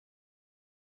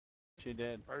She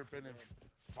did. Burping and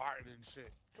farting and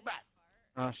shit. Come back.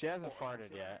 Oh, she hasn't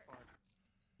farted yet.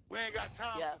 We ain't got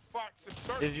time for farts and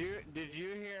burps. Did you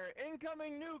hear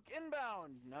incoming nuke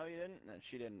inbound? No, you didn't. No,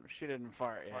 she didn't. She didn't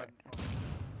fart yet.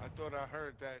 I thought I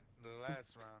heard that the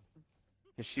last round.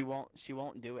 Cause she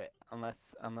won't do it unless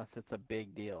it's a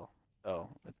big deal. So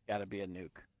it's got to be a nuke.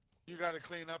 You got to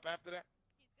clean up after that.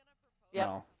 Yep.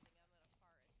 No.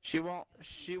 She won't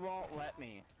let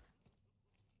me.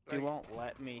 She won't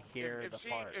let me hear the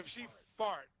fart. If she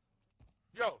fart,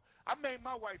 yo, I made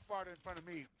my wife fart in front of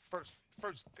me first.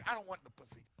 I don't want the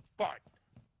pussy. Fart.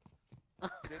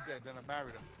 Did that, then I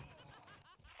married her.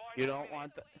 You don't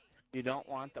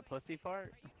want the pussy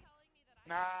fart?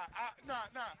 Nah.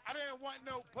 I didn't want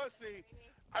no pussy.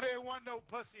 I didn't want no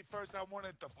pussy first. I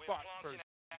wanted the fart first.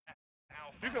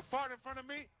 You can fart in front of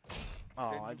me?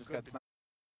 Oh, I just got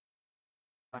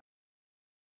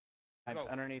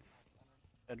underneath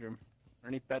bedroom.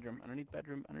 Underneath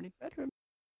bedroom.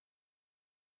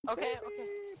 Okay.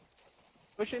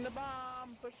 Pushing the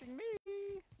bomb, pushing me.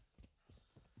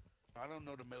 I don't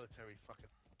know the military fucking.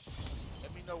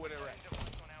 Let me know where they're at.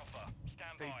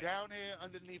 They down here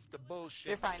underneath the bullshit.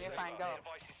 You're fine, go.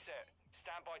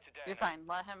 You're fine,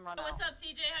 let him run out. What's up,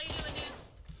 CJ? How you doing, dude?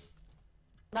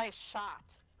 Nice shot.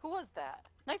 Who was that?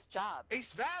 Nice job.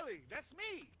 Ace Valley, that's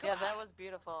me. Come on. That was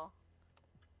beautiful.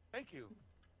 Thank you.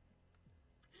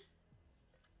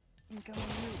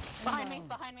 Behind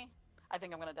me. I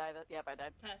think I'm gonna die. Yep, I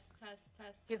died. Test.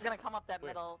 He's gonna come up that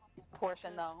middle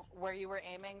portion though, where you were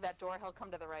aiming. That door, he'll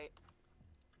come to the right.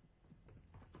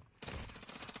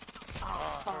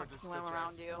 Oh, fuck, he went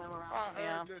around you. I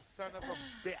heard this son of a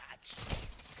bitch.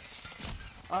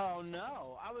 Oh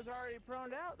no, I was already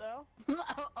proned out though.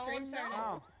 Stream started.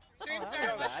 Oh. Stream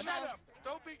started. Yo, shut up.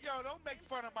 Don't make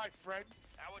fun of my friends.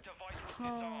 Our device was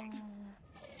disarmed.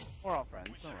 We're all friends.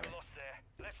 We should have lost there.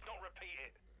 Let's not repeat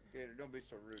it. Gator, don't be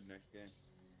so rude next game.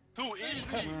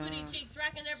 Booty cheeks,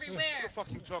 racking everywhere. Who the fuck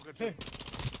you talking to?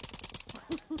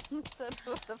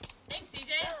 Thanks,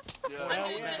 CJ. Yeah, I'm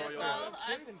doing good as well.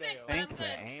 I'm sick, but I'm Thanks for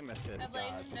good. aim assist, I'm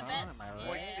playing the God. vets. Am I Yeah.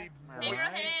 right? Hey, girl,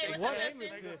 hey, what's What up, aim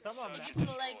Dustin? assist? I'm on You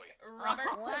feel like Robert?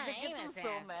 It gets him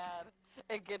so mad.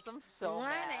 It gets him so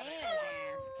mad.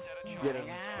 Get him.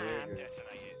 Detonate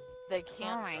it. They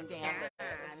can't stand it.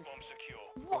 Bomb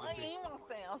secure. What aim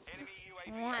assist? Enemy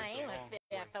UAV. What aim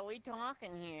assist are we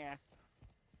talking here?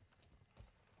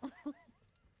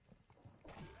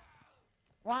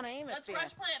 What aim Let's assist?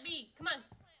 rush plant B. Come on.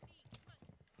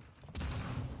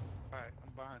 Alright,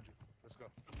 I'm behind you. Let's go.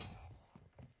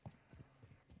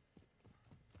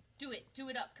 Do it. Do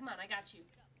it up. Come on, I got you.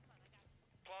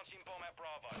 Planting bomb at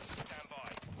Bravo. Stand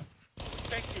by.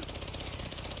 Thank you.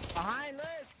 Behind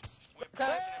Liz. We're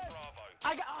planting at Bravo.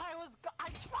 I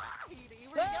tried. You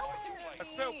were yelling I at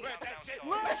me. still play that shit.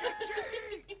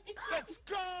 Let's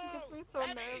go. It gets me so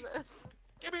nervous.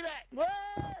 Give me that.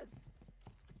 Liz!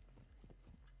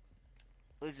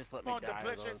 Please just let me Come on, die.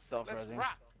 Duplicious. Let's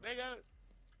rock, nigga.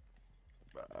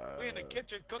 We in the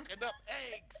kitchen cooking up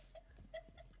eggs.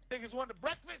 Niggas want the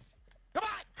breakfast? Come on!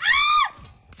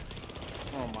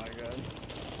 Oh my god.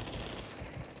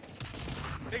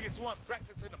 Niggas want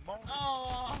breakfast in the morning.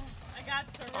 Oh, I got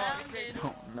surrounded.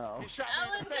 Oh no. He shot me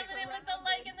Ellen in the face. coming in with the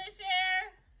leg in the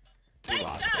share.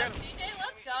 Nice shot, CJ.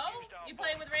 Let's go. You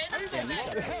playing with random? Yeah, you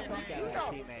gotta Good fuck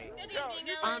out of teammate. evening, Yo, Ellen.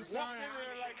 I'm sorry.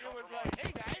 Like it was like,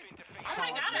 hey guys. Oh my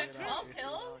god, I have 12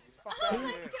 kills. Oh my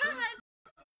god.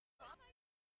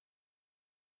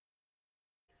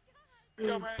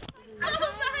 Yo, man.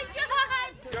 Oh my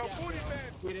god. Yo, booty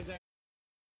man. We deserve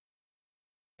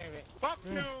it. Fuck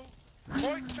you.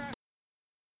 Voice master,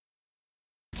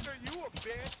 you a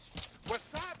bitch.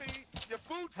 Wasabi, your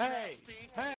food's nasty.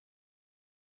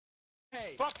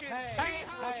 Hey. Fucking Hey.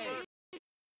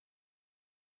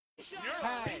 You're a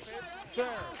Hey. piece of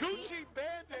Sir. Coochie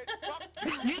bandit. Fuck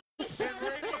you. You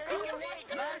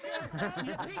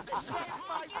piece of shit.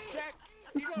 My dick.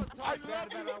 You don't talk bad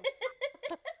about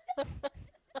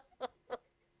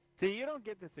See, you don't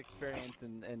get this experience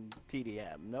in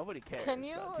TDM. Nobody cares Can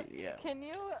you about TDM.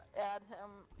 add him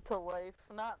to life?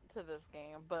 Not to this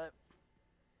game, but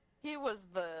he was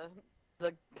the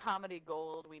comedy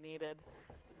gold we needed.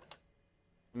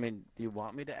 I mean, do you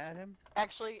want me to add him?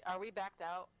 Actually, are we backed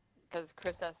out? Because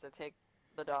Chris has to take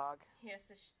the dog. He has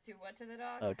to do what to the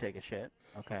dog? Oh, take a shit?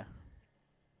 Okay.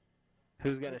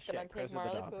 Who's got a He's gonna shit, Chris take or the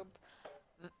Marley dog? poop.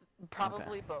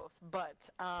 Probably both, but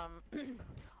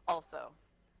also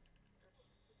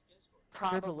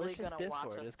probably Delicious gonna watch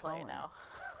Discord us is play calling. now.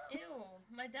 Ew,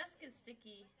 my desk is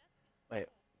sticky. Wait.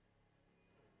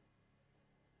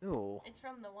 Ooh. It's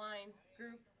from the wine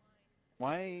group.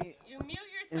 Why You mute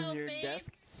is yourself, your babe.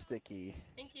 desk sticky?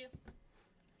 Thank you.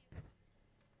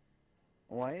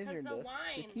 Why is 'Cause your the desk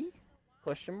wine. sticky?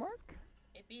 Question mark?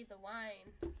 It be the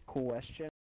wine. Question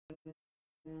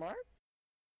mark?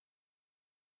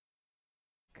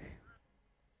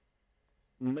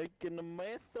 Making a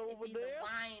mess over It be there? the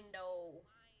wine, though.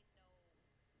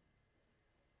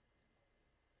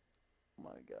 Oh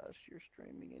my gosh, you're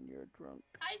streaming and you're drunk.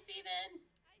 Hi, Steven.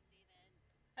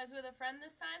 I was with a friend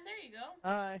this time. There you go.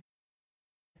 Hi.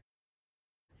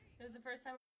 It was the first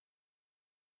time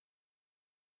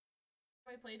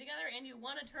we played together, and you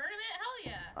won a tournament?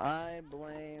 Hell yeah. I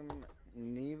blame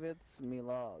Nevitz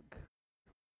Milog.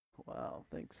 Wow,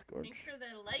 thanks, Scorch. Thanks for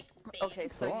the like, babe. Okay,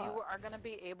 so Thanks a you lot. are gonna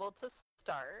be able to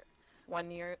start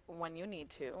when you need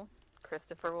to.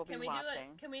 Christopher will be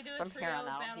watching. Can we do a From trio here on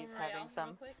out, battle he's royale having some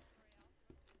real quick?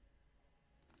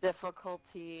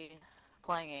 difficulty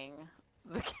playing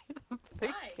the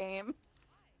Why? game.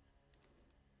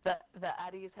 The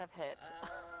Eddies have hit.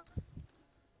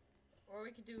 Or we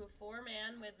could do a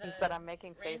 4-man with He said I'm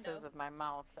making faces rando. with my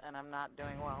mouth and I'm not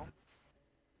doing well.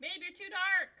 Babe, you're too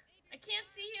dark. I can't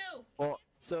see you. Well,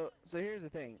 so here's the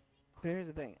thing.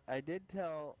 I did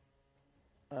tell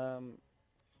Dylan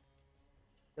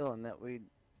that we'd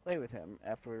play with him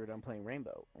after we were done playing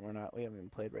Rainbow. We haven't even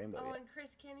played Rainbow Oh, yet. and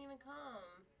Chris can't even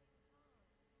come.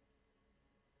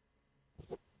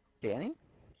 Can he?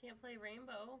 Can't play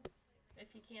Rainbow if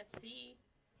you can't see.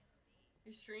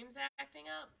 Your stream's acting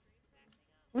up.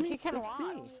 He can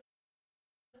watch.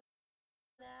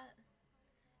 That.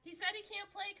 He said he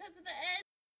can't play because of the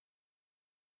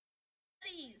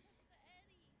eddies.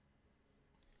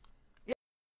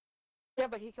 Yeah,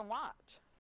 but he can watch.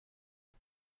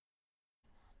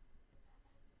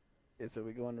 Okay, so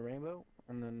we go into Rainbow,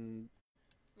 and then...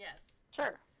 Yes.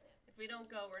 Sure. If we don't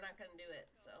go, we're not gonna do it,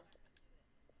 so.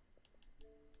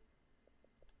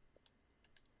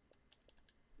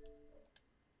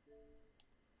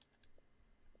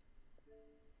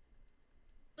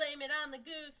 Blame it on the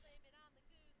goose.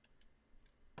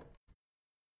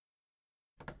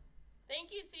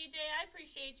 Thank you, CJ. I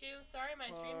appreciate you. Sorry my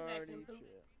stream's acting poop.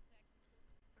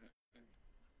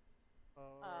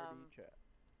 Party chat.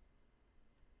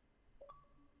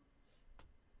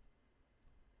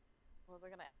 What was I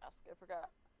gonna ask? I forgot.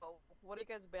 Oh, what are you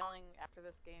guys bailing after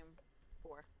this game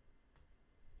for?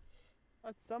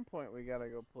 At some point, we gotta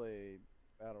go play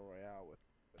Battle Royale with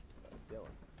Dylan.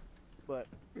 But...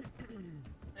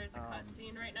 There's a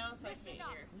cutscene right now, so I can't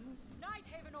hear. Night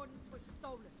Haven Ordnance was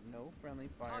stolen. No friendly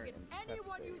fire. Target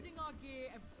anyone using our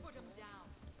gear and put them down.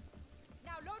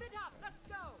 Now load it up. Let's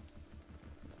go.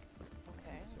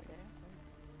 Okay.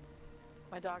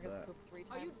 My dog has pooped 3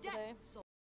 Are you times today. dead, soldier?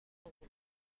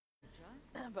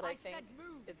 But I said think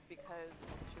move. it's because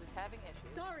she was having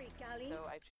issues. Sorry, Callie. So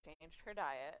I changed her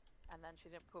diet, and then she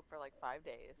didn't poop for like 5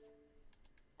 days.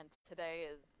 And today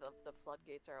is the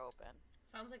floodgates are open.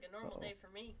 Sounds like a normal day for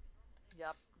me.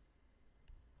 Yep.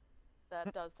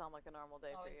 That does sound like a normal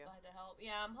day for Always you. glad to help.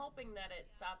 Yeah, I'm hoping that it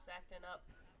stops acting up.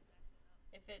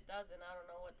 If it doesn't, I don't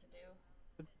know what to do.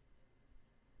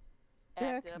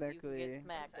 Act up, you can Technically. get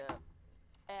smacked up.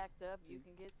 Act up, you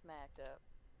can get smacked up.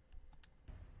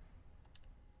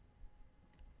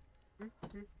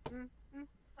 Sometimes.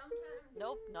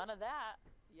 Nope, none of that.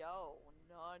 Yo,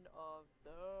 none of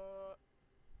that.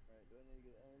 Alright, do I need to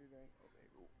get an energy drink? Okay,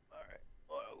 cool. Alright,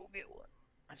 well, I'll go get one.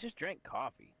 I just drank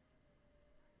coffee.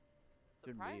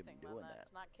 Shouldn't be Surprising even when doing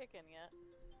that's that. not kicking yet.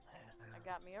 I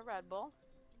got me a Red Bull.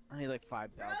 I need like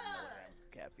 5,000 milligrams of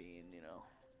caffeine, you know.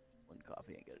 One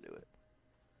coffee ain't gonna do it.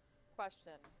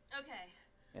 Question. Okay.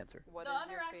 Answer. What The is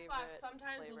other your Xbox favorite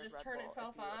sometimes will flavored just Red turn Bull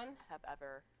itself if you on. have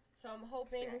ever So I'm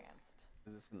hoping. experienced?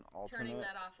 Is this an Turning alternate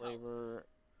that off flavor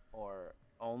or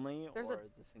only, There's or a-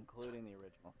 is this including the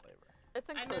original flavor? It's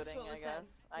I missed including, what I was said.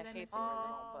 guess. I Did I hate miss the it?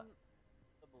 original, but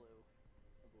The blue.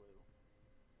 The blue.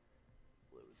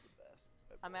 Blue is the best.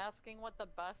 I'm asking what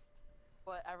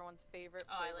everyone's favorite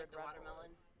Oh, I flavored like the Red Bull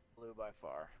watermelon. is. Blue by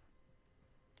far.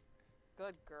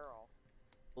 Good girl.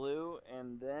 Blue,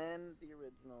 and then the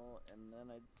original, and then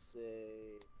I'd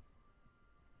say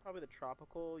probably the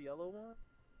tropical yellow one.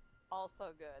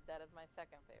 Also good. That is my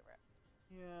second favorite.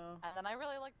 Yeah. And then I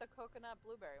really like the coconut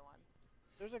blueberry one.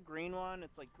 There's a green one.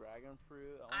 It's like dragon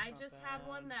fruit. That I one's not just had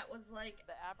one bad. that was like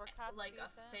The apricot.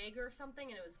 a fig or something,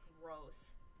 and it was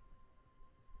gross.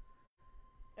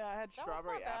 Yeah, I had That one's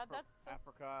strawberry not bad. That's the-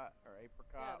 apricot or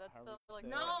apricot. that's however the, you like, say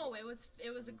No, it. it was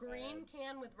a Wasn't green bad.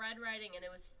 can with red writing, and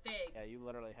it was fig, Yeah, you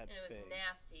literally had and it was fig.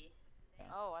 nasty.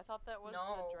 Oh, I thought that was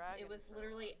No, the dragon it was fruit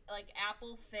literally like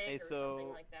apple fig Hey, or so- something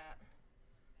like that.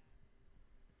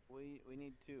 We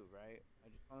need two, right? I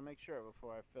just want to make sure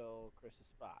before I fill Chris's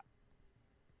spot.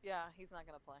 Yeah, he's not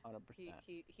gonna play. 100%.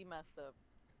 He messed up.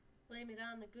 Blame it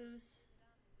on the goose.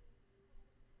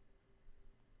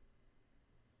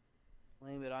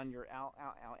 Blame it on your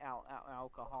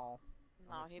alcohol.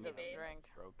 No, he doesn't babe. drink.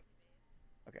 Stroke.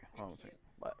 Okay, You're hold on a cute. second.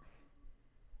 What?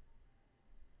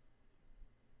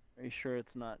 Are you sure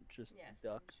it's not just Yes, the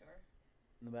duck I'm sure.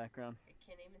 in the background? I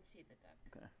can't even see the duck.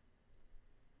 Okay.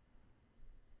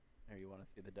 There, you want to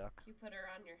see the duck? You put her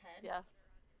on your head? Yes.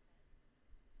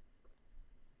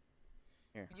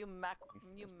 Here. You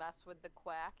mess with the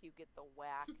quack, you get the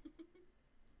whack.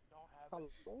 Don't have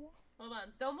it. Hold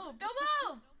on. Don't move. Don't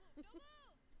move!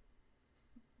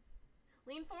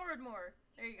 Lean forward more.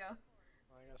 There you go.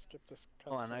 I gotta skip this cutscene.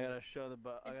 Hold on, I gotta show the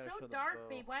butt. It's so dark,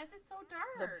 babe. Why is it so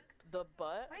dark? The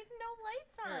butt? Why have no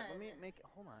lights on? Here, let me make it.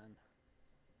 Hold on.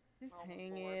 Just Oh,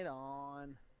 hang Lord. it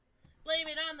on. Blame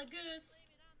it on the goose.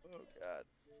 Oh God.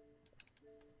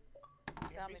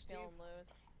 Got me Steve. feeling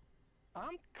loose.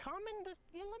 I'm coming to.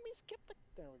 Yeah, let me skip the.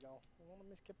 There we go. Let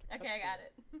me skip the. Okay, I got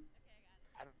it.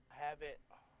 I don't have it.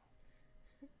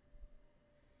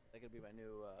 That could be my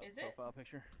new Is it? profile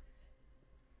picture.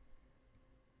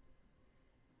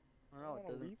 I don't know. I It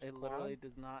wanna doesn't. leave It squad. literally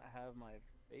does not have my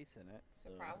face in it.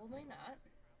 So probably not.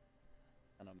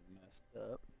 And I'm messed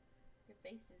up. Your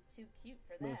face is too cute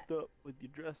for that. Messed up with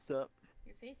your dress up.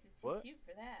 Your face is too What? cute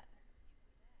for that.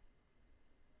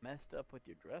 Messed up with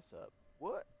your dress up.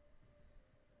 What?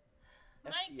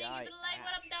 Mike, thank you for the like.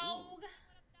 What up, Ash. Ooh. dog?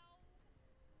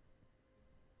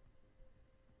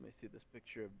 Let me see this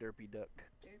picture of Derpy Duck.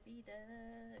 Derpy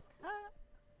duck.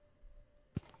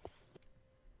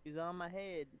 He's on my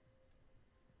head.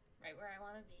 Right where I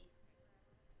want to be.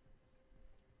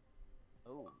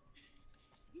 Oh.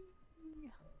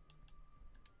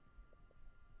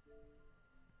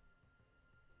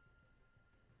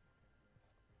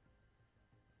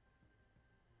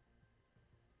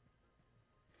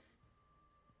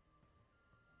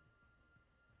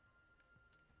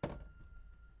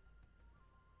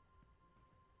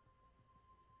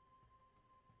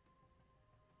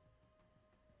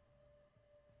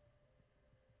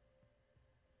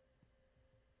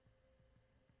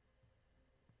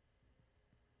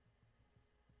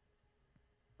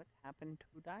 What happened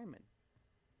to Diamond?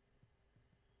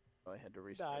 Oh, I had to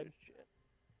restart Died. his shit.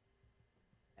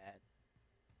 Bad.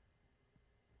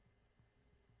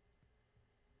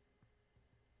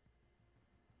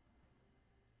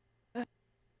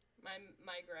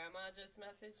 My grandma just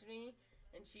messaged me,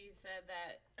 and she said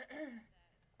that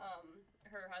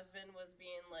her husband was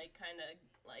being like kind of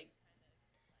like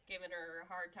giving her a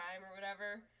hard time or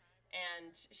whatever,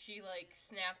 and she like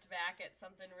snapped back at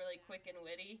something really quick and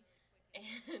witty,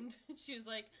 and she was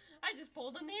like, "I just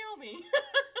pulled a Naomi."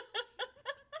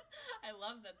 I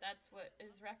love that. That's what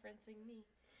is referencing me.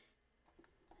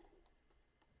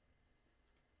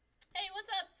 Hey, what's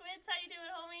up, Swits? How you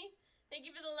doing, homie? Thank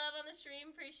you for the love on the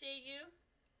stream. Appreciate you.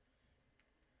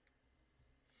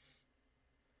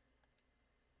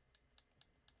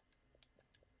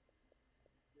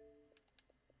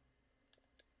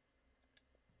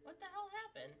 What the hell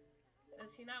happened?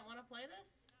 Does he not want to play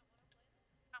this?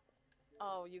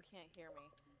 Oh, you can't hear me.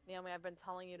 Naomi, I've been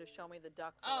telling you to show me the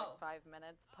duck for like 5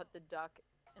 minutes. Put the duck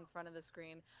in front of the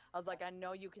screen. I was like, I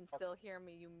know you can still hear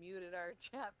me. You muted our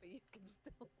chat, but you can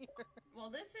still hear. Well,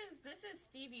 this is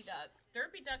Stevie Duck.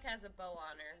 Derpy Duck has a bow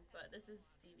on her, but this is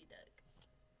Stevie Duck.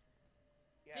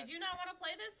 Yes. Did you not want to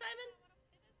play this, Simon?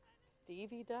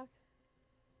 Stevie Duck?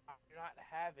 I do not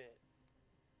have it.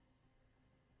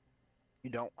 You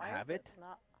don't Why have is it?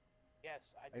 Not... Yes,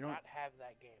 I do don't- not have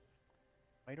that game.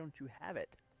 Why don't you have it?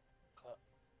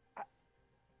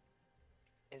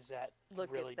 Is that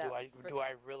Look really? at that Do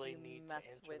I really you need to mess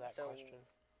answer with that the question?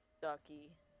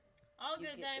 Ducky. All You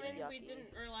good, get the Diamond. We yucky.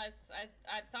 didn't realize.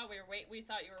 I thought we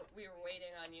thought we were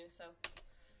waiting on you. So,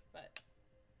 but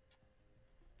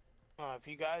If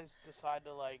you guys decide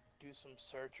to like do some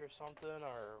search or something,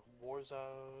 or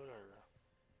Warzone, or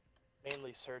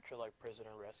mainly search or like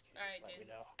Prisoner Rescue, All right, let dude.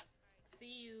 me know.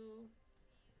 see you.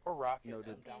 Or Rocket,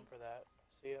 Noted. I'm down for that.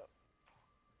 See ya.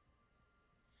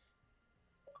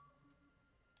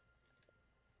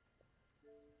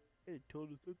 They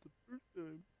told us that the first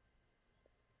time.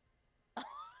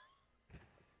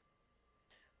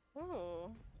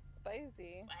 Ooh,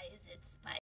 spicy. Why is it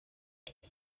spicy?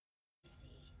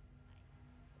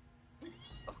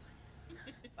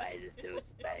 Why is it so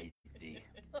spicy?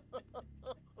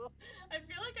 I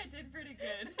feel like I did pretty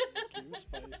good. Too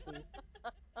spicy.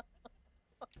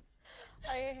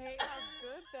 I hate how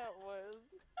good that was.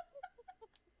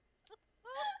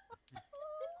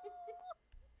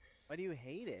 Why do you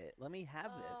hate it? Let me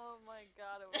have Oh this. my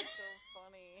god, it was so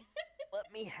funny.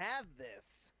 Let me have this.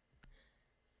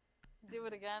 Do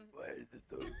it again. Why is it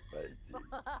so spicy?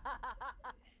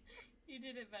 You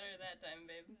did it better that time,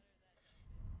 babe.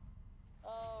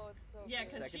 Oh, it's so Yeah,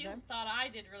 good. because she thought I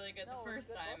did really good the first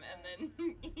time, and then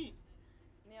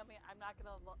Naomi, I'm not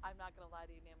gonna lie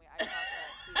to you, Naomi. I thought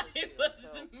that he it was was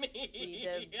you, so me.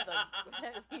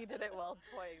 he did it well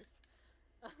twice.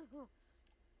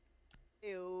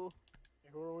 Ew.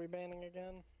 Who are we banning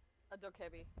again? A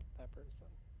Dokebi. That person.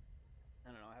 I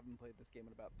don't know. I haven't played this game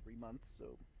in about 3 months,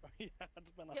 so. Yeah,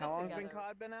 it's been. Get How it long has together.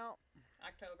 COD been out?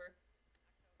 October.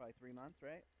 Probably 3 months,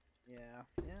 right? Yeah.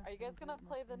 Yeah. Are you guys gonna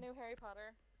play the new Harry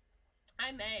Potter?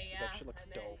 I may, yeah. That shit looks I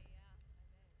may. dope.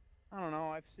 I don't know.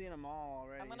 I've seen them all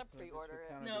already. I'm gonna so pre-order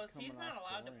it. No, he's not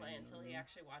allowed to play until he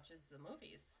actually watches the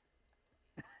movies.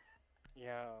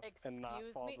 Yeah, and not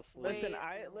Excuse falls me? asleep. Listen,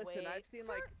 Wait. I've seen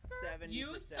like 70%.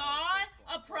 You of saw the first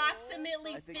one.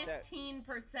 approximately I think that-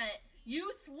 15%.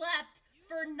 You slept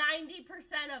for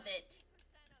 90% of it.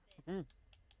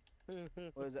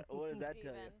 What does that tell you?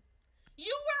 Steven.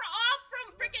 You were off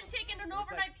from freaking taking an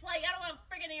overnight flight. I don't want to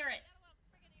freaking hear it.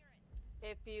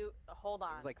 If you hold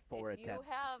on, was like 4 if you attempts.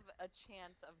 have a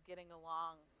chance of getting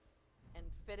along and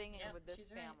fitting in Yep, with this she's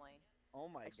right. family, Oh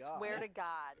my I god. swear to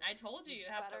God, I told you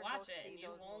have to better go watch it, see and you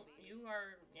those won't. movies. You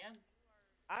are, yeah.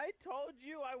 I told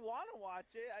you I want to watch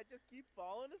it. I just keep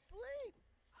falling asleep.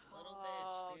 Little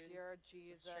oh bitch, dude. dear Just a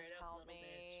Jesus, straight up help little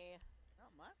me.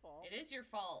 Not my fault. It is your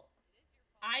fault.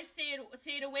 I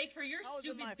stayed awake for your How is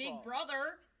it my stupid big fault?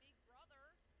 brother.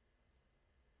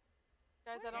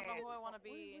 Guys, I don't know who I want to What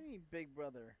do be. you mean, Big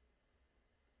Brother?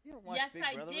 You don't watch Yes, Big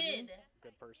I Brother with me? did.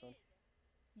 Good person.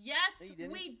 Yes, No, you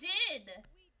didn't. we did.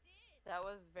 That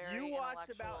was very You watched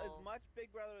about as intellectual. much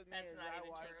Big Brother with me That's as not I even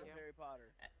watched true. with Harry Potter.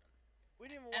 We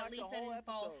didn't even watch At least the I whole didn't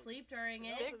fall episode. asleep during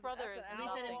it. Big Brother is That's At an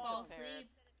least I hour didn't long. fall compared. asleep.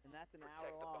 And that's an hour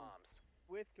Protect the long. bombs.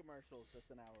 With commercials, that's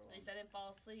an hour At long. least I didn't fall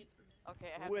asleep.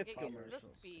 Okay, I have With to get used to the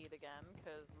commercials. speed again,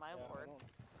 because my Yeah, lord.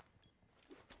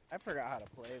 I forgot how to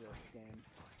play this game.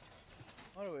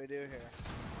 What do we do here?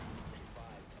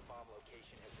 The bomb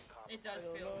location has been compromised. It does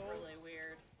don't feel know. really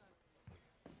weird.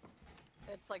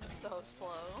 It's like so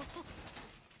slow.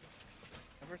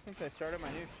 Ever since I started my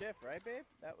new shift, right, babe?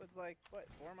 That was like, what,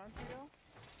 4 months ago?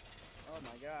 Oh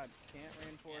my god, can't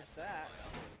reinforce that.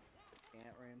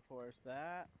 Can't reinforce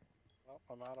that.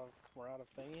 Well, we're out of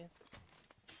thingies.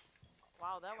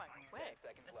 Wow, that went quick.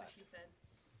 10 seconds That's what left. she said.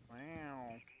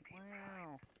 Wow.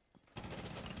 Wow.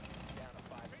 Down to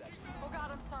 5 seconds. Oh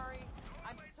god, I'm sorry.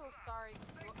 I'm so sorry.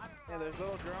 I'm sorry. Yeah, there's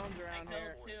little drones around I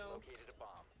here. killed Force two. located a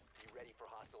bomb. Be ready for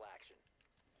hostile action.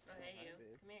 Oh, hey, Hi, you.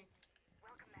 babe. Come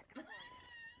here.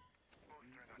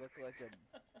 You look like a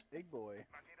big boy.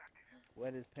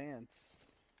 Wet his pants.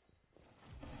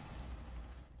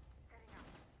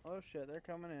 Oh shit, they're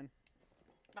coming in.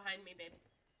 Behind me, babe.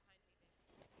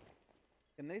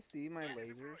 Can they see my Yes.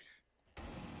 lasers?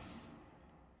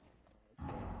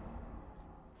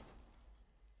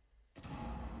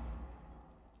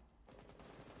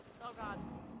 Oh god.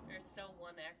 There's still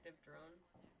one active drone.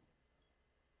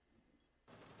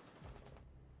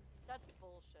 That's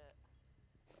bullshit.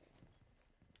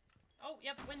 Oh,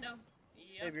 yep, window.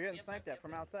 Yep, Babe, you're getting yep, sniped yep, at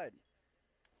from yep. outside.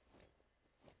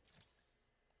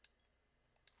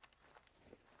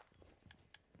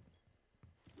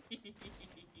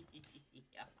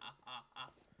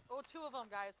 Oh, two of them,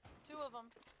 guys. Two of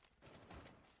them.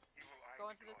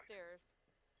 Going to the stairs.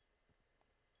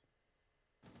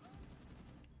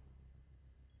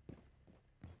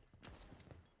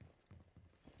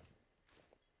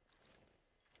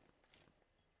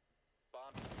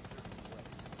 Bomb diffuser ready.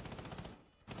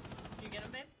 You get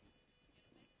him, babe?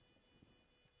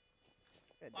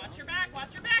 Good Watch down.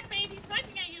 your back, babe! He's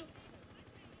sniping at you!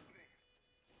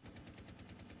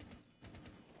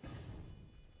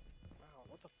 Wow,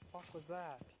 what the fuck was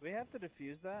that? Do we have to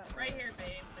defuse that? Right here,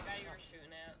 babe. The guy you were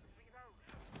shooting at.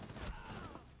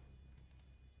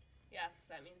 Yes,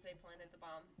 that means they planted the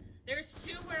bomb. There's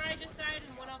two where I just died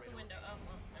and one out the window. Oh,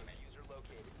 well, never mind. Diffuser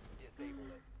located.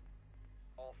 Disable it.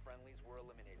 All friendlies were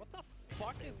eliminated. What the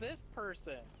fuck is this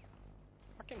person?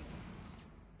 Fucking,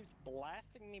 he's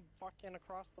blasting me fucking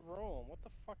across the room. What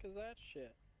the fuck is that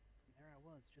shit? There I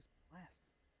was, just blast.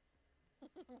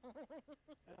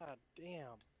 God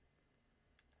damn.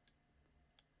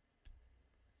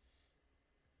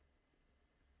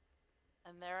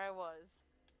 And there I was,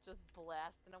 just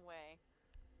blasting away.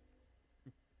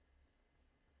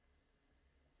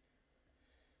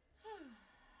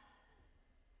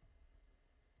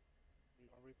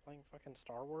 Are we playing fucking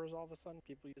Star Wars all of a sudden?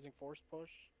 People using force push?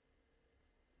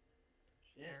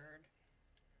 Shit. Nerd.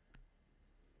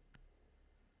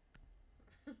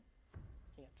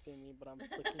 Can't see me, but I'm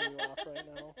flicking you off right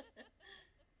now.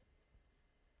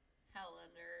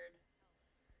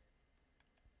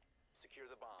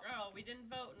 Oh, we didn't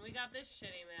vote and we got this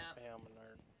shitty map. I am a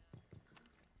nerd.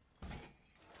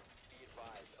 Be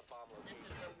advised, a bomb This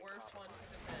location is the has been worst one to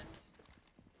compromised. defend.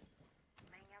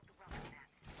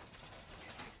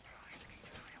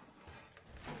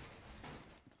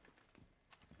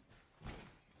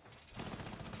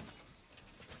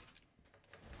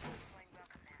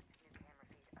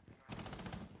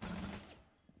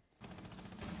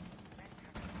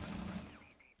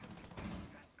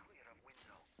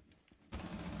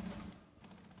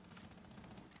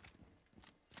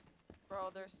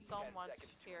 Bro, there's so 10 much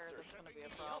seconds to here that's insertion. gonna be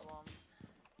a problem.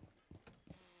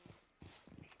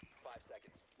 5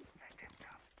 seconds.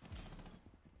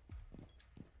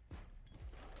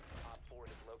 Op 4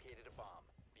 has located a bomb.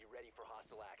 Be ready for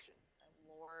hostile action. My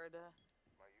lord.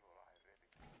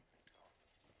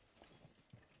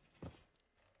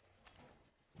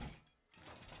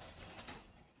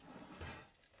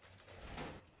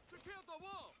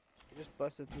 You just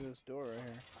busted through this door right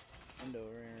here. Window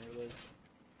right here, Liz.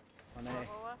 On A.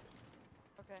 What?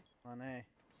 Okay. On A.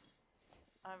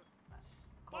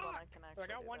 Hold on, I can actually I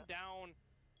got do one that. down.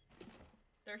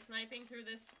 They're sniping through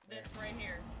this right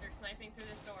here. They're sniping through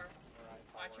this door.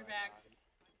 Watch your backs.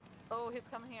 Oh, he's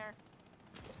coming here.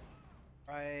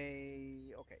 Okay,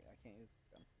 I can't use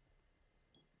the gun.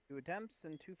 2 attempts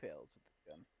and 2 fails with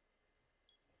the gun.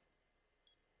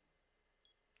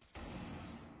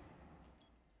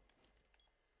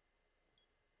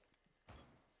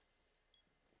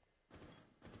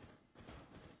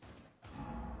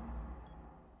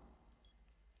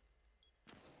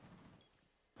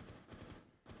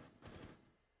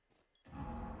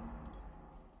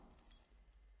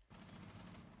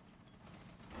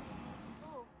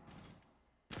 Ooh.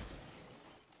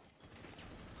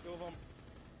 2 of them.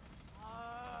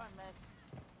 Oh, I missed.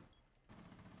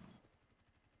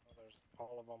 Oh, there's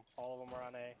all of them. All of them are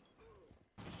on A.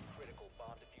 Critical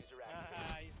bomb diffuser activated.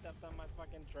 Ah, you stepped on my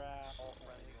fucking trap. All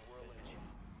friendlies were eliminated.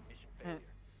 Mission failure.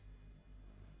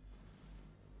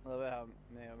 I love how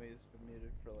Naomi's been muted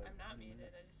for like. I'm not a minute.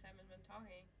 muted. I just haven't been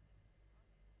talking.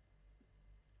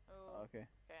 Oh. Okay,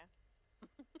 Okay.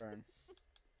 burn.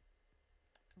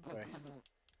 Sorry.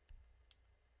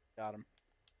 Got him.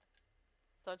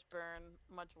 Such burn.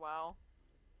 Much wow.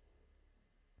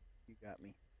 You got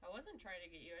me. I wasn't trying to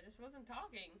get you. I just wasn't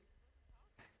talking.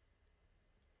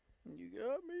 You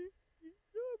got me. You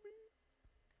got me.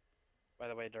 By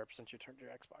the way, Derp, since you turned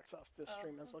your Xbox off, this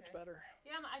stream has looked okay. better.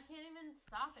 Yeah, I can't even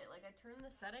stop it. Like, I turned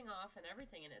the setting off and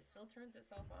everything, and it still turns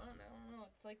itself on. I don't know.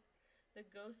 It's like the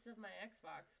ghost of my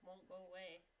Xbox won't go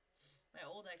away. My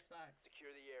old Xbox.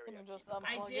 Secure the Can area. you just I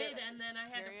unplug did, it? and then I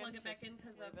had to Period, plug it back just in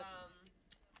because leave of, it.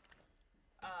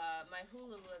 my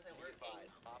Hulu wasn't Be working.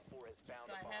 advised, Op 4 has found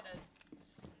So a I bomb. had to...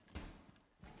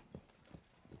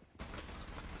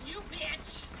 You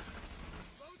bitch!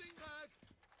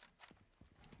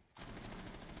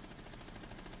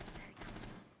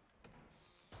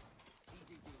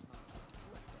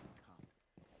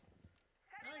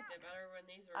 I liked it better when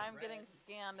these were I'm red. getting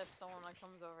scanned if someone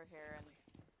comes over here and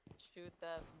shoot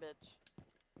that bitch.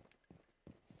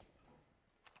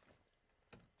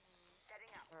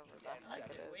 Wherever the I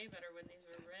liked heck it it way is. better when these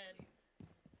were red.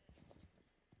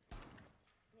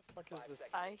 What the fuck is 5 this?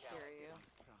 seconds I to count. hear you.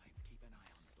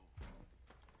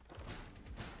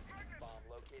 Bomb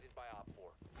located by Op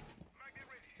 4.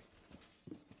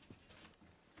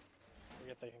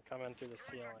 Forget they can come in through the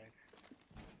ceiling.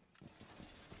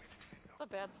 It's a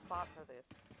bad spot for this.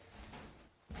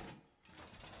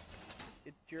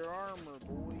 It's your armor,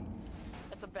 boy.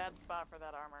 It's a bad spot for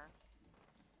that armor.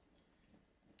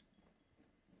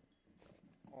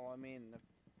 Well, I mean,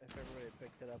 if everybody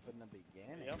picked it up in the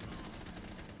beginning. Yep.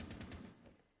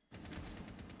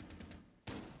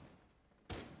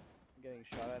 I'm getting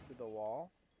shot at through the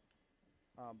wall.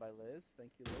 By Liz.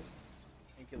 Thank you, Liz.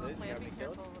 Thank you, Liz. Mostly, You I'd got be me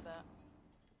killed. careful with that.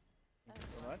 Thank you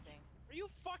so much. Are you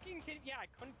fucking kidding? Yeah, I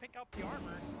couldn't pick up the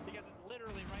armor because it's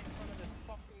literally right in front of this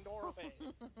fucking doorway.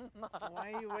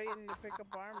 Why are you waiting to pick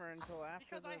up armor until after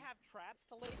Because I have traps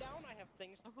to lay down, I have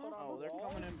things to put on Oh, the they're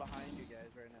wall. coming in behind you guys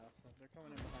right now. So they're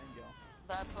coming in behind y'all.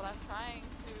 That's what I'm trying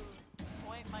to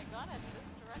point my gun at this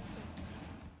direction.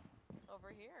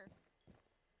 Over here.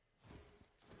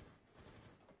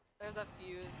 There's a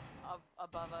fuse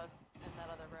above us in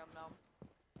that other room, no.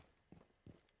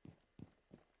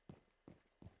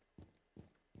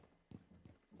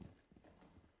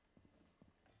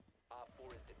 Op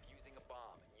 4 is defusing a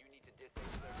bomb. You need to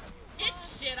disable their fuse. Get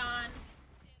shit on!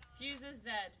 Fuse is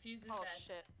dead. Fuse is Oh dead.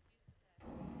 shit.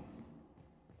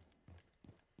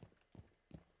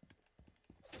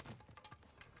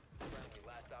 Friendly,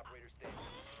 last operator standing.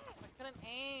 I couldn't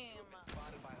aim. You've been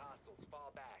spotted by hostiles.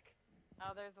 Fall back.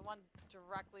 Oh, there's one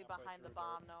directly Halfway behind the through,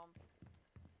 bomb gnome.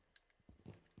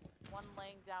 One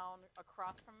laying down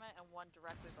across from it, and one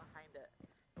directly behind it.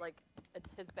 Like,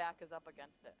 his back is up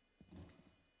against it.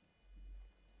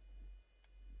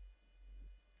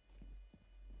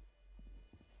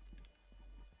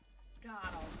 God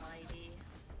almighty.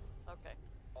 Okay.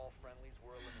 All friendlies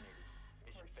were eliminated. Of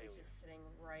Mission course, failure. he's just sitting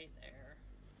right there.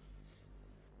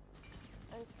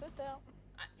 I sit down.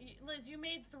 Liz, you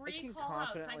made I 3 can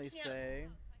call-outs. confidently say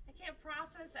I can't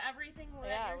process everything that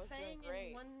Yeah, I you're was doing saying great.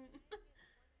 in one.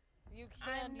 You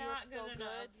I'm can. You're not so good good.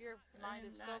 enough. Your mind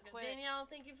I'm is not so good. quick. Danielle,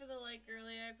 thank you for the like,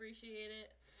 girly. I appreciate it.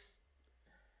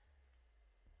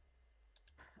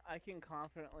 I can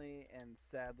confidently and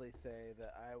sadly say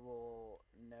that I will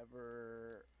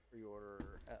never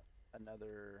pre-order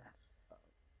another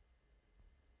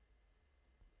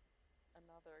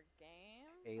Another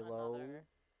game? Halo.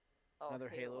 Another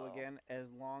Halo again, as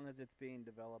long as it's being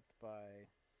developed by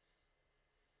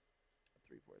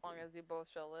 343. As long as you both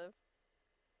shall live.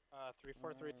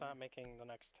 343's not making the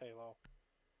next Halo.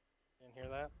 Didn't hear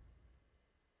that?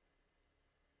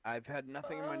 I've had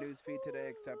nothing in my news feed today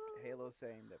except Halo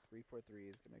saying that 343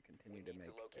 is going to continue to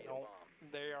make No,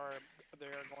 they are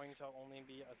going to only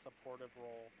be a supportive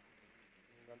role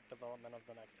in the development of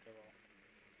the next Halo.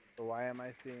 So why am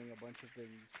I seeing a bunch of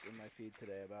things in my feed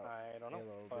today about I don't know,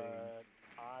 Halo but being...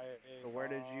 I So where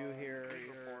did you saw hear a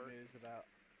your report. news about?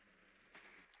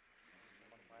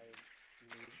 One of my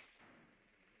news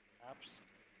apps.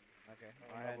 Okay.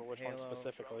 I don't remember which one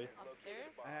specifically.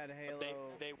 Upstairs? I had Halo.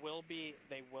 But they will be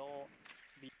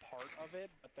part of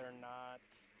it, but they're not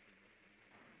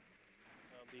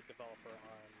the lead developer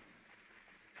on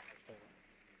next Halo.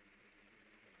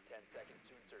 10 seconds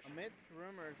to insertion. Amidst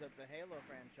rumors that the Halo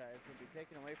franchise would be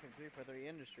taken away from 343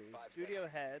 Industries, studio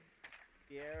head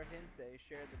Pierre Hintze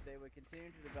shared that they would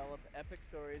continue to develop epic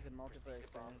stories and multiplayer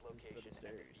experiences for the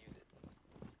series.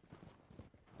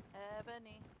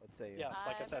 Ebony. Let's say yes,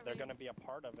 like I said, they're going to be a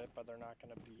part of it, but they're not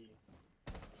going to be.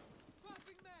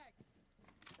 Swapping mags.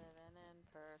 Living in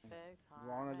perfect harmony. As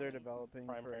long as they're developing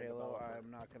for Primary Halo, developer. I'm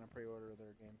not going to pre-order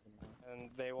their games anymore. And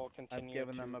they will continue. I've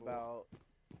given them to- about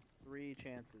 3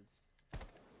 chances.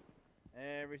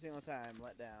 Every single time,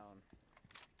 let down.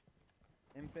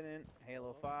 Infinite,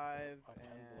 Halo 5, Okay,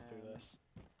 and we'll do this.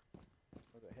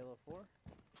 Was it Halo 4?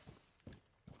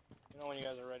 You know when you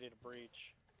guys are ready to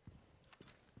breach.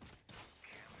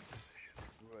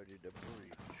 Ready to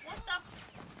breach. What the?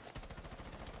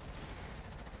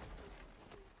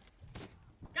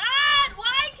 God,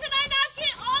 why can I not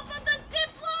get off of the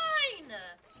zip line?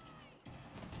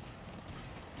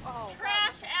 Oh,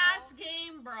 Trash ass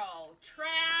game, bro.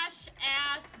 Trash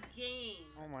ass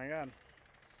game. Oh my god.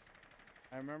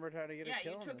 I remembered how to get a Yeah,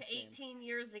 kill you in took this 18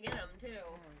 years to get him, too.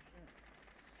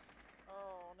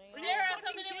 Oh, man. Sarah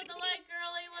coming in with the leg,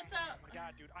 girly. What's up? Oh my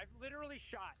god, dude, I've literally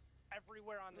shot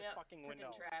everywhere on this fucking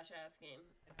window. Trash ass game.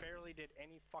 I barely did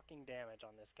any fucking damage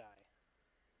on this guy.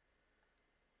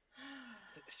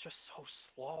 It's just so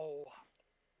slow.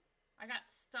 I got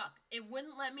stuck. It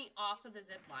wouldn't let me off of the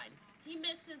zip line. He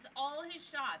misses all his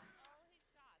shots.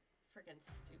 Freaking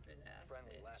stupid ass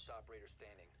Friendly, bitch. last operator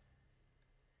standing.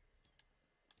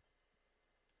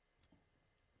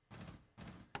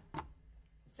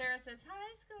 Sarah says,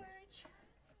 hi, Scorch.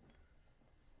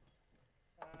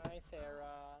 Hi,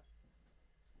 Sarah.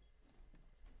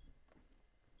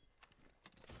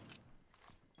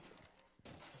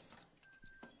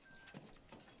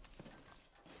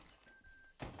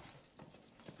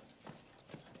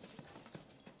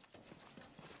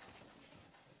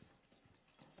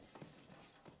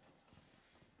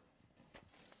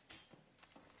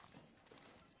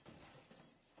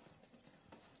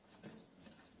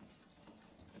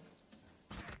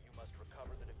 You must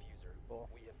recover the diffuser. Cool.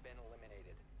 We have been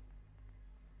eliminated.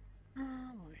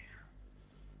 Oh boy.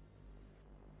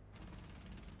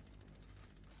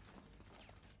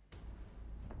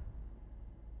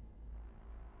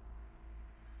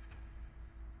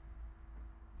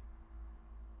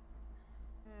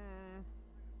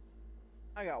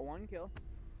 I got 1 kill.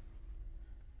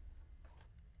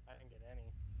 I didn't get any.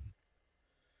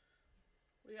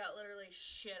 We got literally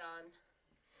shit on.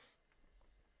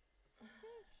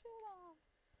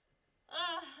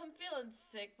 I'm feeling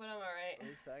sick, but I'm alright. At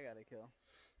least I got a kill.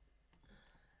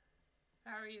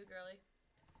 How are you, girly?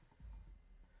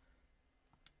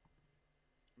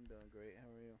 I'm doing great. How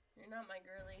are you? You're not my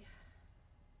girly.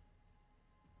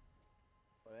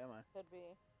 What am I? Could be.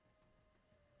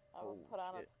 I will Oh, put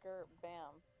on shit. a skirt.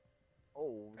 Bam.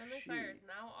 Oh, Friendly shit. fire is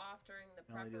now off during the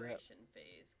I only do that. preparation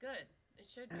phase. Good. It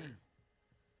should be.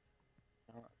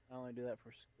 I only do that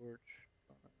for Scorch.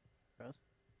 Press.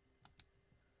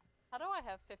 How do I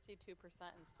have 52%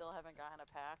 and still haven't gotten a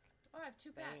pack? Oh, I have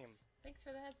 2 packs. Damn. Thanks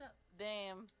for the heads up.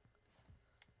 Damn.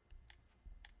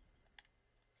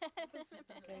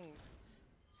 Fucking-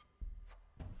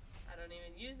 I don't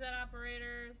even use that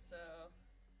operator, so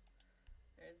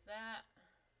there's that.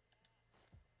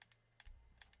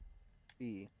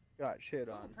 B. Got shit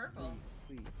Ooh, on. purple.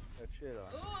 B. Got shit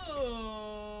on.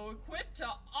 Ooh, equipped to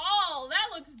all. That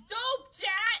looks dope,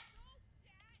 chat.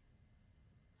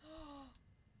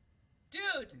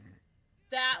 Dude,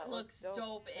 that looks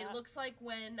dope. It looks like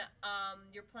when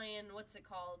you're playing, what's it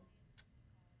called?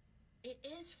 It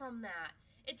is from that.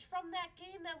 It's from that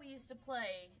game that we used to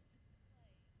play.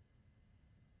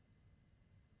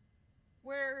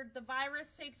 Where the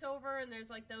virus takes over and there's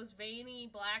like those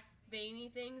black veiny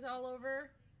things all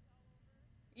over.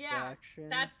 Yeah, Action.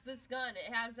 that's this gun.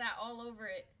 It has that all over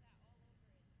it.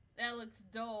 That looks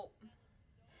dope.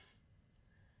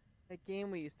 That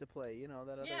game we used to play, you know,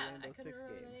 that other Yeah, Rainbow I couldn't Six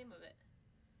remember game. the name of it.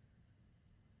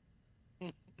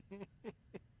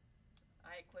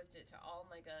 I equipped it to all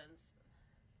my guns.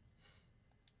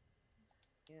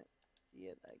 Can't see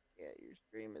it. I can't. Your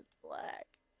stream is black.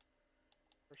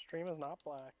 Her stream is not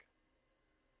black.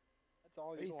 That's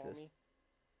all you, Racist. homie.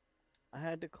 I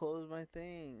had to close my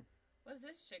thing. What does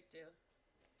this chick do?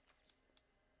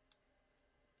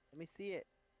 Let me see it.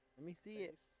 Let me see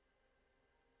it.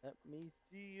 Let me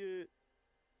see it.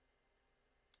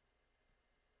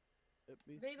 Let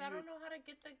me Babe, see I it. don't know how to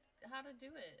do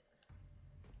it.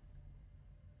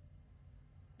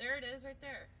 There it is, right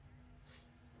there.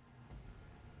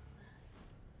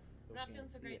 I'm not feeling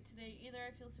so great today either.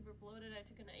 I feel super bloated. I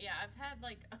took a night. Yeah, I've had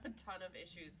like a ton of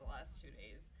issues the last 2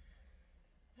 days.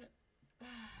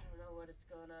 I don't know what is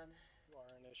going on. You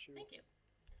are an issue. Thank you.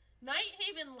 Night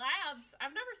Haven Labs.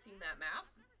 I've never seen that map.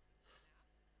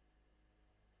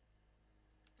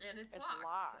 And it's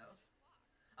locked. So.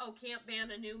 Oh, can't ban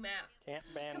a new map. Can't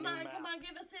ban Come new on, map. come on,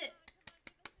 give us it.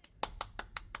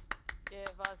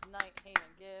 Give us Night Haven.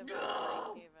 Give us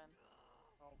Night Haven.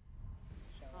 Oh,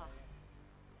 Shara,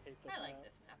 I hate this I like map.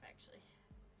 this map actually.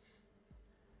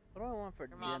 What do I want for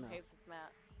Your dinner? mom hates this map.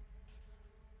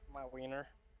 My wiener.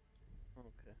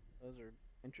 Okay, those are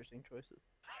interesting choices.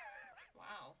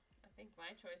 Wow. I think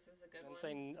my choice was a good Didn't one.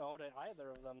 say no to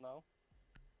either of them though.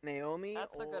 Naomi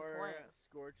That's a good or point.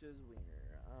 Scorch's wiener?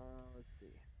 Let's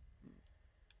see.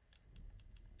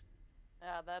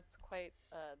 Yeah, that's quite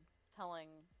a telling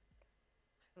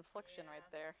infliction right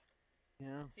there.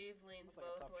 Yeah. Steve leans Sounds like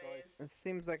a both tough ways. choice. It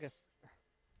seems like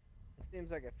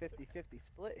a 50-50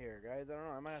 split here, guys. I don't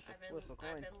know. I might have to flip a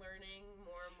coin. I've been learning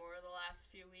more and more the last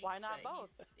few weeks. Why not that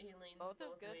both? He leans Both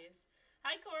both, is good. ways.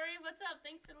 Hi Corey, what's up?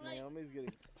 Thanks for the like. Naomi's getting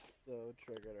so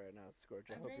triggered right now. Scorch,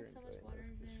 I I hope you're drank so much enjoying water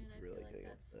this. 'Cause today, and she's I really feel like getting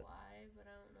that's upset. why, but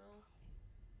I don't know.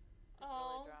 He's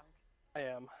really drunk. I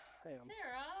am.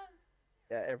 Sarah,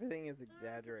 Yeah, everything is I can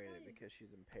exaggerated tell you. because she's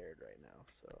impaired right now.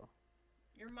 So.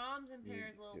 your mom's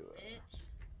impaired, little do it. bitch.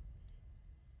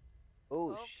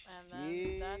 Oh, and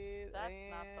shit! then that's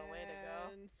not the way to go.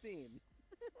 and scene.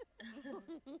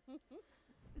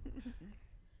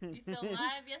 You still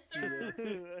alive? Yes, sir.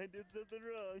 I did something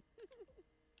wrong.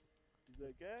 He's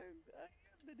like, I am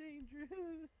the danger.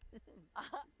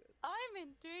 I'm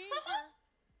in danger.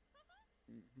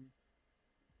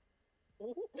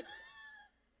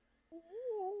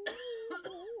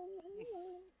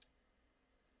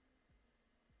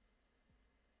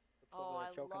 Oh,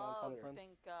 I choking on love something.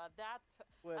 Finca. That's. I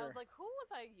Twitter. was like, who was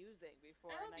I using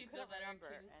before? I and hope I you feel couldn't better remember,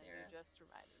 too, and Sarah. you just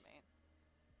reminded me.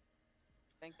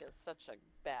 Finca's such a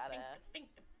badass.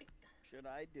 Think. Should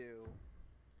I do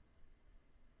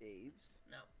Dave's?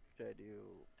 No. Should I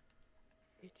do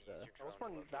pizza?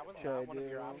 That was Should I not one of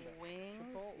your do- options. Wings,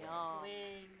 Chipotle. yum.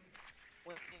 Wings.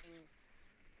 Wing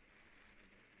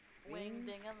Wings?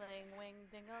 ding-a-ling, wing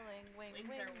ding-a-ling, wing.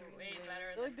 Wings are way wing.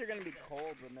 better I feel like than they're gonna be pizza.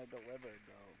 cold when they're delivered,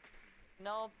 though.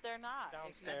 No, they're not.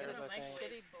 Downstairs, You're I a think.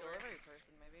 shitty For. delivery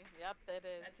person, maybe. Yep, it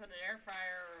is. That's what an air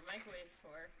fryer or a microwave's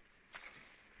for.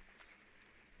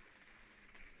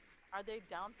 Are they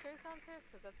downstairs?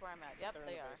 Because that's where I'm at. Yep, They're in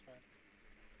they the are. basement.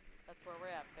 That's where we're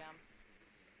at, fam.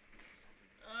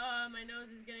 My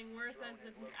nose is getting worse as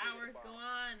the hours go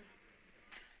on.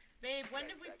 Babe, when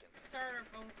did we start our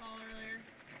phone call earlier?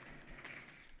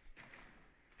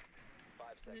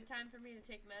 Is it time for me to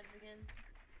take meds again?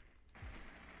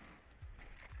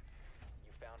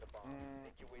 You found a bomb.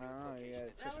 Make your way to its Oh, location. yeah,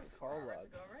 and check That your was 4 call hours log.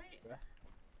 ago, right?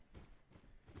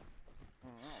 I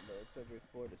don't know, but it's every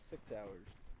 4 to 6 hours.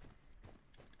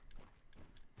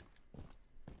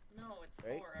 No, it's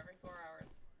Right? 4 every 4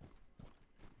 hours.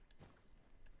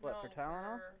 What, no, for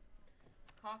Tylenol? For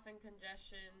cough and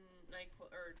congestion,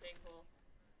 NyQuil or Dayquil.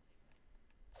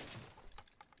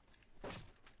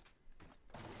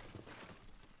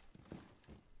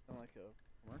 Sound like a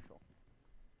commercial.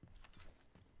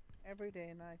 Every day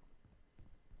and night.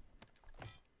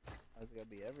 How's it gotta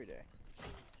be every day?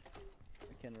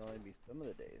 It can only be some of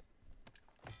the days.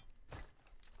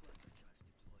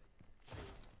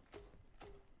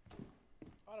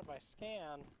 What if I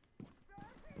scan?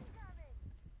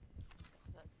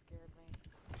 That scared me.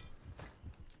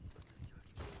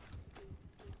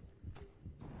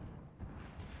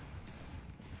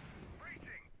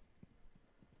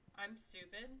 I'm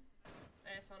stupid.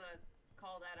 I just want to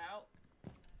call that out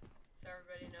so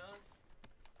everybody knows.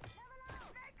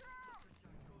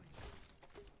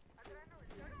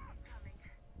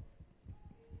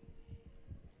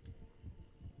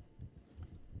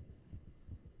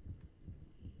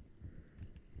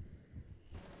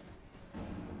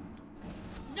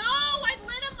 No! I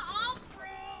lit him up, bro!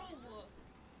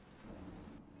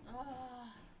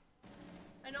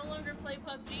 I no longer play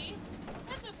PUBG.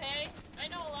 That's okay.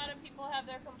 I know a lot of people have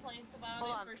their complaints about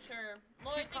it for sure.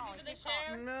 Lloyd, thank you for the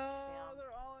share. No,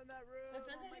 they're all in that room. It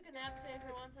says I took a nap today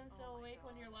for once. I'm still awake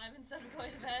when you're live instead of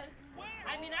going to bed.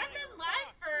 I mean, I've been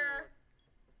live for...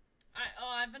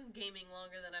 I've been gaming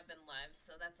longer than I've been live,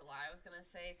 so that's a lie. I was gonna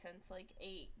say since like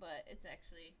 8, but it's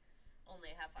actually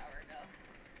only a half hour ago.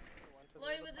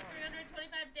 Lloyd with the 325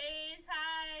 days.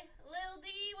 Hi. Lil D,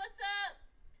 what's up?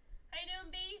 How you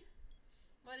doing, B?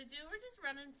 What to do? We're just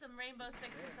running some Rainbow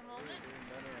Six at the moment.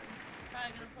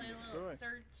 Probably gonna play a little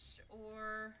Search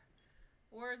or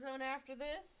Warzone after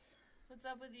this. What's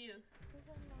up with you?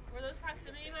 Were those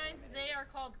proximity mines? They are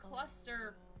called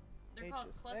cluster. They're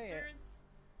called clusters.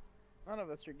 None of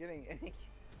us are getting any.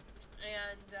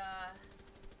 And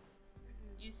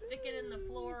you stick it in the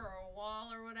floor or a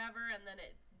wall or whatever, and then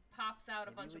it pops out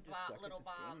a bunch of little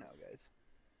bombs. Now, guys.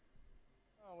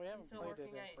 Oh, we haven't played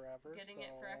it in forever. Getting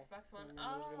it for Xbox One.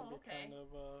 Oh, okay. Kind of,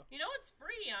 you know it's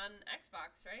free on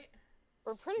Xbox, right?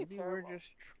 We're pretty Maybe terrible. we're just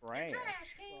trash.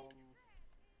 Trash game.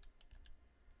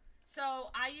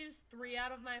 So I used 3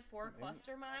 out of my 4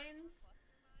 cluster mines,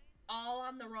 all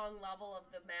on the wrong level of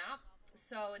the map.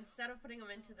 So instead of putting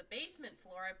them into the basement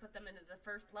floor, I put them into the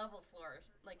first level floor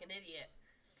like an idiot.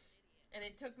 And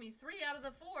it took me 3 out of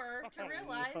the 4 to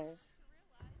realize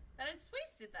that I just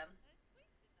wasted them.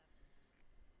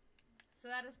 So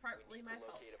that is partly my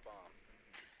fault.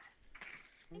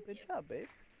 Good job, babe.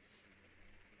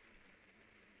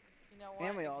 You know what?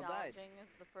 And we all died. Acknowledging is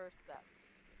the first step.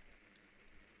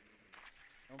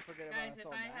 Don't forget Guys,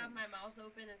 about if I have my mouth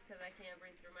open, it's because I can't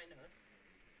breathe through my nose.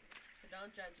 So don't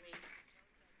judge me.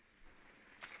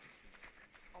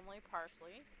 Only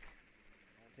partially.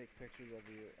 I'll take pictures of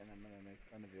you, and I'm gonna make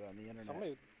fun of you on the internet.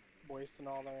 Somebody's wasting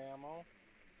all their ammo.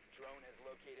 Drone has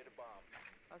located a bomb.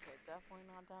 Okay, definitely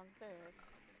not downstairs.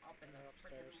 I'm up in the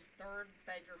freaking 3rd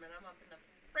bedroom, and I'm up in the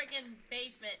freaking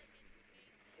basement.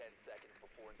 10 seconds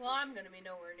before insertion. Well, I'm gonna be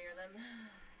nowhere near them.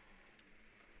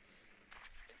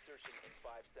 Insertion in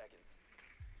 5 seconds.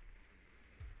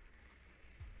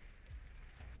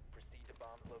 Proceed to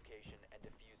bomb's location and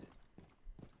defuse it.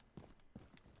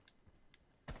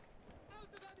 Out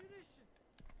of ammunition.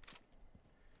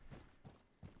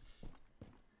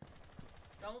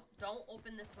 Don't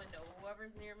open this window.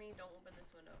 Whoever's near me, don't open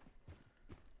this window.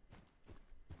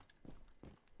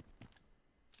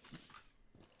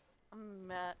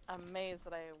 I'm amazed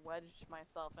that I wedged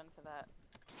myself into that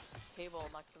table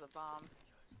next to the bomb.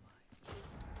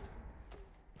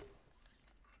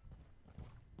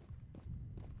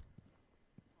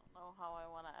 I don't know how I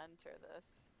want to enter this.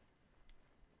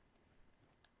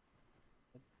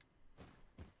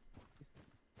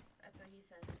 That's what he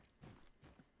said.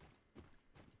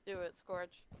 Do it,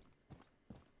 Scorch.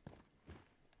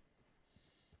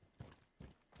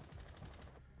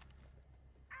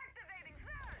 Activating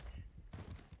surge.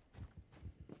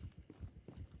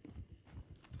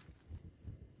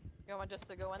 You want just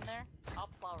to go in there? I'll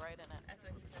plow right in it. That's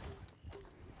what he said.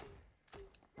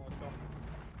 Let's go.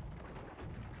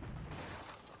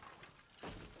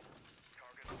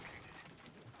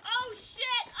 Oh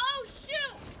shit! Oh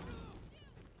shoot!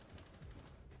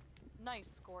 Nice,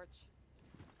 Scorch.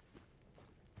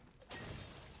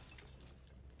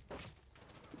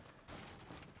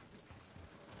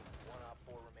 One op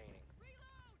 4 remaining.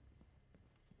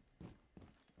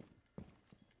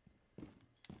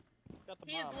 Got the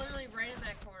He is bomb. literally right in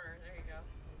that corner. There you go.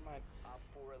 Never mind. Op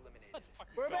 4 eliminated. Let's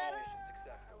fucking We're go. better! Mission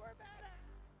successful. We're better!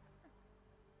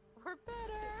 We're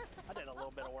better! I did a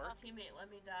little bit of work. Teammate, let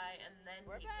me die, and then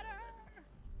We're he better! killed it.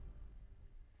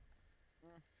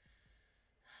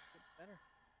 Better.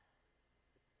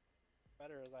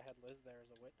 Better as I had Liz there as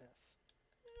a witness.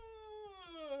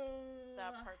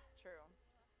 That part's true.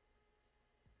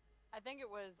 I think it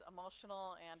was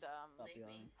emotional and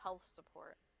Maybe. health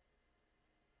support.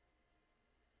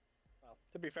 Well,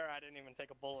 to be fair, I didn't even take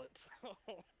a bullet, so...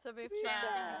 To be Yeah, I think you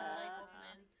fair. like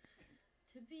Pokemon.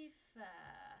 To be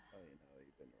fair. Oh, you know,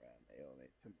 you've been around Naomi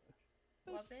too much.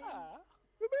 What, babe?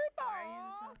 To be fair. Why are you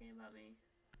talking about me?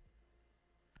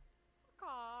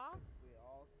 We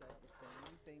all said the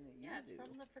same thing that you Yeah, it's do.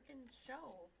 from the freaking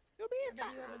show. To be I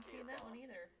bet you haven't seen that one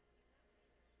either.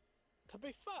 To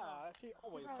be fair, he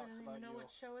always Probably talks doesn't about even know you. what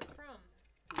show it's from.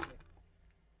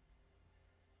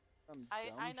 Some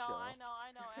I know, show.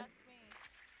 I know. Ask me.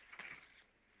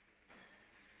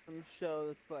 Some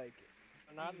show that's like.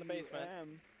 We're not in the basement.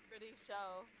 Pretty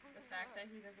show. The fact that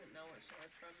he doesn't know what show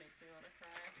it's from makes me want to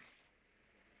cry.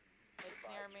 It's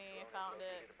near me. Found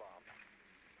it.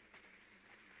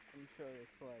 Some show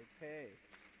that's like, hey,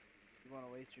 you want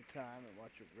to waste your time and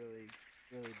watch a really,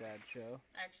 really bad show?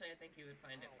 Actually, I think you would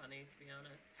find it funny, to be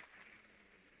honest.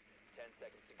 10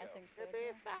 seconds to go. I think so. To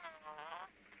be fair.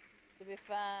 To be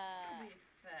fair. To be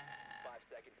fair. 5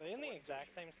 seconds. Are they in the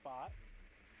exact same spot?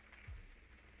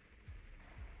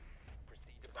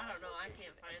 Proceed to I don't know, I bomb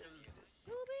can't location find and him defuse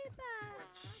it. To be fair.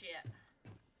 worth shit.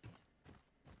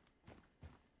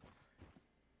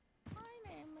 My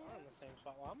name We're in the same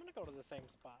spot. Well, I'm gonna go to the same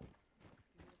spot.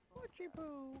 Whatchy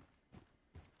poo.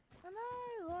 And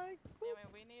I like. Yeah, I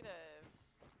mean, we need to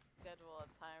schedule a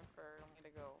time for me to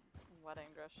go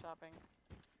wedding dress shopping.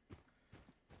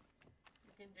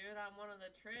 You can do it on one of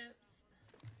the trips.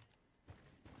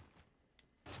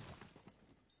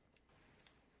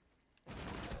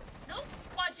 No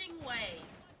fudging way.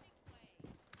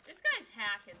 This guy's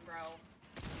hacking, bro.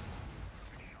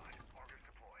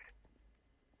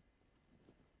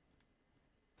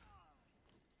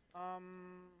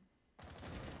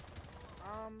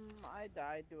 I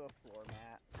died to a floor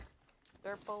mat.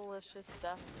 They're delicious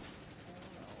stuff.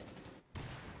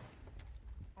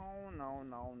 Oh no,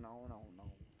 no, no, no, no.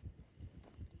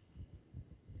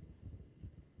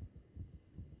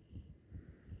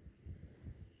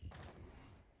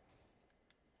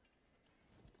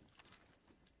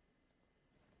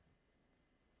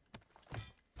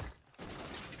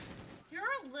 You're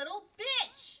a little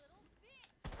bitch!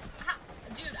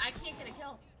 Dude, I can't get a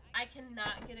kill. I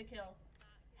cannot get a kill.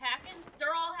 Hacking?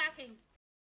 They're all hacking.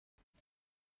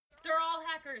 They're all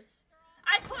hackers.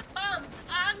 I put bombs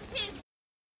on his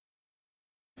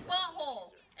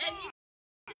butthole, and he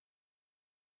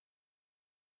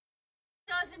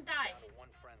doesn't die. Down to one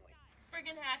friendly.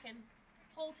 Friggin' hacking.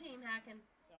 Whole team hacking.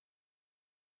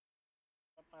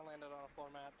 I landed on a floor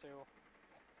mat too.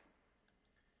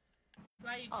 That's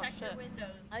why you Oh, check your shit.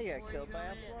 windows I got before killed you go by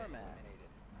a in. floor mat.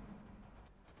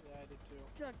 Yeah, I did too.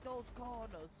 Check those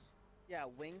corners. Yeah,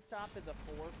 Wingstop is a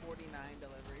 $4.49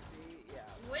 delivery fee. Yeah.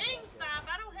 Wingstop!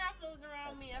 I don't have those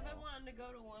around me. I've been wanting to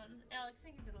go to one. Alex,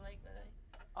 thank you for the like, by the way.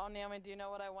 Oh, Naomi, do you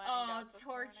know what I went Oh, and got this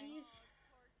morning? Torchies.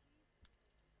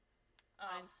 Oh,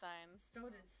 Einstein.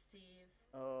 so did Steve.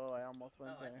 Oh, I almost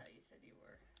went Oh, I there. thought you said you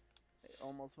were. I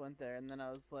almost went there, and then I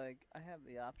was like, I have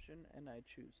the option, and I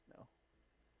choose no.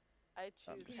 I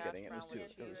choose just hash kidding, it was brown too-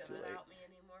 with it was cheese. too late. without me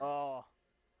anymore. Oh,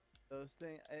 those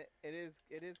things.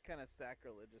 It is kind of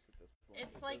sacrilegious at this point.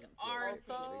 It's It like doesn't feel our right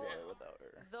for me to thing go now. without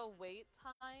her. The wait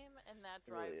time in that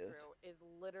It really is. drive-through is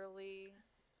literally.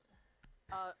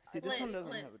 See, this one Liz,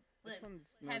 doesn't Liz, have. This Liz, one's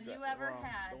no have you drive- ever well,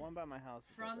 had the one by my house?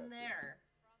 is no from drive-through. there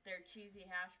their cheesy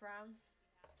hash browns?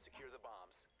 Secure the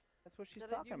bombs. That's what she's Did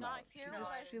you talking not about. hear she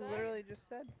what I she said? literally just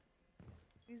said,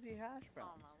 "Easy hash Oh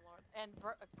browns." my lord! And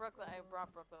Brooklyn, I brought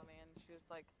Brooklyn in. She was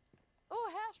like, "Oh,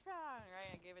 hash brown!"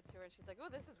 Right? I gave it to her. She's like, "Oh,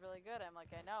 this is really good." I'm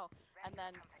like, "I know." And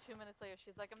then 2 minutes later,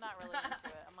 she's like, "I'm not really into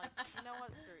it." I'm like, "You know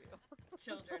what? Screw you.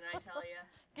 Children, I tell you.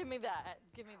 Give me that.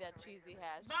 Give me that cheesy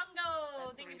hash." Bongo!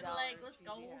 That Thank you $3 for the like. Let's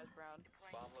go. cheesy hash brown.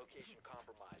 Bomb location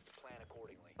compromised. Plan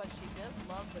accordingly. But she does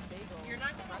love the bagel. You're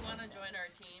not gonna want to join our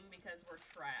team because we're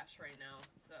trash right now.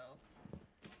 So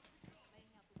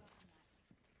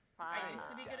I Fine. used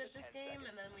to be good at this game,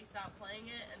 and then we stopped playing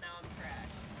it, and now I'm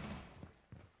trash.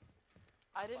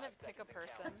 I didn't pick a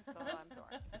person, so I'm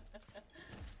torn.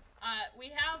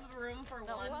 We have room for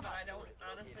No, one, who am but I? I don't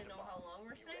honestly know how long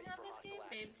we're staying on this game.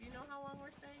 Babe, do you know how long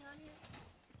we're staying on here?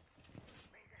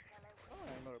 Oh,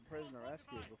 I know a prisoner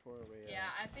rescue before we. Yeah,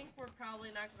 I think we're probably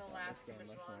not gonna Yeah, last too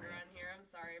that's much fine, that's longer fine. on here. I'm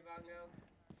sorry, Bongo.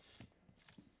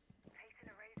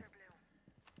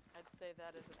 I'd say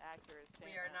that is an accurate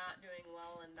statement. We are not doing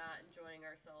well and not enjoying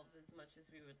ourselves as much as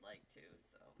we would like to,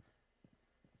 so.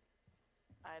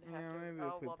 I'd Yeah, have maybe to.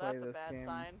 if Oh, we well, play that's a this bad game-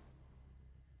 sign.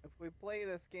 If we play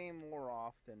this game more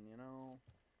often, you know.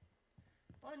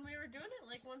 When we were doing it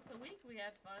like once a week, we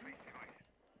had fun.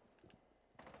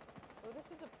 Oh, this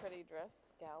is a pretty dress,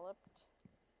 scalloped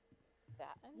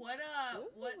satin. What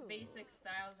basic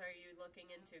styles are you looking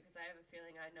into? Because I have a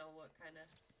feeling I know what kind of,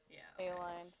 yeah.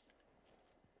 A-line.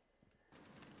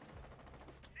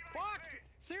 Fuck!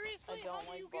 Seriously? I don't How do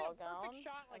like you get ball a perfect gown,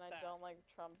 shot like and that? I don't like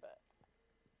trumpet.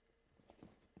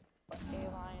 But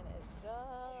A-line is just...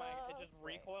 Oh my, it just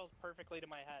recoils perfectly to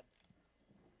my head.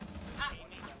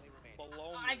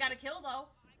 Below me. I got a kill though.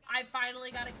 I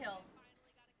finally got a kill.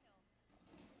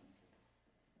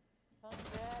 My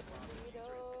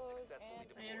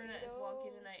internet is wonky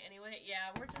tonight anyway.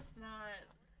 Yeah, we're just not...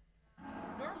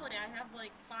 Normally I have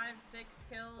like 5, 6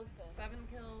 kills, 7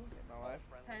 kills,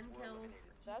 10 kills.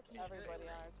 That's everybody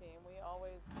on our team. We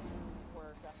always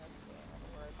work on this game.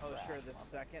 Oh, sure, the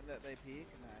second that they peek?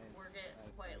 Nice. We're getting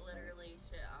Nice, quite nice, literally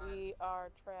shit on. We are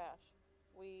trash.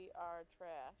 We are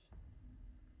trash.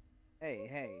 Hey,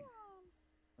 hey.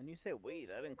 When you say we,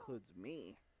 that includes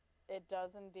me. It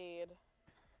does indeed.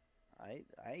 I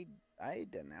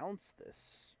denounce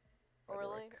this. Really?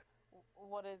 rhetoric.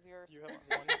 What is your... You have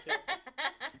one kill.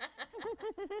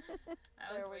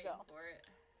 I was waiting for it.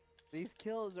 These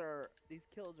kills are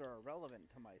irrelevant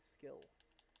to my skill.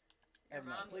 Your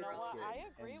mom's You know what? I in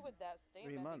agree with that 3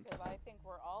 statement months. because I think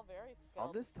we're all very skilled.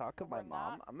 All this talk of but my we're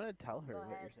mom, not- I'm gonna tell her Go what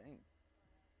ahead. you're saying.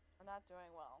 We're not doing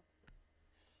well.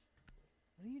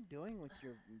 What are you doing with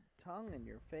your tongue and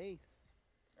your face?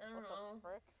 I don't What know. the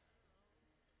frick?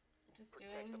 Just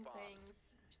doing things.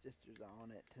 Your sister's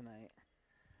on it tonight.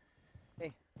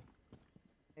 Hey.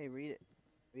 Hey, read it.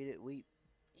 Read it, weep.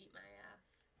 Eat my ass.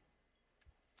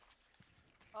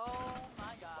 Oh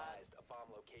my god. A bomb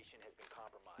location has been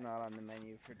compromised. Not on the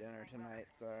menu for dinner tonight,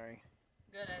 sorry.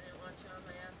 Good, I didn't want you on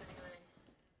my ass anyway.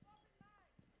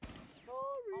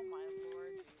 Oh my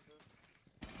lord Jesus.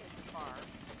 It's far.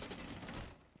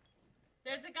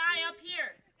 There's a guy up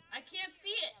here. I can't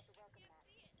see it.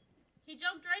 He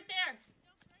jumped right there.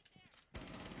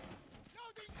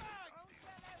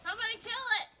 Somebody kill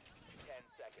it. 10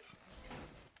 seconds.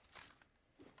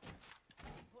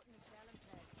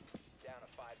 Down to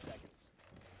 5 seconds.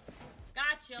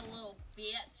 Gotcha, little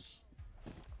bitch.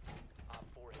 Op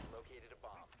 4 has located a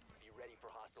bomb. Be ready for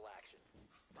hostile action.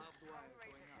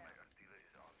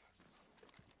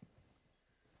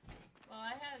 Well,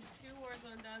 I had 2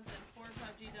 Warzone dubs and 4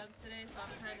 PUBG dubs today, so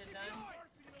I'm kind of done.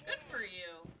 Good for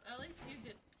you. At least you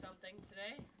did something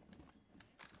today.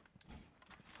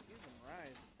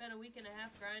 Right. Been a week and a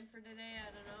half grind for today. I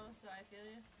don't know, so I feel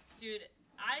you, dude.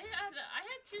 I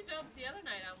had 2 dubs the other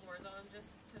night on Warzone.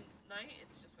 Just tonight,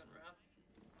 it's just been rough.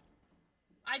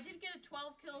 I did get a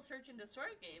 12 kill search and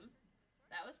destroy game.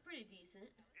 That was pretty decent.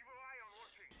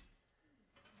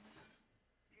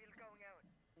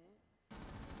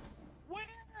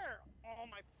 Where? Oh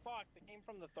my fuck, they came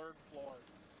from the 3rd floor.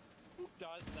 Who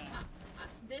does that?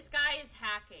 This guy is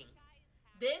hacking.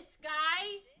 This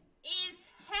guy is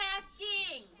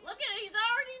hacking. Look at it, he's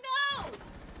already knows.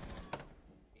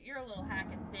 You're a little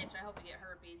hacking bitch. I hope you get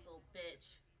herpes, little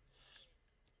bitch.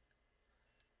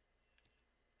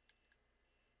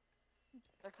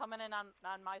 They're coming in on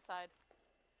my side.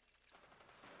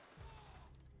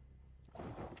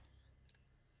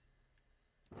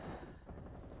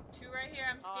 Two right here,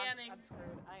 I'm scanning. I'm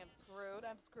screwed. I am screwed.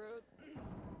 I'm screwed.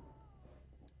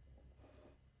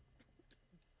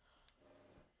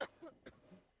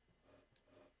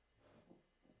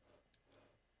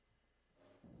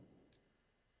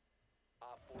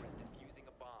 Op 4 is defusing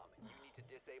a bomb. You need to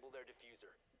disable their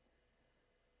diffuser.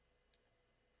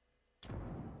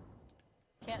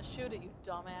 Can't shoot it, you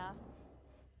dumbass.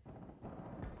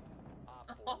 Op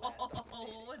 4 last Oh,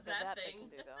 opportunity. what was So that they thing? can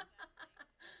do, though.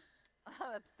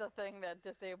 That's the thing that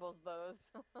disables those.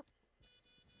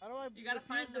 How do I You gotta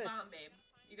find defuse the this? bomb, babe.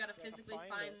 You gotta Gotta physically find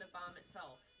find it. the bomb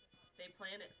itself. They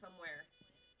plant it somewhere.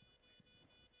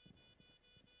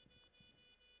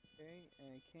 Okay,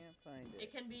 and I can't find it.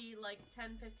 It can be like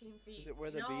 10, 15 feet. Is it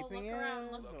where the no, beeping look around.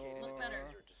 is, Look, Locate look the better.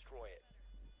 diffuser, destroy it.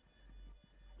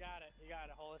 Got it, you got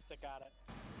it. Holistic got it.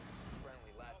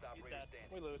 Friendly, last He's operator dead.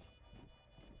 standing. We lose.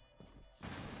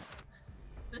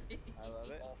 I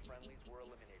love it. All friendlies were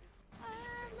eliminated.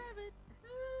 I love it.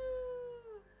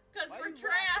 Cause Why we're you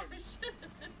trash.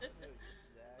 Exactly.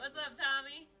 What's up,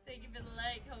 Tommy? Thank you for the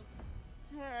like. Hope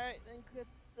Alright, I think it's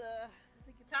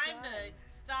time to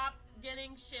stop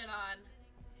getting shit on.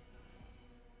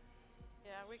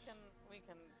 Yeah, we can.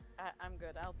 I'm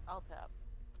good. I'll tap.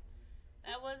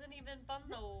 That wasn't even fun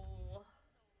though.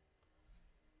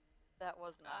 That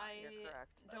was not. I You're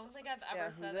correct. don't think I've ever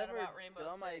said that about Rainbow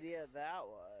dumb Six. idea that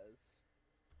was.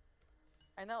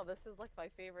 I know, this is like my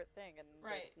favorite thing, and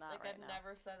Right. it's not Like, right I've now.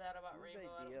 never said that about Whose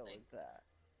Rainbow, I idea don't think. was that?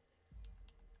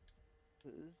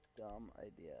 Whose dumb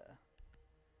idea?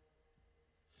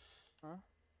 Huh?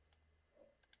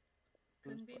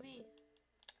 Couldn't Whose be was me. it?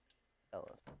 Tell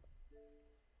us.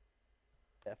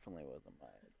 Definitely wasn't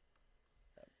mine.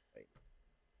 Wait.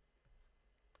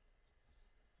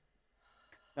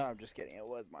 No, I'm just kidding. It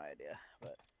was my idea,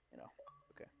 but you know,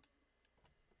 okay.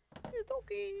 It's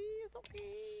okay. It's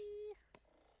okay.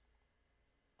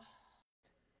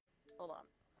 Hold on.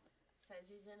 Says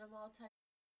he's in a multi-player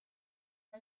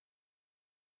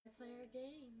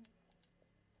game.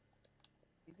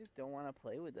 You just don't want to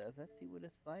play with us. Let's see what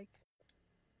it's like.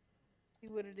 See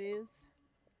what it is.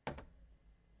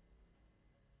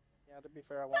 Yeah, to be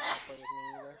fair, I won't play with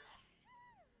me either.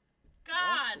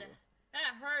 God! Also,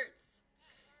 That hurts!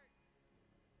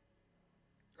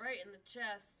 Right in the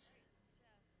chest.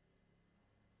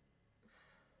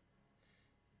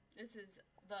 This is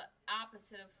the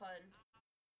opposite of fun.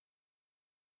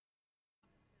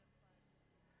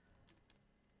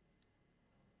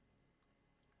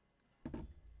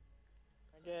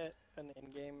 I get an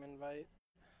in-game invite.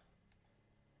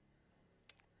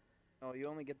 no, you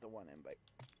only get the one invite.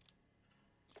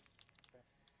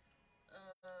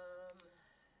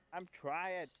 I'm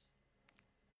trying.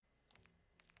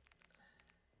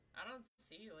 I don't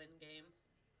see you in game.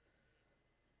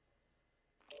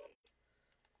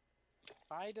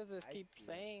 Why does this I keep see.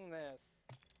 saying this?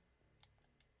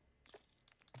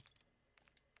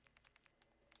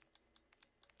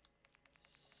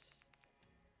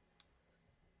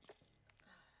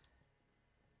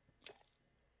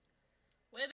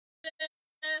 With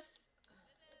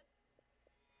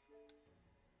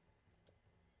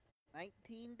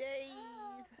 19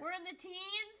 days. We're in the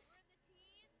teens?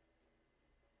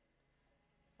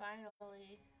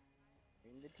 Finally.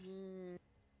 In the team.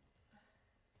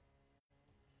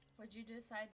 What'd you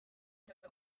decide to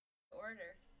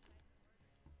order?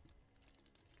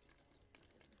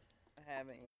 I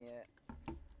haven't yet.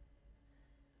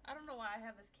 I don't know why I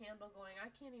have this candle going. I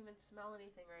can't even smell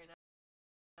anything right now.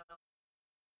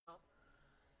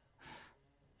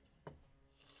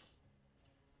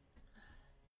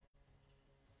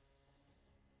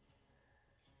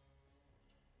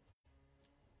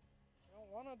 I don't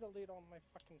want to delete all my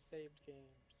fucking saved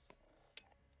games.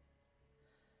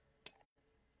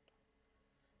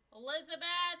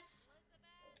 Elizabeth!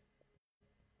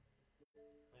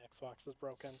 My Xbox is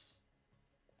broken.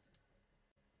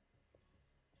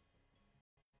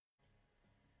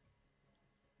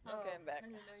 Okay, I'm back. I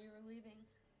didn't know you were leaving.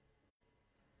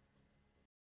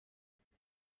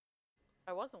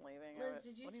 I wasn't leaving. Liz,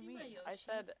 did you what do see you my mean? Yoshi? I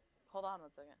said, hold on 1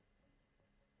 second.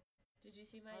 Did you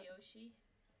see my What? Yoshi?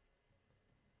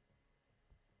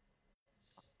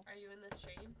 Are you in the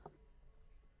stream?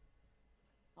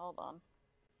 Hold on.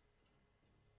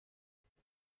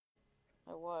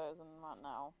 I was, and not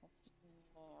now.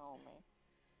 Naomi.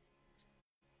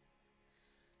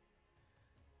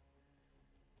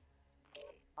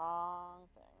 Wrong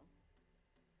thing.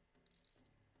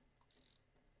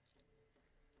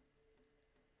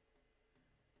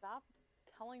 Stop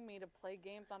telling me to play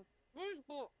games on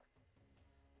Facebook!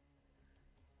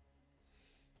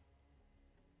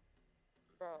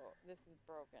 Bro, this is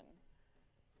broken.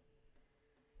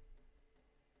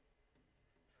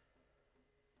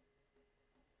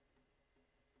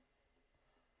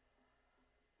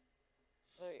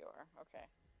 There you are. Okay.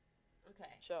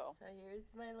 Okay. Show. So here's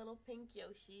my little pink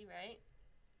Yoshi, right?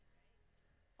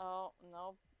 Oh,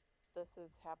 no. This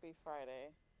is Happy Friday.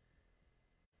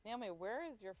 Naomi, where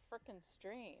is your frickin'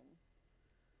 stream?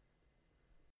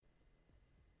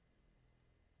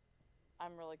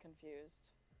 I'm really confused.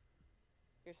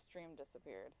 Your stream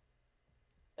disappeared.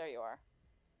 There you are.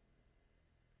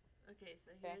 Okay,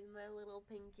 so here's my little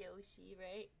pink Yoshi,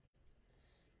 right?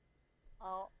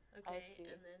 Oh, Okay, I see.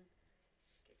 and then...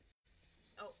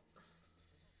 Oh.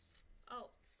 Oh.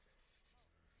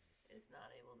 It's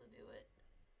not able to do it.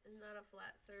 It's not a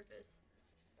flat surface.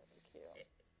 Very cute.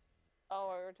 Oh,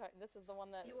 we're talking. This is the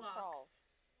one that He crawls.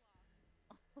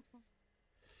 walks.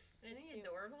 Isn't he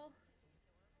adorable?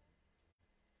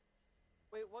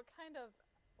 Wait, what kind of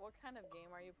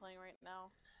game are you playing right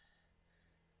now?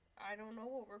 I don't know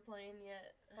what we're playing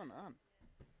yet. What's going on?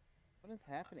 What is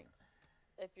happening?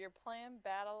 If you're playing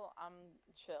battle, I'm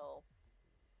chill.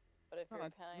 But if you're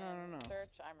playing no.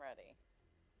 search, I'm ready.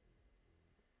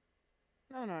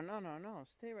 No.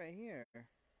 Stay right here.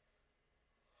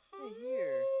 Stay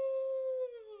here.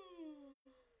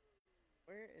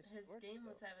 Where is His game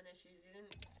was having issues. You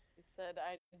didn't. He said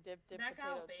I dip Back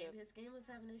potato out, babe. chips. His game was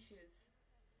having issues.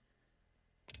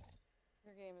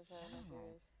 Your game is having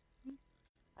issues.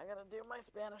 I gotta do my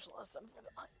Spanish lesson for the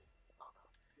night.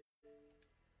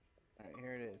 Alright,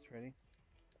 here it is. Ready?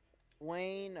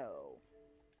 Bueno.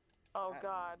 Oh That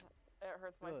god, it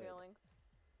hurts my good. feelings.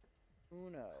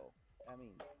 Uno. That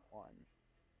means one.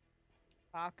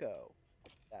 Taco.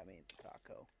 That means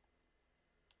taco.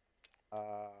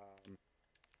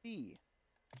 C.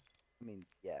 That means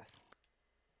yes.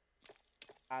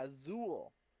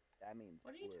 Azul. That means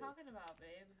What are you blue. talking about,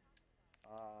 babe?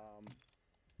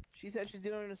 She said she's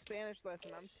doing a Spanish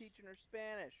lesson. I'm teaching her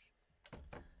Spanish.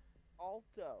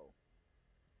 Alto.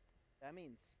 That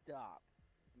means stop.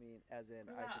 I mean, as in,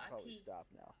 What I about should probably aquí? stop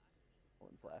now. No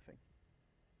one's laughing.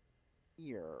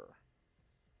 Here.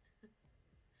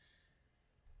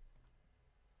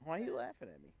 Why are you laughing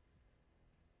at me?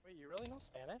 Wait, you really know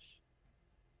Spanish?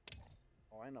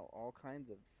 Oh, I know all kinds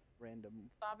of random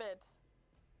Stop it.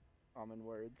 common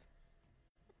words.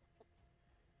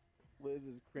 Liz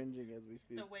is cringing as we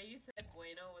speak. The way you said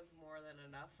bueno was more than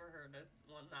enough for her to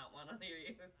not want to hear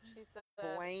you. She said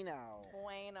Bueno.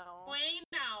 bueno.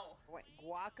 Bueno!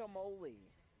 Guacamole.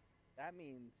 That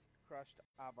means crushed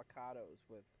avocados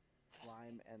with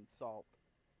lime and salt.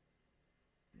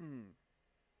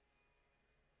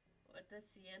 What does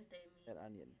siente mean? And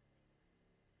onion.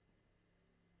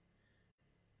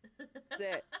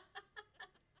 Sit.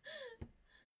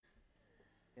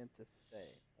 And to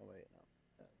stay. Oh wait, no.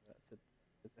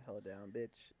 Sit the hell down,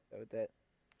 bitch. Is that what that?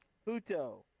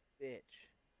 Puto, bitch.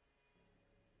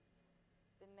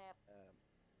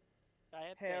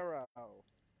 Hero,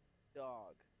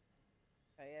 dog.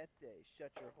 Cayete,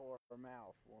 shut your whore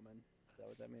mouth, woman. Is that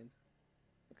what that means?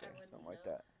 Okay, something like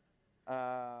that.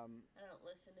 I don't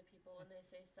listen to people when they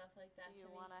say stuff like that You to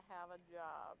me. wanna have a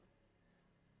job.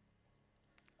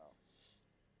 Oh.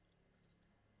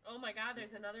 Oh my god,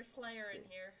 there's another Slayer in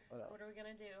here. What are we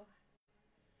gonna do?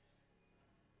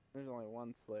 There's only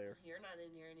one Slayer. You're not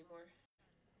in here anymore.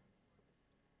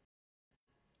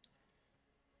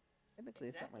 Technically,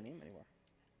 it's not my name anymore.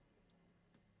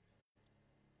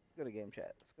 Let's go to game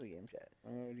chat. Let's go to game chat.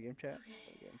 Wanna go to game chat? Okay.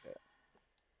 Go to game chat.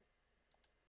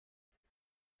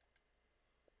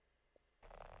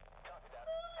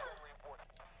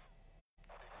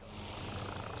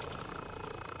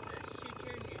 Shoot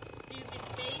your stupid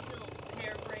face, you little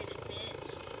hair-braided bitch.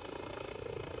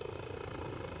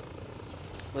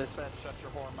 Liz said, shut your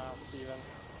whore mouth, Steven.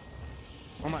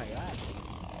 Oh my god.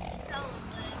 Tell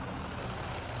him, Liz.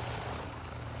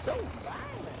 So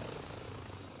violent.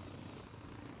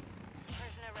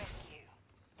 Prisoner rescue.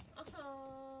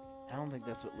 Oh, I don't think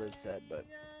that's what Liz said, but.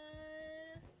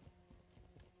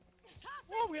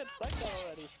 Oh, we had sniped that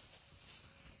already.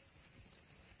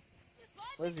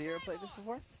 Liz, you ever played this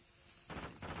before?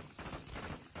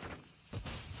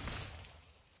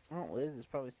 Oh, Liz is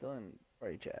probably still in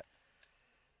party chat.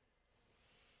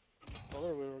 Told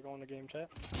her we were going to game chat.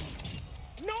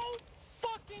 No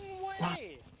fucking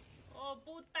way! Oh,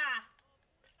 puta!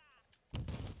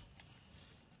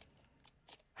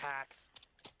 Hacks.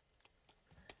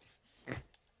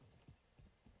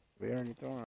 We already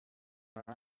throwing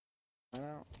out.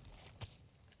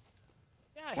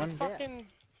 Yeah, One he death. fucking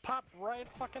popped right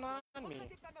fucking on me.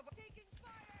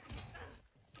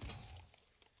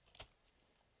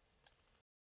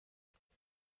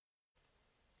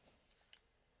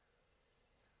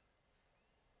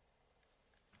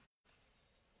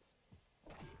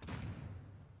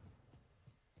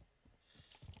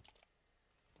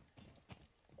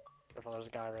 Careful, there's a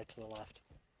guy right to the left.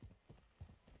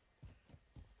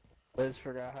 Liz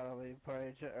forgot how to leave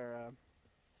party chat, or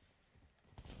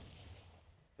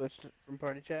switched from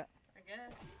party chat. I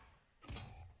guess.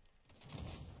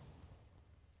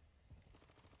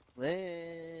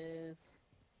 Liz.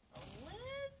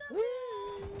 Elizabeth! Woo!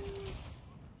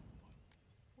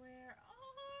 Where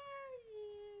are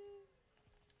you?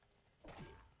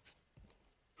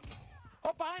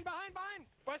 Oh, behind!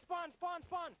 By spawn!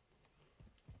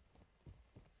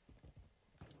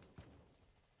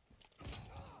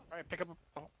 Alright, pick up a...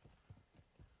 Oh.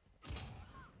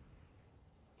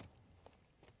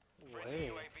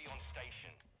 Friendly UAV on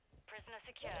station. Prisoner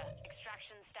secure.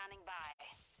 Extraction standing by.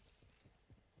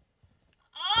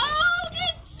 Oh,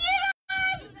 get shit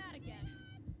on! Do that again.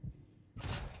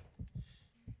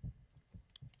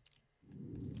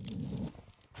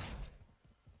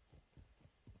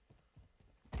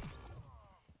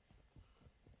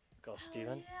 Go,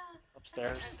 Steven. Yeah.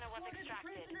 Upstairs. Prisoner was Spotted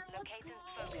extracted. prisoner, let's Location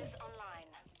go. focus online.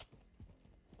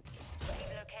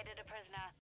 We've located a prisoner.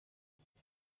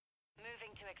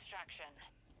 Moving to extraction.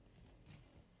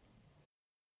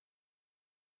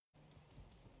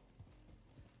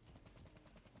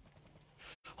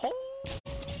 Oh!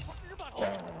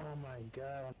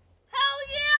 god. Hell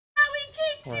yeah! We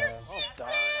kicked your Well, cheeks oh,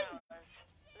 in!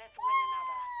 Let's win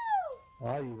another.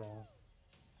 Why are you down?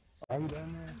 Are you down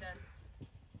there?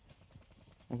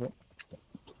 I'm done. Okay.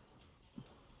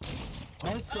 Oh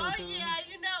yeah,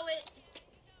 you know it!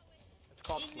 It's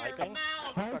called In sniping. your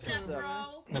mouth, step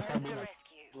bro!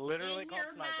 Literally In called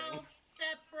your sniping. mouth,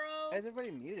 step bro! Why is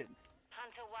everybody muted?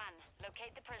 Hunter 1,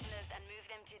 locate the prisoners and move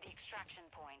them to the extraction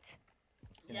point.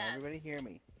 Can Yes. everybody hear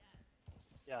me?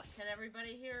 Yes. Can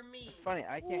everybody hear me? It's funny,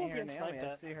 I can't Ooh, hear getting Naomi. sniped I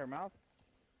at. see her mouth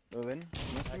moving.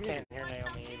 Must be I muted. can't hear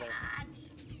Naomi either.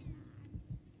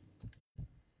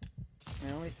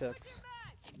 Naomi sucks.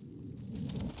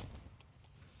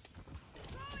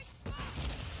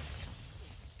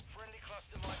 Friendly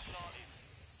cluster mine planted.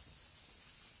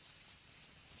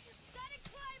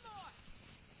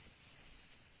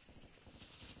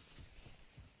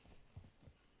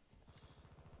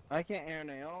 I can't hear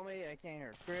Naomi. I can't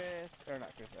hear Chris. Or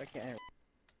not Chris. I can't hear.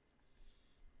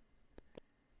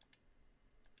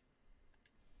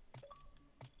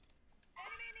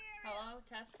 Hello?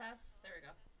 Test, test. There we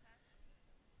go.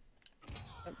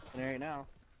 Oh, I can hear you now.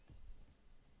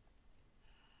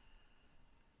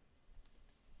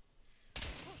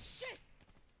 Oh shit!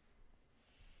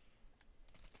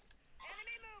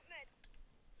 Enemy movement.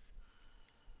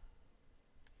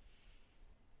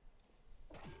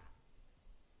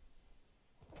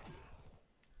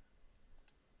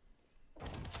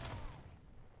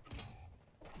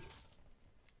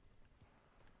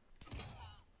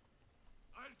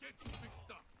 I'll get you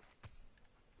fixed up.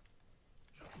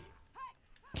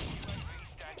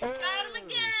 Oh! Got him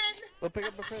again! Go pick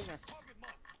up a prisoner.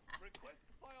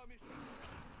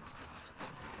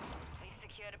 We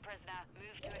secured a prisoner.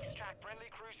 Move to extract. Friendly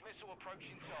cruise missile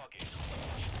approaching target.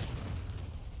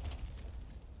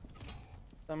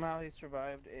 Somehow he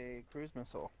survived a cruise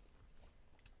missile.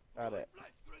 Got it. We've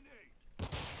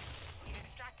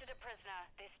extracted a prisoner.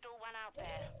 There's still one out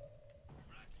there.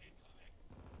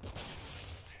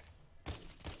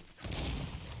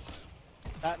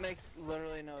 That makes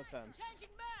literally no sense. Changing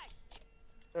mags!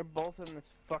 They're both in this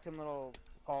fucking little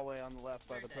hallway on the left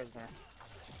by They're the dead. prisoner.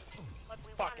 Let's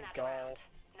We fucking won that go. round.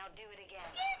 Now do it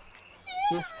again.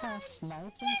 This has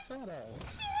sniping Shara.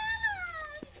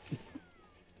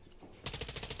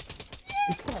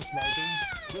 It's not sniping.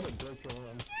 Get a break your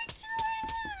hand.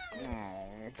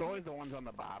 Oh, it's always the ones on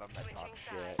the bottom that talk Switching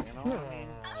shit, sides. you know what I mean?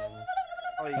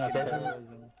 Oh, you Okay. can do.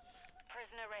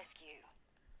 Prisoner rescue.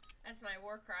 That's my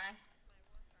war cry.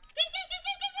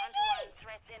 Hunter 1,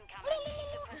 threats incoming. Keep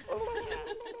the prisoners secure.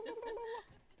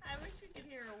 I wish we could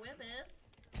hear a whippet.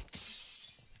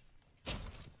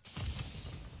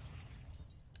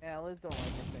 Yeah, Liz don't like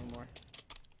us anymore.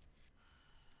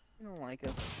 You don't like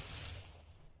us.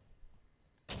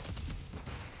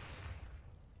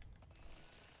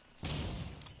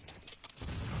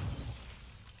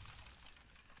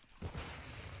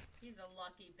 He's a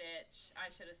lucky bitch. I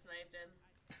should have sniped him.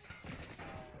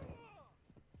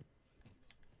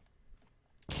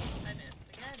 I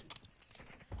missed again.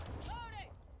 Loading!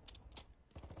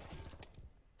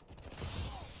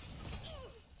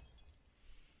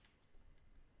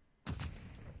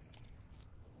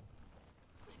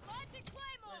 Planting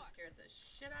claymore! Liz scared the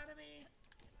shit out of me.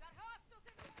 Got hostiles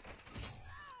in...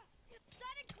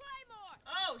 Setting claymore!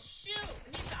 Oh shoot!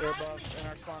 He's Here, on boss, me! in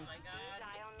our spawn. Oh my god.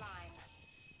 Die online.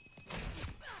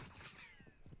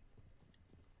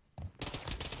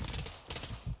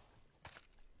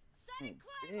 Setting Mm,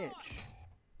 claymore! bitch.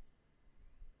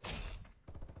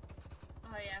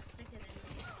 Oh yeah, stick it in.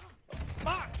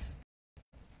 Fuck!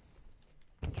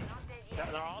 You're not dead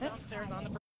yet. They're all downstairs on the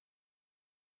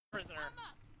prisoner. I'm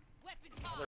up! Weapons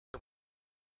hot!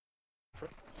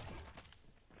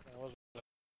 That was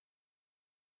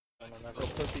Little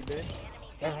pussy bitch.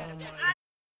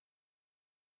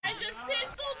 I just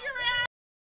pistoled your ass,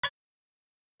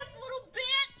 little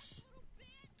bitch!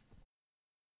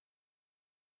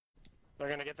 They're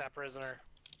gonna get that prisoner.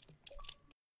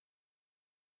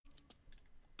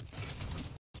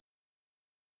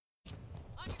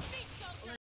 On your feet,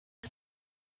 soldier!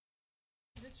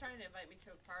 He's just trying to invite me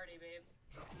to a party, babe.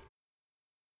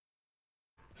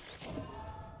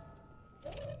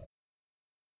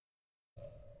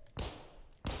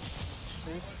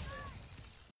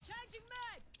 Changing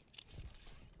mags!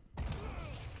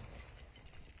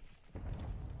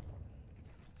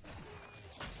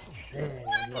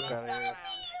 Fuck out of here. Round.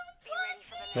 Be ready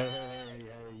for the Hey,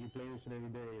 next. you play this shit every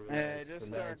day. Hey, just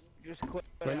start. Just quit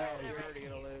it Relax. out. You're already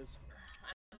gonna lose.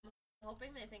 I'm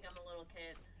hoping they think I'm a little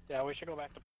kid. Yeah, we should go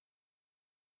back to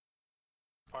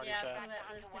party Yeah, chat. so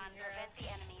that Liz Hunter 1, can hear prevent us. the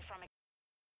enemy from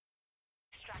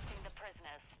extracting the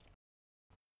prisoners.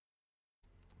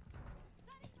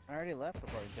 I already left the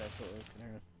party chat, so it was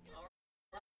gonna.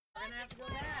 We're gonna have to go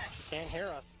back. Can't hear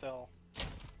us still.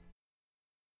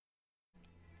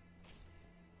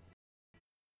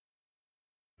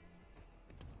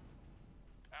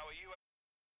 Our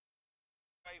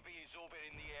UAV is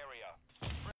orbiting the area.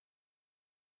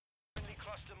 Friendly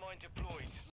cluster mine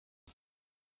deployed.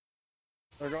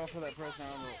 We're going for that person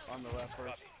on the left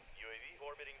first. UAV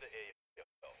orbiting the area.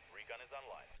 Recon is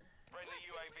online. Friendly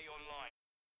UAV online.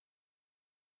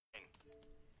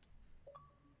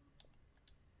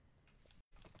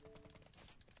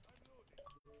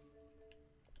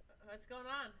 What's going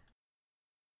on?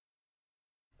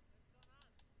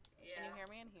 Yeah. Can you hear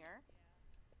me in here?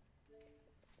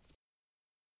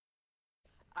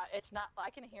 It's not. I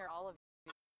can hear all of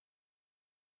you.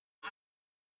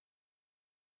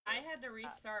 I had to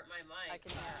restart my mic. I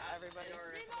can hear everybody. In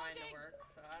order for mine to work,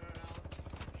 so I don't know.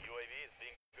 UAV is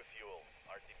being fuel.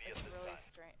 RTV It's at this really time.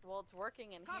 strange. Well, it's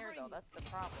working in here though. That's the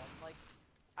problem. Like,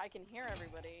 I can hear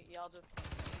everybody. Y'all just.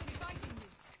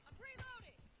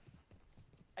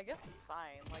 I guess it's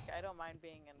fine. Like, I don't mind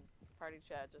being in party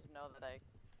chat. Just know that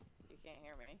you can't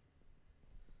hear me.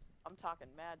 I'm talking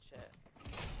mad shit.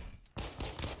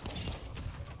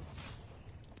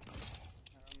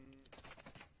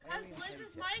 Because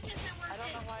Liz's mic isn't working. I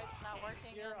don't know why it's not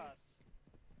working. Hear us.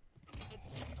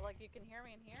 It's like you can hear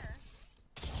me in here.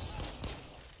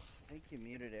 I think you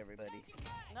muted everybody.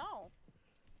 No.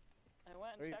 I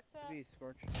went and checked that.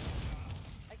 Scorch.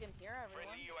 I can hear everyone.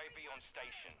 Friendly UAV on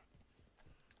station.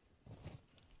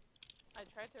 I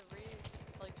tried to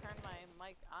turn my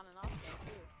mic on and off again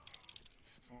too.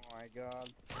 Oh my god.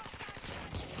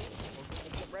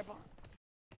 Right behind.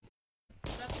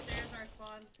 It's upstairs, our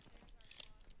spawn.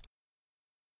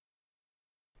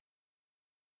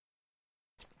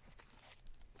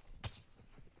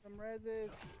 Some reses.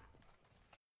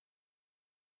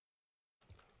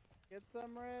 Get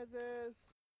some reses.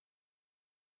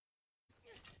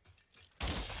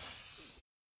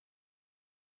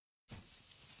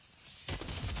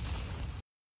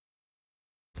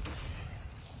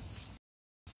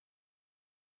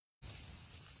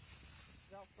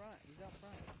 He's out front. He's out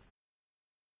front.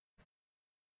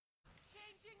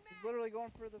 He's literally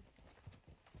going for the.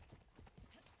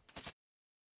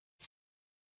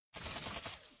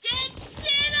 Get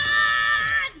shit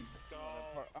on!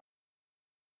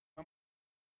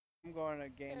 I'm going to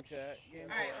game chat.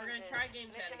 Alright, we're gonna try game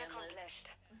chat again, Liz.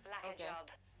 Okay.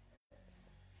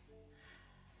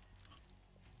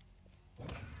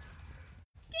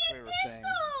 Get We were saying.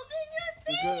 pistoled in your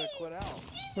You face! could have quit out.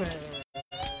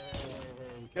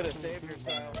 Could have saved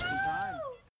yourself some time.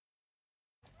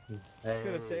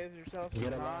 Could have saved yourself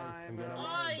some time.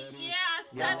 Oh yeah,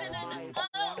 7 and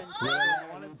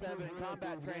 1 and 7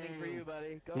 combat training for you,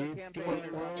 buddy. Go to campaign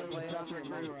and play it on your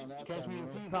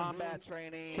combat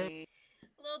training.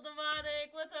 Little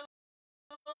Demonic, what's up,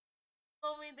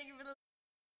 homie? Thank you for the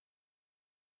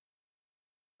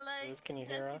like. Liz, can you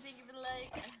hear Jesse, us? thank you for the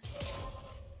like.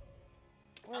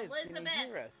 Liz, can you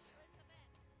hear us?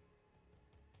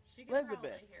 She can probably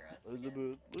hear us.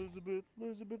 Elizabeth.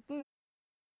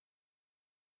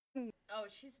 Oh,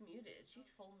 she's muted. She's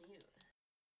full mute.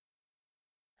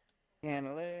 And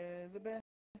Elizabeth.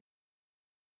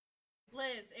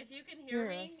 Liz, if you can hear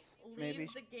me, Yes. leave Maybe.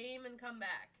 the game and come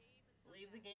back.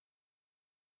 Leave the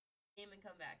game and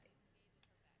come back.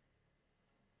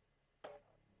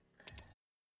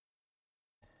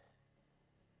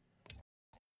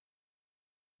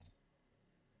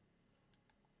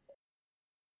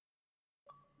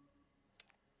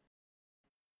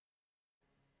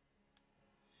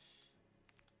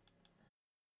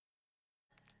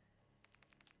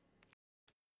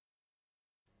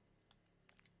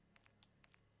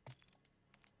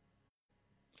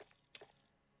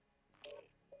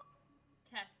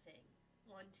 Testing.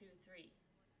 1, 2, 3.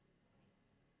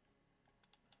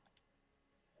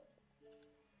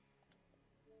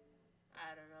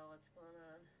 I don't know what's going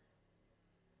on.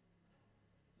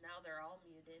 Now they're all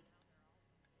muted.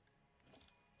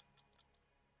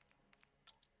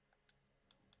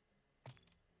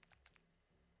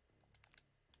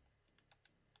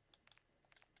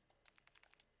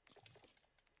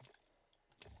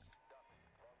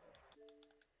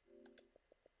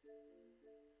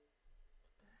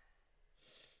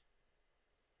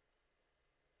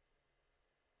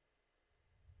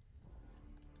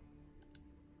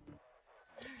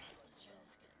 Let's try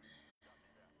this again.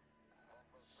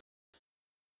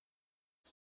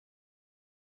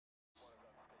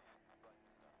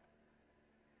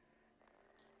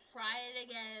 Try it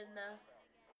again.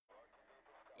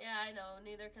 Yeah, I know.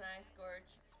 Neither can I,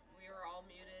 Scorch. We were all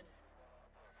muted.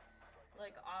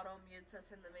 like auto mutes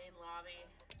us in the main lobby.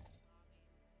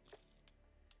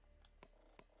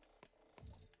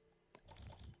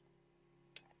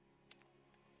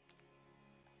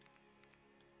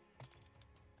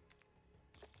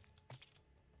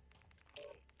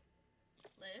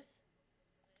 Liz?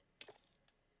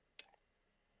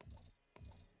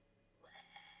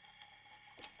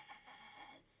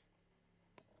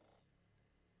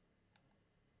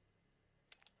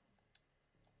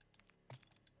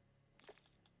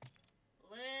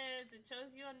 Liz, it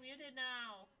shows you unmuted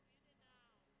now.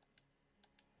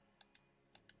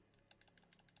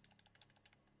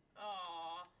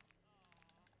 Aww.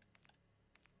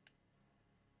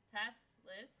 Test,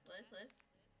 Liz, Liz.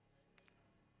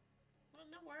 What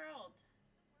in the world?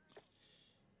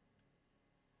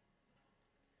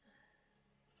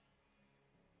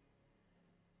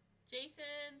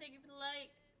 Jason, thank you for the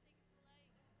like.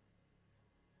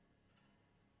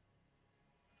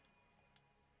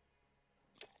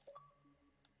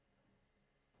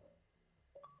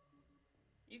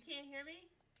 You can't hear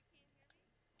me?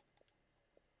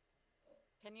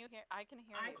 Can you hear? I can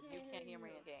hear you. You can't hear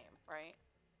me in game, right?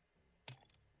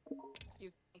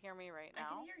 You can hear me right now?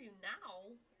 I can hear you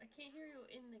now. I can't hear you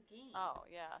in the game. Oh,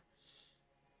 yeah.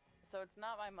 So it's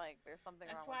not my mic. There's something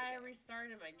wrong with the game. That's why I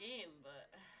restarted my game, but...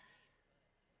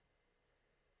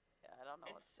 Yeah, I don't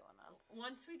know what's going on.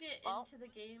 Once we get into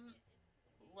the game,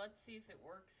 let's see if it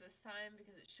works this time,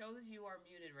 because it shows you are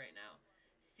muted right now.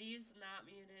 Steve's not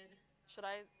muted. Should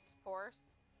I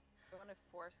force? Do you want to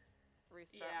force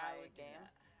restart my game?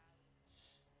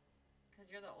 Because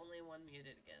you're the only one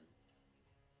muted again.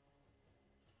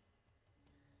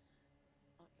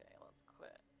 Okay, let's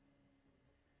quit.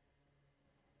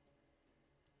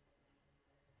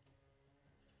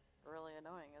 Really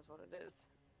annoying is what it is.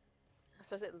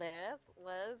 Especially Liz,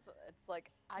 it's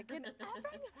like, I can effing...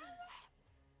 It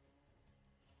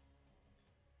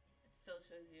still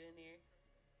shows you in here.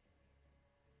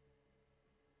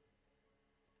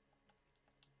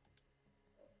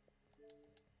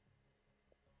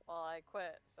 Well, I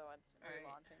quit, so it's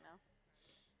relaunching now.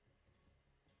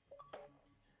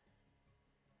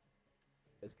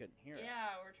 You guys couldn't hear it.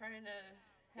 Yeah, we're trying to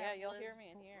have you'll hear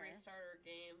me in here. Restart our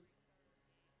game.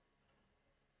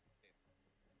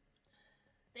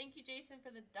 Thank you, Jason,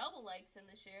 for the double likes in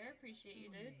the share. Appreciate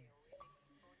you, dude.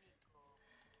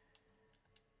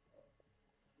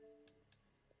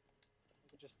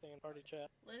 We just stay in party chat.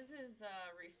 Liz is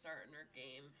restarting her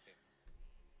game.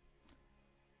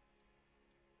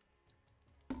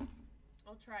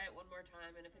 I'll try it one more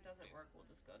time, and if it doesn't work, we'll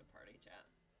just go to party chat.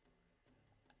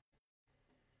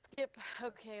 Skip.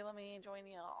 Okay, let me join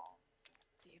y'all.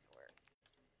 See if it works.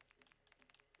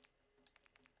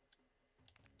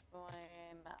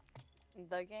 Join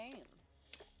the game.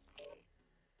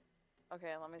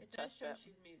 Okay, let me It does test show it.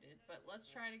 she's muted, but let's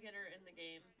try to get her in the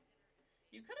game.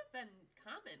 You could have been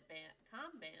com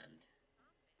banned.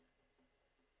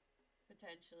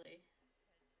 Potentially.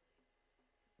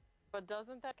 But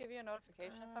doesn't that give you a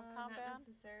notification if I'm com Not banned?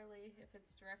 necessarily if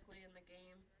it's directly in the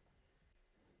game.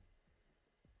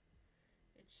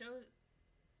 It shows...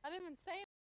 I didn't even say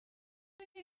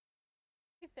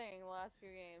anything the last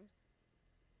few games.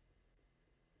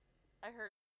 I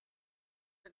heard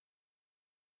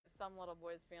some little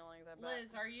boy's feelings, I bet.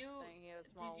 Liz, are you... Saying he had a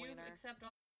small did you wiener. accept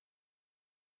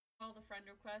all the friend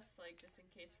requests, like, just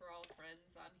in case we're all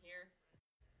friends on here?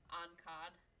 On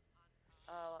COD?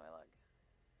 Let me look.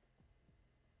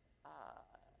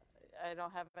 I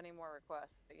don't have any more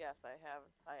requests, but yes, I have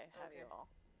you all.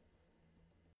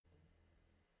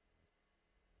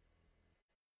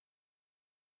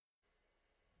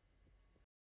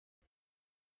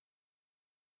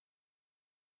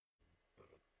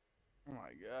 Oh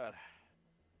my god.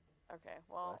 Okay,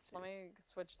 well, let me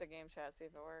switch to game chat, see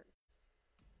if it works.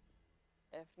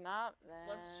 If not, then...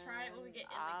 Let's try it when we get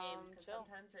in the game, because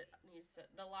sometimes it needs to...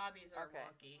 The lobbies are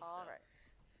wonky, so... Alright.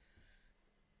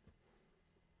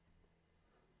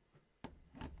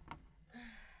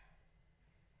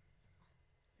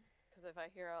 Because if I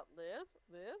hear out Liz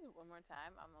one more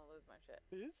time, I'm gonna lose my shit.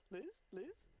 Liz?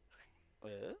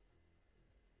 Liz?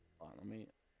 Hold on,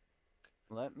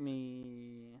 let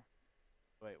me...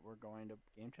 Wait, we're going to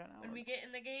game chat now? When we get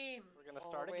in the game! We're gonna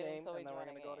start a game, and then we're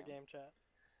gonna go to game chat.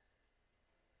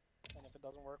 And if it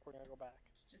doesn't work, we're gonna go back.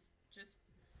 Just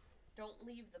don't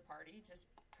leave the party, just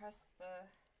press the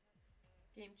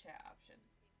game chat option.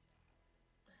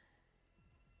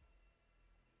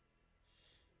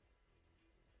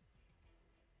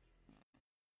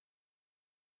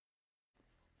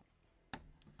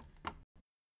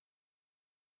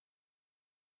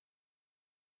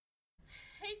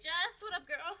 Hey Jess, what up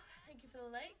girl? Thank you for the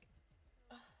like.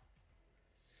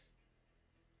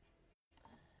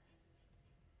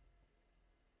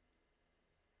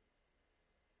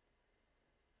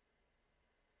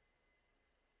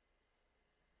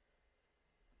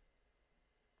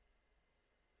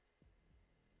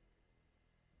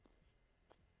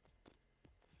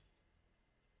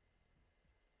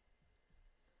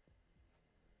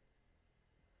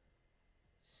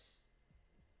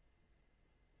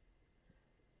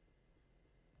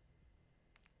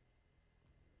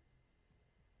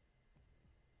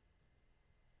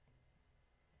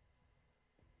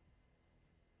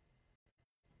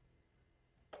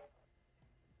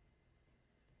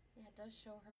 does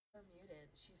show her muted.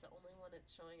 She's the only one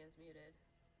it's showing as muted.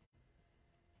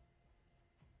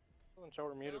 Doesn't show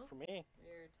her muted No? for me.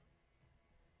 Weird.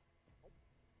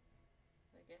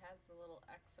 Like it has the little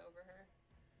X over her.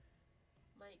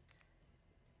 Mike.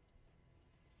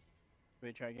 Should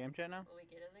we try game chat now? When we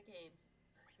get in the game.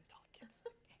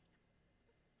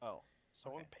 Oh.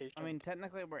 So okay. impatient. I mean,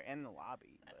 technically we're in the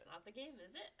lobby. That's not the game,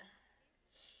 is it?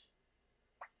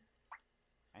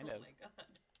 Kind oh of. my god.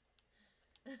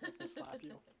 I can slap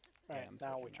you. Yeah, Alright, I'm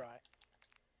now we switching try.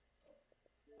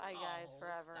 Bye guys, Oh,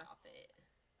 forever. Stop it.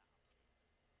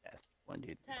 Test. 1, 2,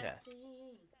 3, test.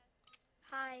 Testing.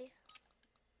 Hi.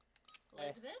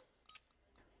 Elizabeth?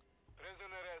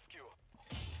 Prisoner rescue.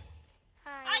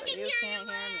 Hi. I But can you hear can't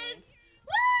you, hear me. Liz!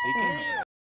 We can hear you.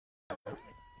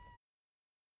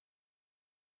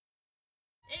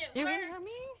 It You worked. can hear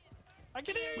me? I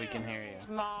can hear you! We can hear you.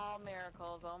 Small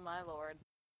miracles, oh my lord.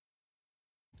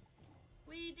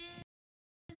 We did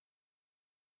it.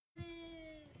 You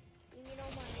mean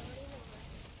on my loading or what?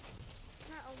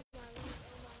 Not on my loading,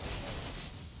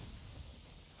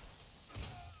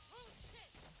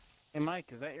 Hey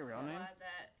Mike, is that your real I'm name? glad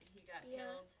that he got Yeah.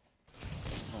 killed.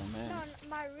 Oh on my man. loading. No,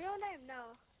 my real name, no.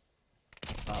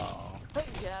 Oh.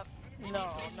 Yep. Maybe No,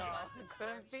 switch no, buses it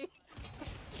couldn't first. be.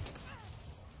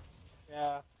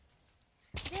 Yeah.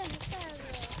 Then this has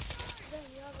then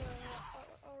you have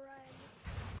Orion.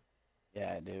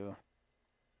 Yeah, I do.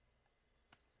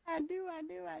 I do.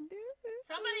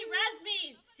 Somebody res me,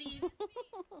 Steve.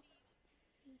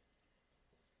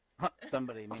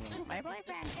 Somebody meaning. My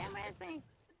boyfriend, come with me.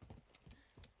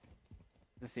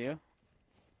 Is this you?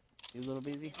 You little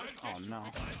busy? Oh no.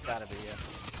 Gotta be you.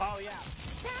 Oh yeah.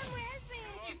 Come with me.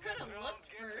 You could have looked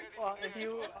first. Well, if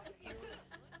you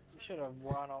should have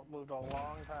moved a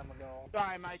long time ago.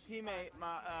 Sorry, my teammate,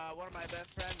 one of my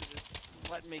best friends is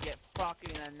just letting me get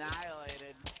fucking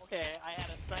annihilated. Okay, I had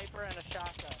a sniper and a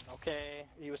shotgun. Okay,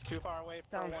 he was too far away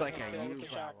from Sounds one like to a kill with you the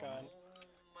problem. shotgun.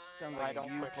 Sounds I like don't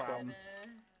a you quick scope. problem.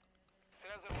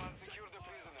 Cesar 1, secure the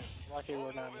prisoners. Lucky All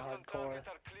we're not movers on hardcore. target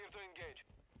are clear to engage.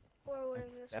 We're winning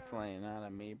That's this round. definitely not a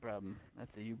me problem.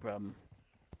 That's a you problem.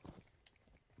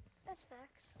 That's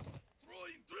facts.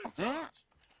 Huh?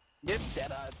 Get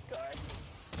shut up, guard.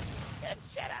 Get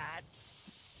shut up.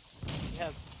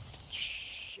 Yes.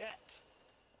 Shit.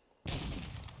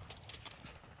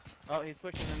 Oh, he's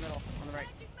pushing in the middle, on the right.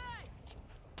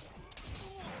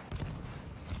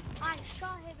 I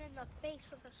shot him in the face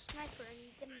with a sniper and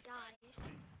he didn't die.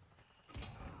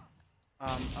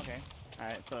 Okay.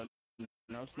 Alright, so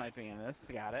no sniping in this.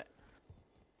 Got it.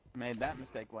 Made that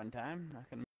mistake one time. Not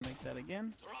gonna make that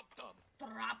again.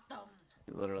 Drop them.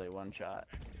 Literally one shot.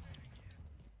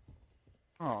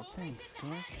 Oh, thanks,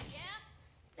 man.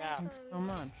 Yeah. Thanks so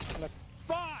much.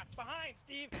 Fuck! Behind,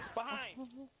 Steve! Behind!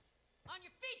 On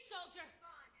your feet, soldier.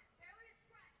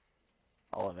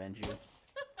 I'll avenge you.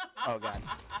 Oh god.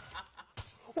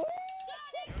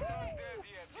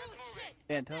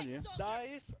 Yeah, I told you.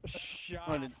 Nice shot,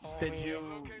 What, did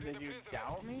homie. you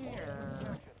doubt me or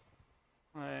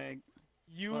like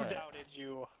You what? doubted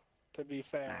you, to be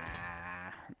fair.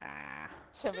 Nah.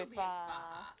 Should be fine.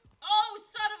 Oh,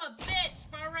 son of a bitch!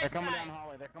 Far right They're coming side. down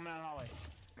hallway. They're coming down hallway.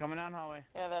 Coming down hallway.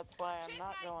 Yeah, that's why I'm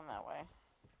not going that way.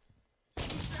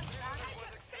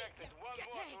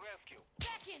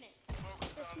 Back in it.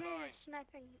 This man is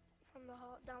sniping from the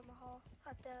hall, down the hall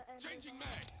at the end. Changing mag.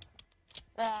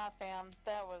 Ah, fam,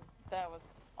 that was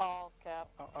all cap.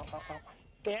 Oh.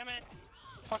 Damn it!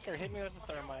 Fucker, hit me with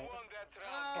the thermite.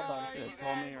 Hold on. Oh, Should you have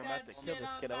told me guys you're got about to kill shit this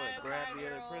on kid. I by would a have grabbed the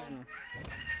other 5-year-old. prisoner.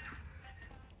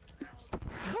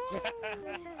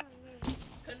 This isn't me.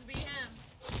 Couldn't be him.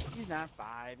 He's not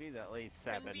 5. He's at least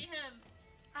 7. Couldn't be him.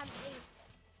 I'm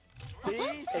 8. See?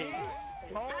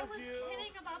 I Told was you.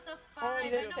 kidding about the Oh, 5. you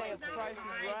I didn't know say he's the not price is 5.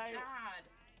 right. God.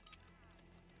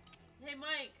 Hey,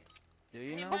 Mike. Do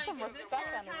you Hey, know? Mike, some is this respect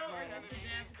your on his account or is name. this your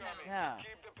dad's account? Yeah.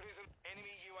 Keep the prison.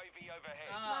 Enemy UAV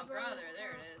overhead. Oh, brother,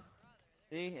 there it is.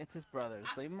 See? It's his brothers.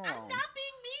 Leave him I'm alone. not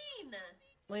being mean.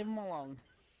 Leave him alone.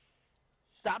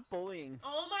 Stop bullying.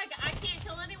 Oh my god, I can't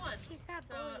kill anyone. He's not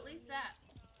So bullying at least me. that.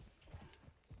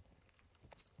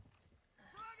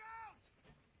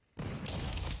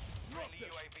 Friendly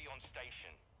UAV on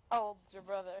station. How old's your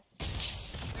brother? 13.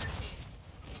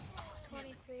 Oh, damn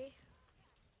it. 23.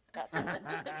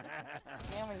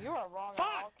 Damn, you are wrong on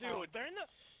all Fuck, counts. dude!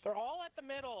 They're all at the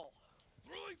middle.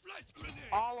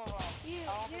 All of them.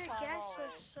 All the Your time, guess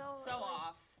always. was so So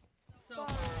off. So far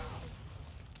far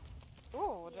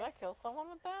off. Ooh, did I kill someone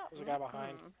with that? There's a guy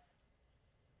behind.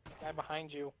 Guy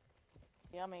behind you.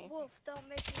 Yummy. Wolf, don't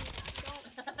make me. Don't.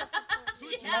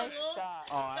 Yeah, Nice Wolf. shot.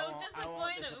 Oh, I Don't won't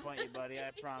disappoint him. disappoint you, buddy.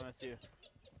 I promise you.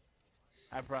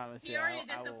 I promise He you. already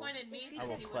I will, disappointed me I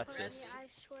will since he clutch wouldn't this. rescue. I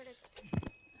swear to.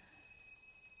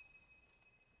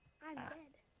 I'm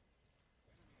dead.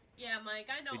 Yeah, Mike,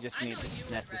 I know. We just I need know you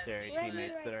would necessary rescue,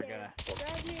 teammates but that are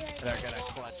gonna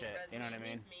clutch it. You know what I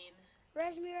mean? He's mean.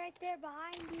 Res me right there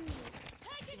behind you.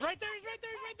 He's right there, he's right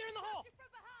there, he's right there in the hole.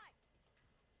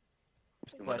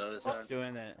 But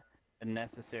doing the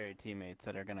necessary teammates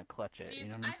that are gonna clutch it. See, You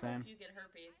know what I I'm saying? hope you get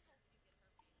herpes.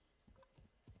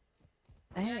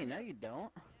 Hey, no, you don't.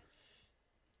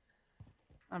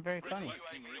 I'm very funny.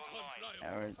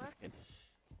 Yeah, we're just kidding.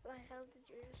 What the hell did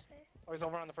you just say? Oh, he's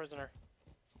over on the prisoner.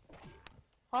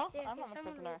 Huh? Yeah, I'm can on the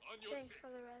someone prisoner. thanks for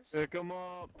the rest. Pick him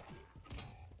up.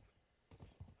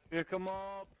 Pick him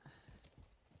up.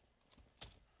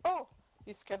 Oh!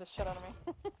 You scared the shit out of me.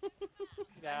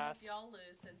 I hope y'all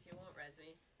lose since you won't res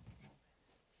me.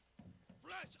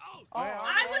 Oh,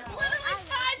 I was literally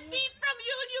 5 feet from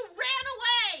you and you ran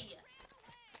away!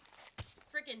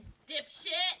 Freaking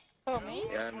dipshit! Oh, me?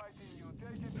 Yeah.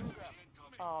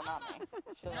 Oh, not me.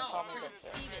 She doesn't No, call me freaking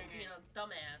dipshit. Steven being a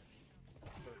dumbass.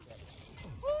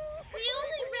 We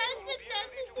only rested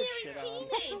necessary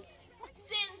teammates!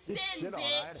 Since then,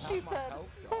 bitch!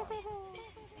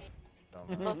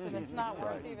 Listen, it's not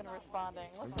worth even responding.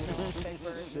 Listen, Big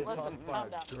Bird. Listen, calm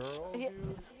down. Girl, Yeah,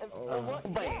 dude? what?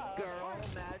 Wait, Yeah, girl,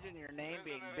 imagine your name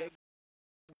being Big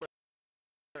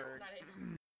Bird. Not it.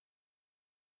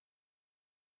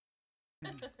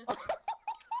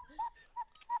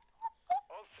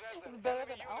 It's better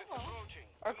than Elmo.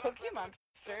 Or Cookie Monster.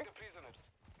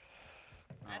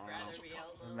 I'd rather be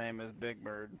Elmo. His name is Big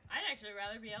Bird. I'd actually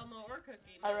rather be Elmo or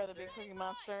Cookie Monster. I'd rather be Cookie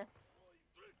Monster.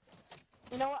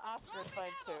 You know what? Oscar's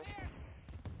fine too.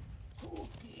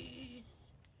 Cookies!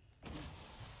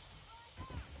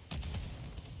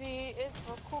 C is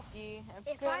for Cookie. It's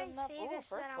If good I enough. say Ooh, this,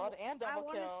 first then blood and I double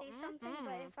want kill. to say something,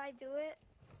 but if I do it,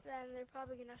 then they're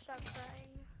probably gonna start crying.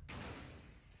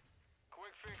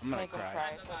 I'm gonna Make 'em cry. cry.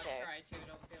 I'm It's about okay. to cry too,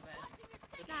 don't feel bad.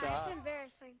 Nah, it's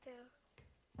embarrassing too.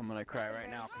 I'm gonna cry right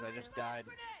now because I just died.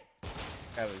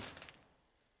 I was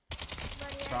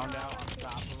Buddy, I thrown know out I on love you.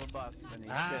 top of a bus and he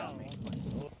shit on me.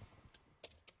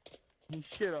 He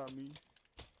shit on me.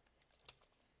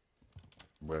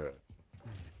 Bruh.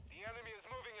 The enemy is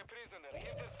moving a prisoner.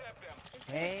 Intercept them.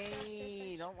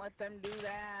 Hey, don't let them do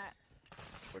that.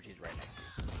 Or she's right next to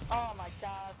you. Oh my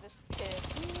god, this kid.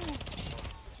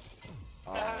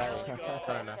 Oh, Really good.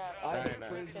 fair enough. Got Fair enough.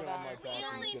 shit on it. We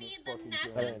only need the fucking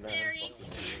necessary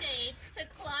teammates to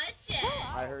clutch it.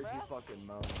 I heard you fucking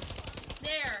moan.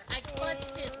 There, I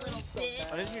clutched it, little bitch.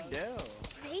 What did you do?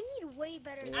 They need way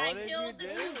better. I did killed the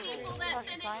you 2 do? people that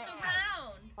finished the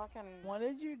round. Fucking. What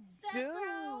did you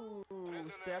do?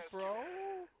 Step bro?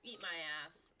 Eat my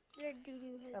ass. You're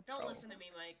doo-doo head. Don't listen to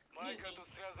me, Mike. Mute Micah me. to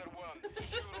Cesar 1.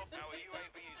 Europe, our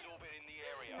UAV is over in the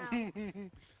area. No,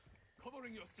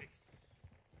 Covering your 6.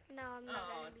 no, I'm not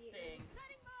Oh, gonna be it. dang.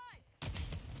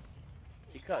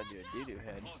 He called you a doo-doo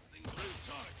head.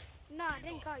 No, I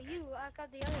didn't call you. I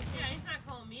called the other Yeah, kid. he's not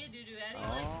calling me a doo-doo head. He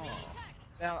likes me.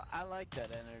 Now, I like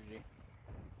that energy.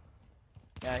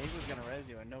 Yeah, he was gonna res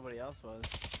you and nobody else was.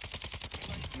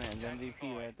 Man's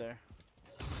MVP right there.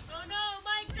 Oh no,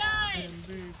 Mike died!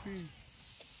 MVP.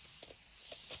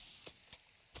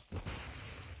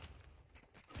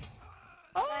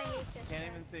 I hate this. Can't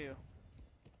even see you.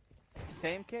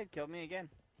 Same kid killed me again.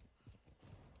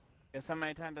 Guess how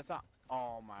many times I saw?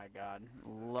 Oh my god.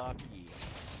 Lucky.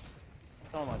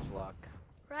 So much luck.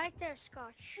 Right there,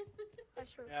 Scotch. I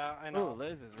swear. Yeah, I Oh, know.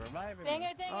 Liz is reviving Dang me.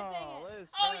 it, dang it, dang Oh, it. Liz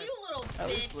Oh, tried. you little At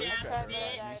least bitch Liz ass tried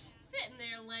bitch. reviving Sitting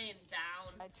there laying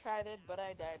down. I tried it, but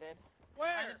I died it.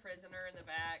 By the prisoner in the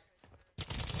back.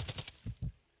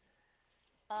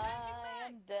 I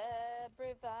am dead,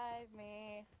 revive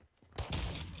me.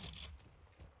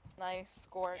 Nice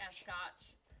scorch. Yeah,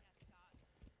 Scotch.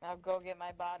 Now go get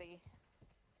my body.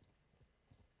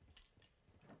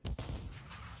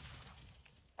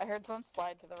 I heard someone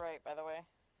slide to the right, by the way.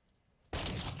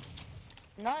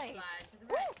 Nice. Slide to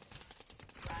the right.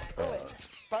 Slide to the right.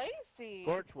 Spicy.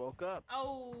 Scorch woke up.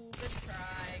 Oh, good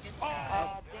try. Good try.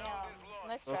 Oh, damn.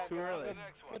 Nice Woke try, too girl. early.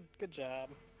 Good job.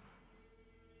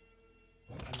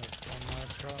 I know so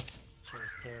much, bro. She was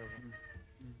terrible.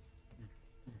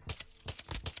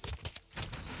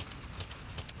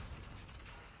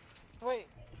 Wait.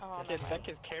 Oh, That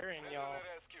kid's carrying y'all.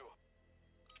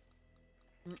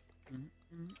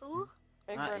 Who?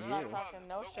 Big Not Bird's not you. talking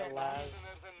no shit.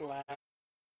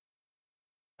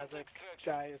 Lazic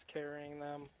guy is carrying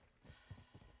them.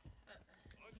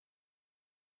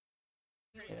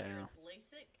 Pretty Yeah. sure it's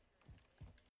LASIK.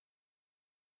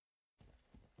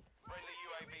 Friendly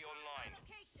UAV online.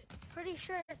 Pretty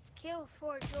sure it's kill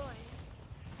for joy.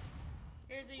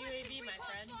 Here's a UAV, my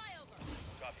friend.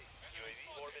 Copy.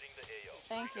 UAV orbiting the AO.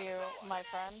 Thank you, my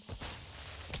friend.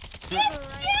 Get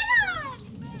shot!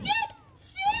 Get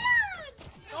shot!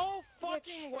 No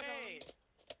fucking way!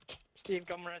 Steve,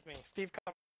 come res me. Steve,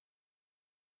 come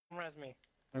res me.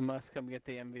 We must come get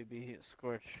the MVP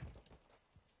Scorch.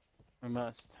 We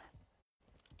must.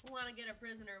 I want to get a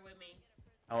prisoner with me.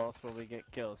 How else will we get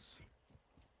kills?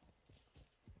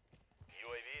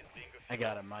 UAV is being I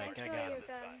got him, Mike. I got him.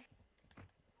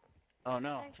 Oh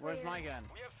no, where's my gun?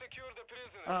 We have secured the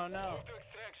prisoner. Oh no. Move to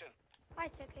extraction. I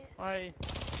took it.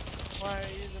 Why are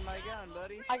you using my gun,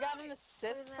 buddy? I got an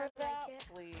assist for Like that, it.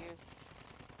 please.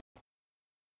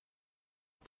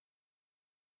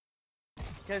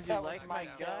 Because you That was like my my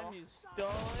kill. gun, you stole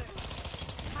it?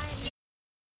 I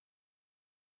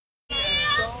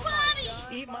Stole my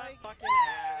gun, Eat my Mike? fucking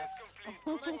ass.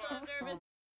 Much love, Durbin.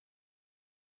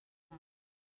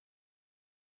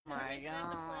 My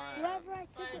God. whoever I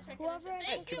Fine, took, check it out. whoever I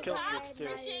Thank took, you, kills Bob. for Stu.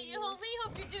 Appreciate you, homie.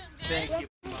 Hope you're doing good. Thank you,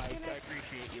 Mike. I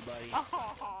appreciate you, buddy.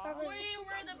 We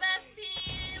were the best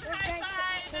team. This High guy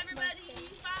five, took my everybody. thing.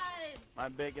 Five. My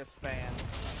biggest fan.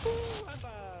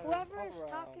 Whoever is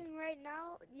talking right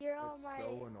now, you're all my.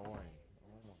 So annoying.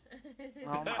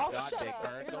 Oh my Oh, God, shut Dick up.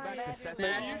 Bird. Go You're back mad to at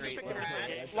Sesame me. Street. You're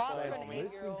trash. Lost to an Listen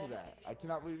 8-year-old. to that. I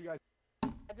cannot believe you guys.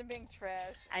 Imagine being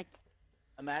trash.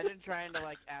 Imagine trying to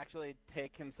like actually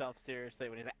take himself seriously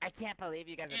when he's like, I can't believe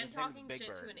you guys are And the talking Big shit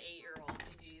Bird. to an 8-year-old.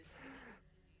 GG's.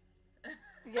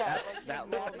 Yeah, That, like that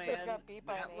he's little mad because he man, got beat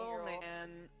by that an little 8-year-old. man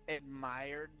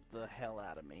admired the hell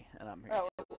out of me, and I'm here. That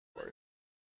was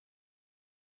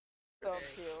so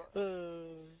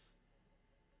cute.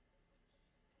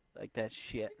 Like that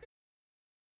shit.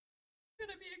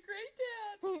 Gonna be a great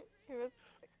dad.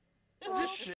 He was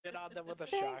Just shit on them with a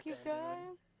thank shotgun. you dude.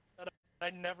 guys. That I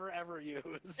never ever use.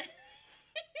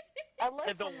 I like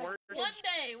And the when they're worst.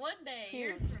 One day,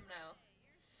 years Huge. from now.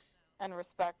 and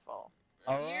respectful.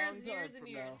 A long Years time and from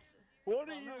years. now. 40 Oh,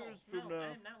 no, years no, from now.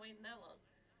 I'm not waiting that long.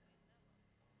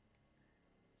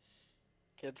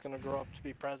 Kid's gonna grow up to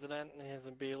be president, and he's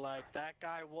gonna be like, that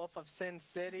guy, Wolf of Sin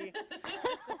City.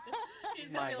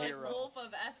 He's My gonna be like hero. Wolf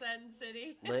of SN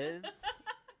City. Liz?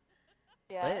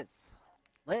 Yes.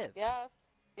 Liz? Yes.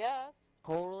 Yes.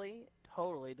 Totally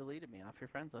deleted me off your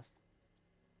friends list.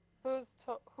 Who's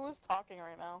talking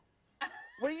right now?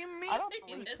 What do you mean? I don't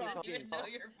He believe doesn't people. even know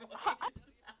your voice.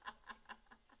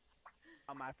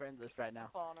 On my friends list right now.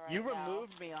 Phone right You now.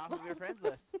 removed me off of your friends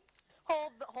list.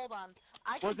 Hold on.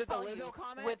 I can Was it the tell Lizzo you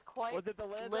comment? with quite Was it the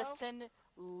Lizzo? listen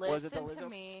Was it the to Lizzo?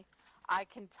 me. I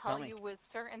can tell Tell me. you with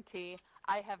certainty.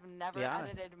 I have never Be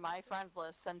honest. edited my friends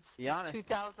list since Be honest.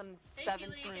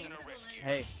 2017.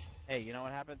 Hey, you know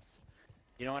what happens?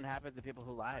 You know what happens to people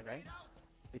who lie, right?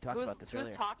 We talked about this Who's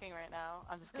earlier. talking right now?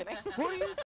 I'm just kidding. Who do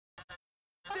you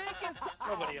think is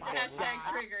Nobody important.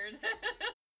 Hashtag triggered.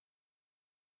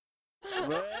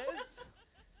 Liz?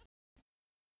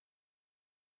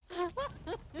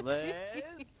 Liz?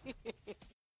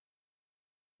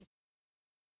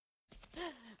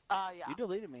 Yeah. You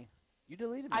deleted me. You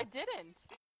deleted me. I didn't.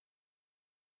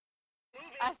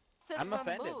 I said I'm remove.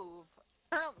 offended.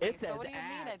 Currently, It says so what do you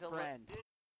mean I add deleted? friend.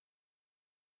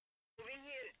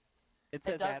 It It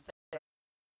says does add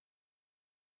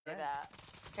say that.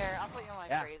 Here, I'll put you in my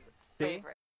Yeah. See?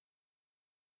 favorite.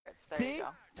 There See? you go.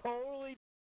 Totally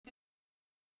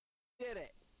did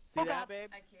it. See that, babe?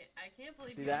 I can't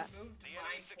believe See you that? removed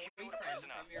my boyfriend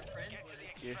from your friends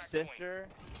list. Your sister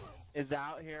is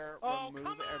out here Oh, removing,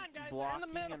 come on, guys, blocking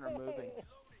we're in the and middle. removing.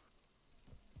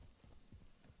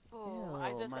 Ooh,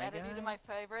 I Ew, just my added you to God. my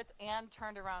favorites and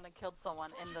turned around and killed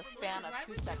someone in the Liz, span of why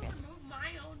 2 would you seconds. remove my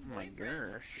own Oh my boyfriend?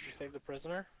 gosh. Did you save the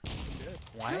prisoner? Good.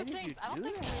 Why Two did things. you I don't do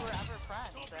think that? we were ever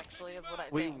friends, actually, is what I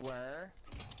We think. were.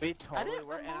 We I totally didn't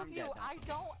were, and I'm remove you. dead now. I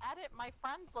don't edit my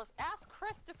friends list. Ask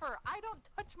Christopher. I don't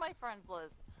touch my friends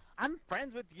list. I'm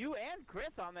friends with you and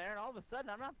Chris on there, and all of a sudden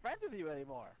I'm not friends with you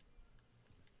anymore.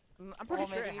 I'm pretty Well,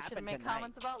 sure maybe it you should happened make tonight.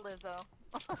 comments about Lizzo.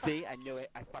 See, I knew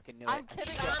it. I fucking knew I'm it.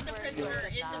 kidding. On the I swear prisoner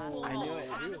you did in the not. pool. I knew it.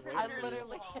 On the I prisoner in the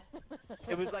literally. pool.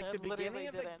 It was like I the literally beginning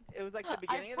of didn't. the. It was like the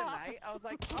beginning of the promise. night. I was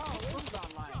like, oh, Liz is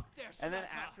online. And then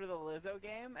after the Lizzo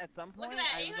game, at some Look point, at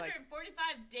that, I was like,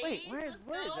 845 days. wait, where's Let's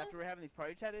Liz? go. After we're having these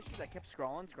party chat issues, I kept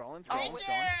scrolling.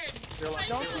 Richard! They're like,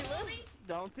 How don't you see doing, Liz. homie?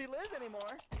 Don't see Liz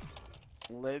anymore.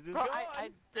 Liz is Bro, gone. I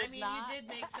did I mean, not, you did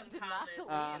make some I did not comments,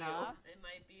 delete you know. you. It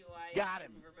might be why Got she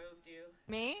him. removed you.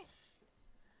 Me?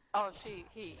 Oh,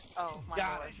 he. Oh, my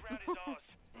Got lord.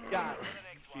 it. Got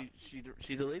it.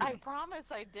 She deleted I me. promise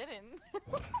I didn't.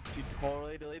 She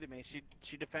totally deleted me.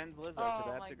 She defends Lizzo Oh to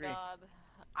that my degree. god.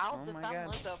 I'll Oh my defend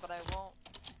God. Lizzo, but I won't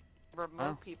remove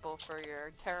Wow. people for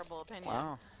your terrible opinion.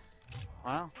 Wow.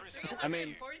 Wow. I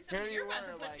mean, 47, here you you're were about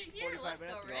to push like it here. 45 Let's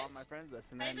minutes go, ago on Rich. my friends list,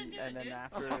 and How you then been doing, dude?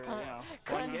 after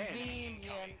one game,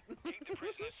 Convenient.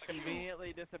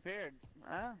 conveniently disappeared.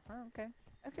 Okay.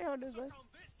 I see how it is. Liz.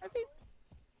 I see.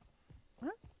 Huh?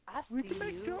 I We see can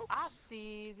make you. jokes. I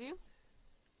see you.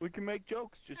 We can make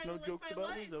jokes, just Kinda no like jokes my about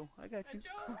life. Lizzo. I got A you.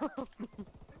 joke. A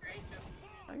great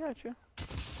joke. I got you.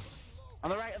 On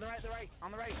the right,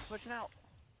 on the right, pushing out.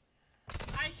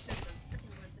 I shouldn't have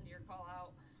freaking listened to your call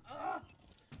out. Ugh.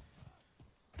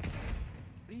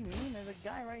 What do you mean? There's a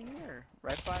guy right here.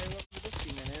 Right by whoever this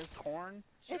demon is. Corn.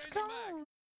 It's corn.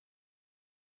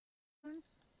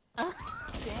 Dang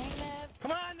it.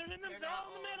 Come on, they're in the, They're they're not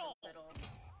all in all the middle.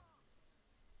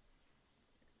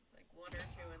 It's like one or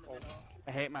two in the middle.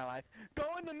 I hate my life. Go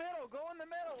in the middle. Go in the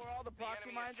middle where all the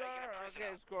proxy mines are.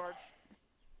 Okay, Scorch.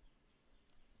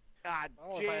 God,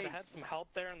 Oh, if I had had some help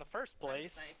there in the first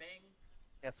place. Sniping.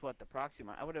 Guess what? The proxy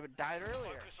mine. I would have died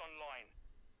earlier. Focus online.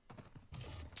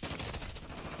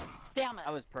 Damn it.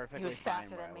 I was perfectly He was fine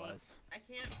faster where than I me. was. I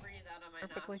can't breathe out of my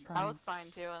Perfectly nostrils. I was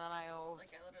fine too, and then I Like,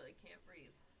 I literally can't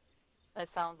breathe. It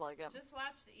sounds like it. Just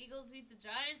watch the Eagles beat the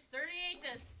Giants 38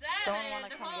 to 7. Don't wanna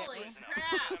come get Holy me.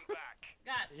 crap.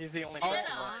 Got He's the only shit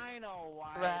person on. I know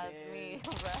why Raz it me.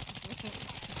 is. Raz me.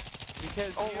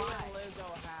 Because Oh, you why? and Lizzo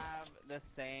have the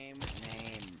same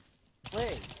name.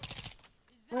 Liz.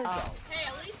 Lizzo. Oh. Hey,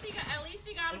 at least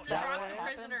you got him to That drop what the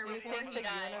happened? prisoner Do you before think he the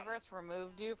died. universe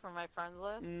removed you from my friends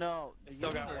list? No. the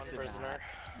Still got universe one did prisoner.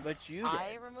 not. But you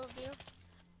I did. removed you?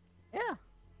 Yeah.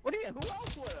 What do you? Who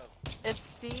else would have? It's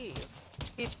Steve.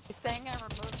 He's saying I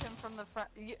removed him from the front.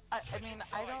 I mean,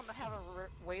 I don't have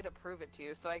a way to prove it to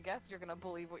you, so I guess you're gonna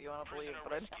believe what you want to believe,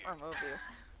 but I didn't remove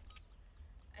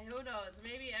you. Who knows?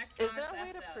 Maybe Xbox Is there a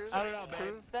way to effed up. prove, I don't know, babe.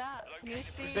 prove that? Can you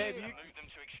see? Babe,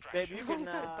 you can.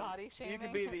 Body shaming? You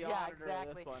can be the yeah, auditor exactly.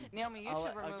 of this one. Naomi, you I'll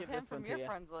should remove give him this one from to your you.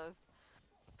 friends list.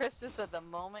 Chris just said the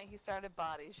moment he started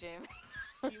body shaming.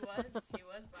 He was body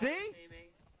See? shaming.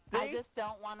 I just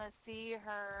don't want to see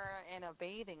her in a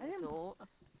bathing suit.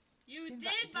 You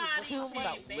did body Too shame,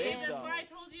 much babe. That's Lizzo. why I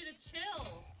told you to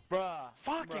chill. Bruh.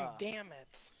 Fucking bruh, damn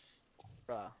it.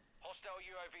 Bruh. Hostile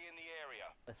UAV in the area.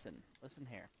 Listen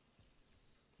here.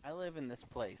 I live in this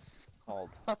place called.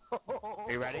 Are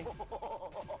you ready?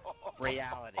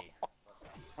 Reality.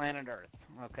 Planet Earth.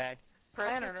 Okay. Chris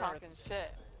Planet is Earth. talking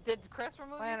shit. Did Chris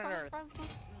remove Planet you from Earth. his friends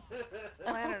list?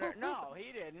 Planet Earth. No,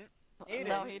 he didn't.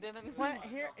 No, he didn't.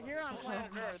 Here on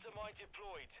planet Earth, Mastermind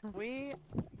deployed. we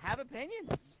have opinions,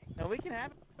 and we can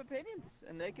have opinions,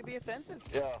 and they can be offensive,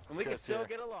 Yeah, and we can Chris still here.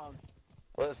 get along.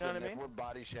 Listen, You know what I if mean? we're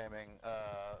body shaming,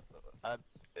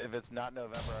 if it's not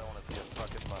November, I want to see a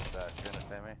fucking mustache. You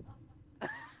understand me?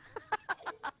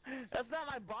 That's not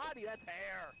my body. That's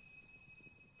hair.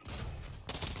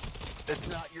 It's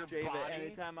not your Shave it body.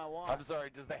 anytime I want. I'm sorry.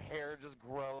 Does the hair just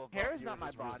grow above Hair is you not and my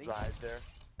just body. reside there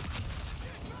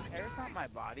Hair is not my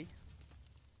body.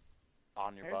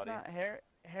 on your Hair's body? not hair.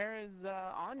 Hair is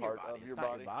on your Part body. of It's your not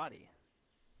body? your body.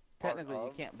 Part Technically, you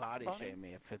of can't body body? shame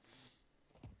me if it's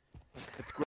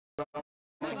How about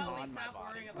we on my stop body.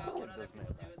 worrying about what It other does make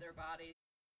people do with their bodies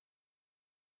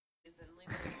and leave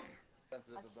it alone?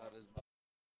 Sensitive about his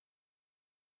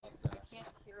I mustache. can't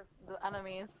hear the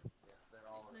enemies. Yes, they're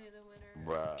all. Play the winner.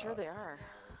 Bruh. Sure they are.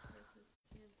 Dallas versus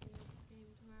San Fran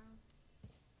game tomorrow.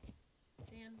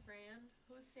 San Fran?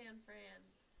 Who's San Fran?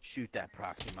 shoot that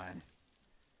proxy mine.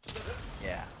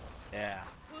 Yeah. Yeah.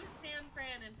 Who's San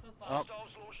Fran in football? Oh. Hostiles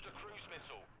launched a cruise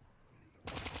missile.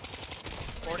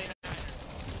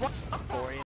 49ers. What?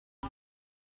 40.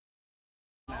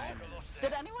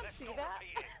 Did anyone see that?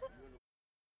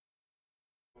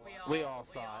 We all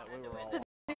saw it. We were all.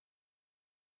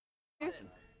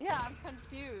 Yeah, I'm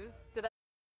confused. Did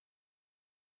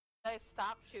I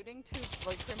stop shooting too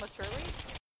prematurely?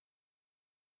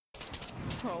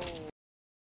 Oh.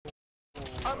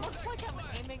 It looks like I'm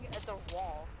aiming at the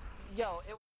wall. Yo,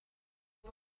 it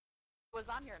was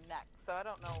on your neck, so I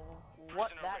don't know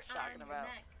what that's talking about.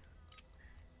 Neck.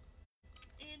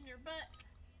 In your butt.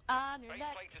 On your Base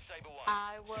neck. plate to Saber 1.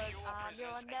 I was Secure on prisoners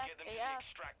your and neck. get them to the AF.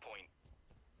 extract point.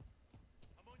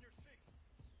 I'm on your 6.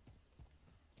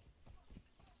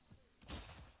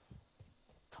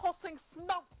 Tossing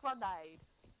smoke grenade.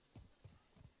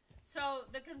 So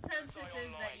the consensus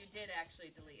is that you did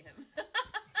actually delete him.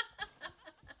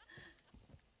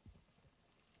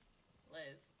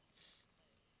 Liz.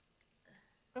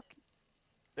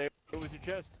 There was your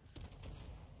chest.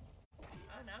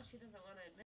 Oh, now she doesn't want to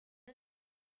admit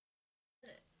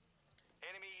it.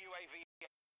 Enemy UAV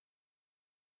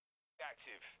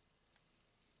active.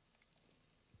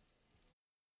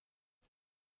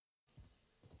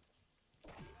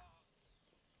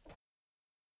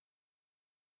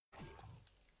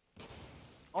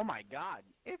 Oh my god,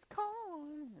 it's cold.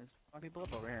 There's people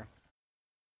up over here.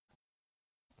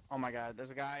 Oh my god, there's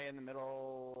a guy in the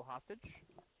middle hostage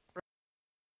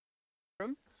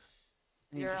room.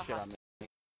 He You're just a shit on me.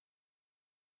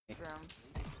 Room.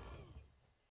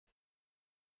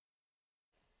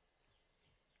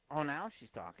 Oh, now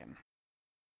she's talking.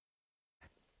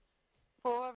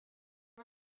 4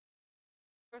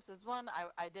 versus 1.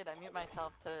 I did. I mute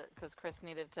myself because Chris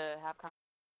needed to have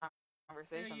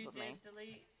conversations so you with did me.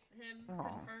 delete him, Oh.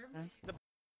 confirmed?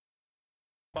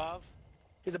 Above.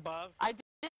 He's above. I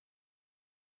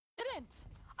didn't.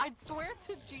 I swear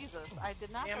to Jesus, I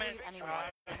did not Damn it. delete anyone.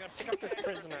 I'm gonna pick up this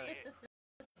prisoner.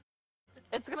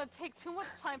 It's gonna take too much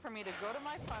time for me to go to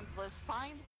my friends list,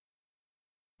 find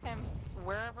him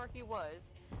wherever he was.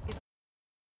 He's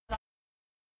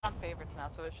on favorites now,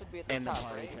 so it should be at the In the top,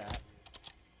 party right? chat.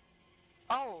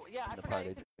 Oh, yeah, I the forgot party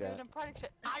you could do chat. it in party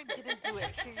chat. I didn't do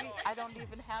it. See, I don't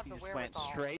even have You the just went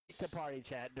wherewithal. straight to party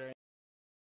chat during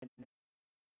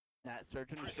that search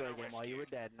and destroy game while you were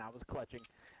dead, and I was clutching,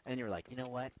 and you were like, you know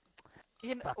what?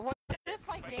 You know, what if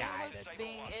my game guy was that's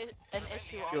being an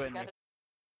issue doing altogether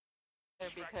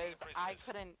because I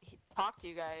couldn't talk to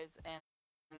you guys and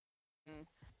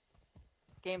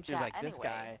game She was chat like,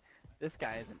 anyway. this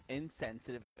guy is an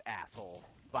insensitive asshole.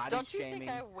 Body Don't you shaming.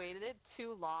 think I waited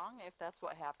too long if that's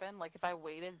what happened? Like if I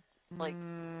waited like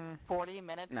 40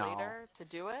 minutes no. later to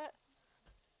do it?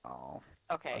 Oh.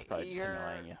 Okay, probably just your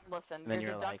annoying you. listen, And then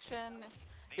your you're like- deduction,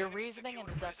 your reasoning and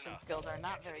deduction skills are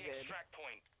not very good.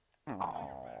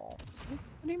 Oh. What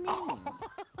do you mean?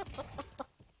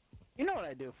 You know what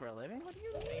I do for a living. What do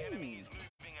you mean?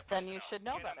 Then you should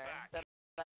know better. That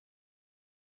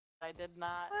I did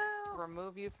not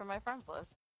remove you from my friends list.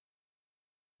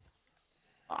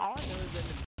 All I knew is in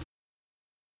the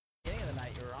beginning of the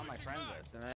night you were on my friend list,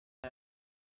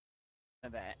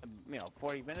 and then,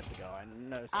 40 minutes ago I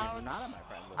noticed you were not on my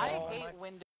friend list. I hate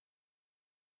window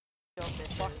bitches.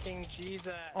 Fucking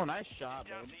Jesus. Oh, nice shot,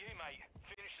 Down babe. to you, mate.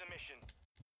 Finish the mission.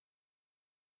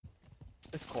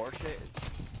 This core shit is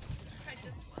I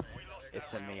just wanted another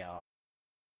pissing me off.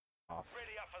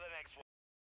 Ready up for the next one.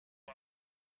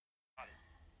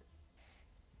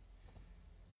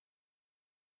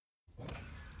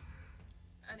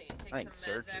 I need to take I think some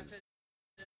search meds after is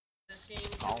this game.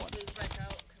 calling. Can we please back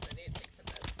out? Because I need to take some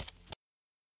meds.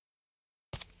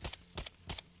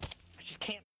 I just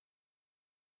can't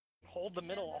hold the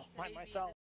middle Kansas by City beat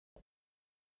myself.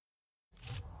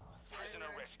 Prisoner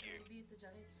Jaguars, rescue. can we beat the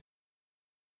Giants?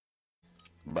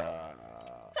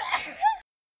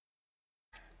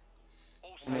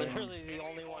 Literally the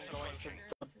only one going to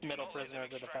the middle prisoner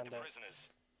as a defender.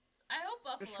 I hope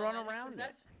Buffalo Just run wins, 'cause around it.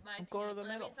 that's my Don't team. go to the Well,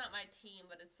 I mean, middle. it's not my team,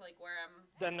 but it's like where I'm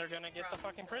Then they're gonna get the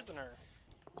from, fucking so. prisoner.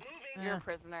 You're a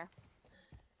prisoner.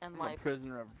 In I'm a life.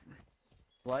 prisoner of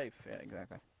life. Yeah,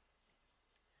 exactly.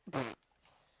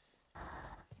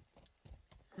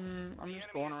 I'm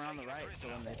just going around the right, so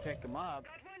when they pick him up,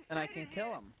 then I can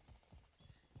kill him.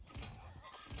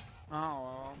 Oh,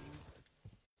 well,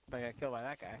 but I got killed by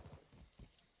that guy.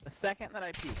 The second that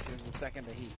I peek is the second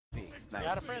that he peeks. Nice.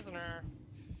 Got a prisoner.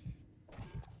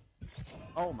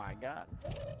 Oh my god.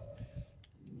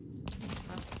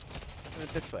 Put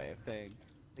it this way, if they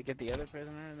get the other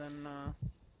prisoner, then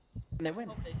they I win.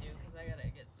 hope they do, because I gotta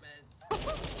get meds.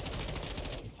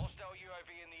 Hostile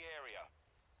UAV in the area.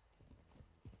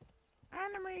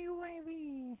 Enemy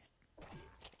UAV.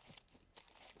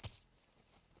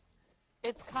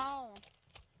 It's cone.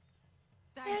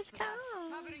 Thanks for that.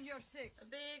 Covering your six. A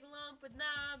big lump with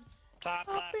knobs. Top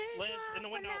left. Liz, in the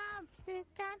window. He's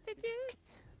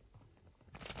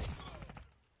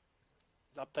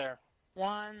up there.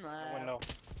 One The left. window.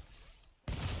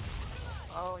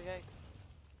 Oh, yikes.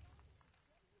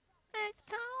 It's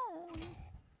cone.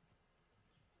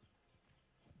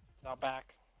 Now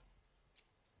back.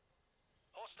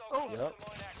 Hostile Oh. cluster Yep.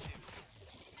 mine active.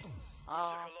 Oh,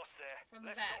 Took a loss there. From the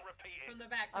Let's back. not repeat it. From the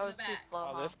back. I From was the too back. slow.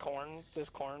 Oh, huh? this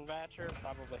corn batcher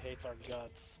probably hates our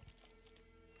guts.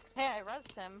 Hey, I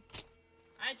rezzed him.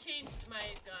 I changed my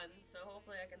gun, so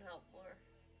hopefully I can help more.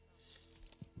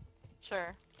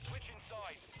 Sure. Switch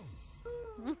inside.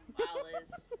 Wow,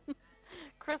 Liz.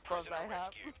 Chris loves Prisoner IHOP.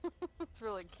 rescue. It's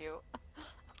really cute.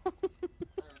 Stable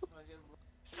 1.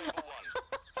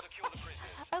 Secure the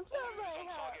prisoners. I All love units on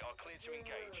IHOP. target are cleared to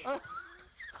engage.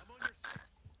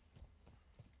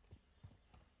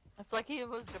 It's like he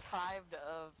was deprived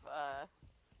of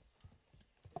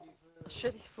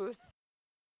shitty food.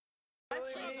 I'm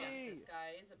playing against this guy.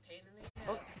 He's a pain in the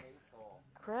ass.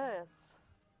 Chris.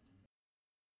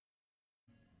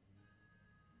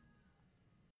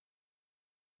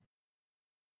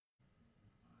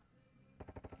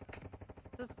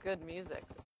 is good music.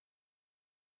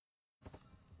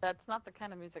 That's not the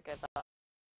kind of music I thought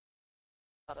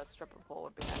a stripper pole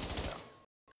would be next to, though.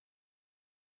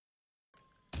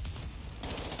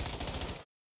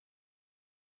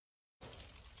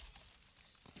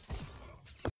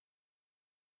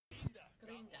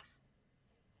 Gringa.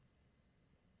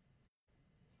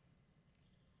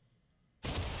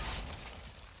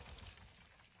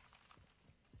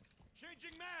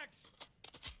 Changing mags!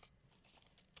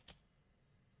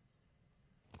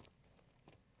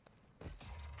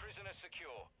 Prisoner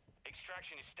secure.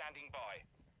 Extraction is standing by.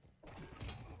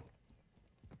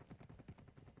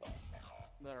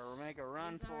 Better make a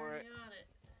run He's for already it. on it.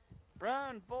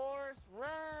 Run, Forrest,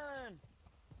 run!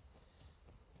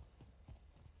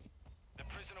 The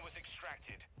prisoner was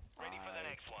extracted. Ready for the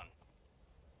next one.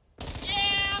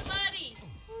 Yeah, buddy!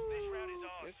 This round is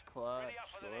ours. Good clutch. Ready up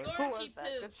for the Lord. next Who one. was Scorchy that?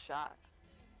 poo. Good shot.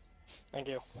 Thank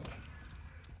you.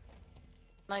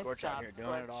 Nice Scorch job, out here doing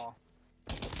Scorch. it all.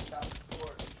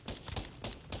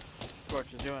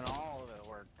 Scorch is doing all of the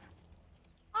work.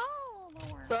 Oh,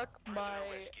 the work. Suck my...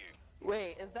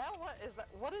 Wait, is that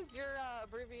what is your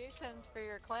abbreviations for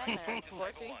your clan there,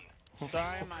 Scorchy?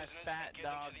 Sorry, my fat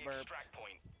dog burped.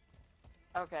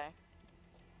 Okay.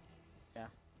 Yeah.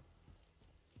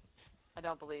 I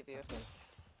don't believe you.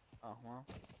 Oh, well.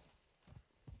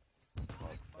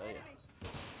 Let's see.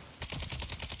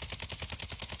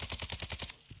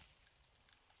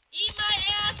 Eat my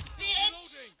ass,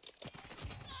 bitch!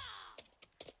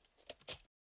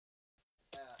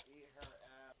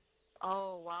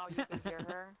 Oh, wow, you can hear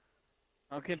her?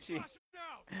 How can she?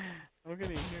 How can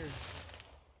he hear?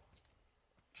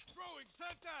 Throwing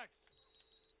syntax!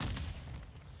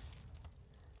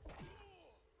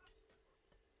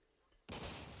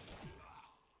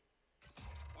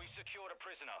 We secured a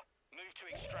prisoner. Move to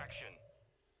extraction.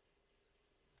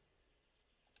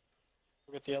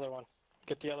 Get the other one.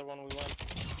 Get the other one, we win.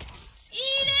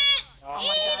 Eat it! Oh Eat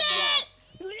my God, it!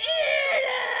 Eat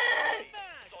it!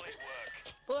 Solid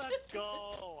work. Let's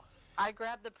go! I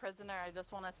grabbed the prisoner. I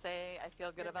just want to say I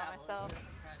feel good about myself.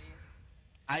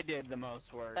 I did the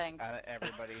most work Thanks. out of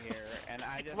everybody here, and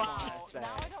I just Wow, want to say...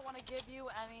 now I don't want to give you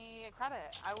any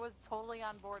credit. I was totally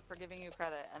on board for giving you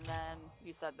credit, and then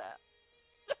you said that.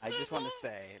 I just want to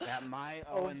say that my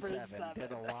 0-7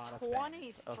 did a lot of things.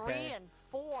 23 Okay? and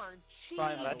 4. Jeez.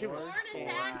 Probably the Corn worst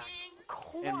attacking!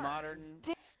 Corn. in modern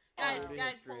Guys,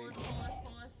 history.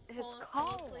 pull us, It's pull us,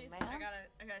 cold, please. man. I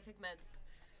gotta take meds.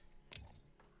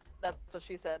 That's what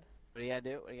she said. What do you gotta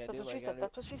do? What do you gotta That's do? what she said.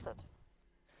 That's what she said.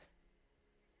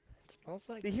 It smells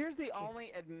like... See, here's the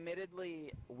only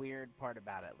admittedly weird part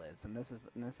about it, Liz, and this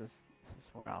is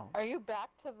where I'll... Are you back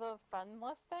to the friend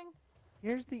list thing?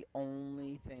 Here's the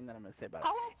only thing that I'm gonna say about How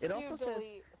it. else It do also you says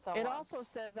delete someone? it also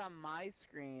says on my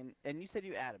screen, and you said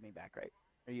you added me back, right?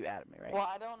 Or you added me, right? Well,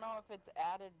 I don't know if it's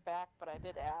added back, but I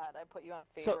did add. I put you on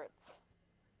favorites.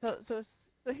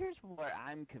 So here's where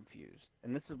I'm confused,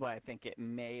 and this is why I think it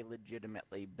may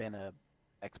legitimately been a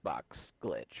Xbox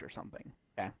glitch or something.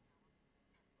 Okay.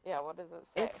 Yeah, what does it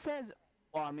say? It says,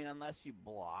 well, I mean, unless you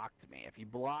blocked me. If you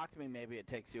blocked me, maybe it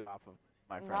takes you off of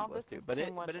my friend list this too. is But too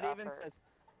it much even effort. says.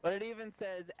 But it even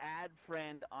says add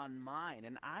friend on mine,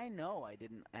 and I know I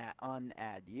didn't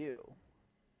unadd you,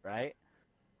 right?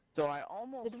 So I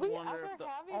almost Did we wonder ever if the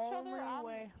have each only other on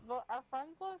way our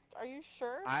friends list? Are you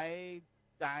sure?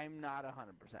 I'm not 100%,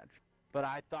 but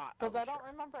I thought Because I don't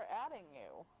remember adding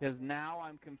you. because now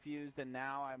I'm confused and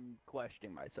now I'm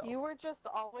questioning myself. You were just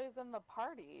always in the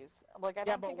parties. Like, I Yeah,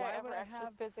 don't but think why I ever would I actually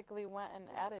have- physically went and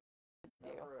added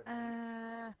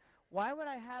you. Why would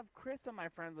I have Chris on my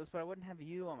friends list, but I wouldn't have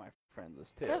you on my friends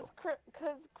list too?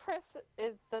 Because Chris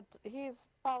is he's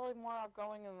probably more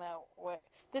outgoing in that way.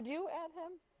 Did you add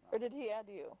him? Or did he add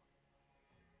you?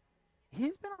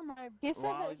 He's been on my. He said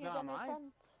well, that he's he's been on on your mine.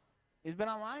 friends. He's been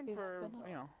online He's for been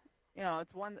on- you know,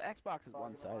 it's one Xbox is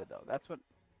one-sided though. That's what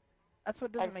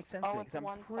doesn't make sense to me. it's 'Cause I'm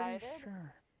one-sided? pretty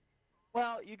sure.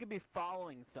 Well, you could be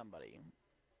following somebody.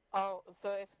 Oh,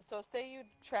 so say you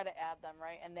try to add them,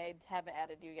 right, and they haven't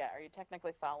added you yet. Are you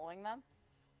technically following them?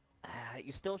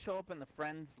 You still show up in the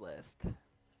friends list.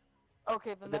 Okay,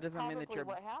 then But that that's doesn't mean probably that you're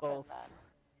what happened both. then.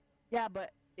 Yeah,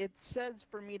 but it says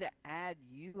for me to add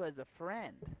you as a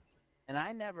friend, and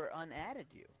I never unadded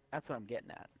you. That's what I'm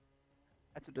getting at.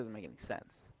 That's what doesn't make any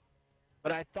sense.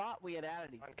 But I thought we had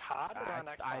added each On COD or on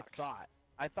Xbox?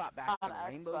 I thought back On to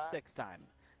Rainbow Xbox. Six time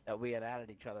that we had added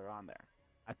each other on there.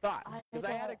 I thought because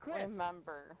I added Chris.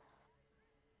 Remember.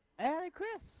 I added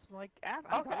Chris. Like I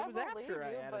thought it was I believe after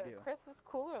I you, added but you. Chris is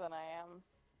cooler than I am.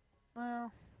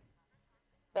 Well,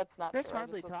 That's not Chris true.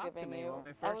 hardly I just was talked to giving me you. when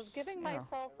we I first, was giving you know.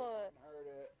 myself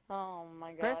a. Oh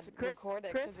my Chris- God! Chris- Record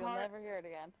it Chris because you'll Hart- never hear it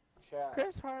again. Chat.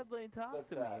 Chris hardly talked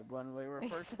to me that. when we were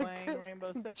first playing Chris,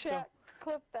 Rainbow Six. So Chat,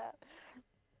 clip that.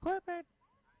 clip it.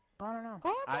 I don't know.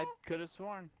 Clip I it. could have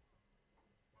sworn.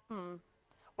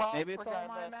 Well, Maybe it's all my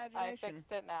regardless, I imagination.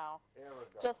 fixed it now. There we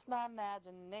go. Just my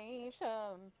imagination.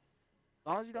 As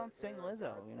long as you don't sing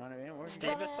Lizzo, you know what I mean? We're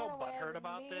Steve is so Somewhere butthurt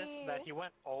about this me. that he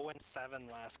went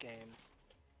 0-7 last game.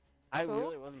 I Who?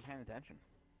 really wasn't paying attention.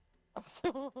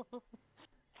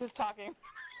 Who's talking?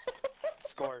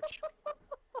 Scorch.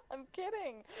 I'm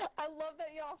kidding. I love that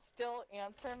y'all still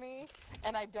answer me,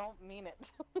 and I don't mean it.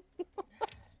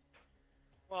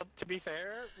 Well, to be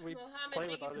fair, we Mohammed, play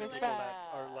thank with you other for people the- that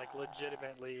are like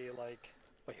legitimately like.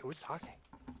 Wait, who's talking?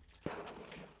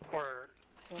 Or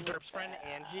Derp's friend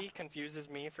Angie confuses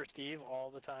me for Steve all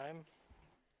the time.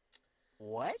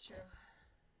 What? That's true.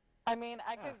 I mean,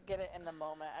 I could get it in the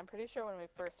moment. I'm pretty sure when we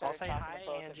first I'll started say talking hi, to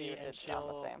both Angie, of you, and it did sound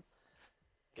she'll- the same.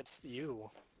 It's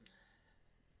you.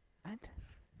 What?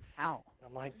 How?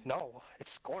 I'm like, no,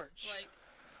 it's Scorch. Like,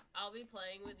 I'll be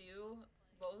playing with you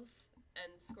both,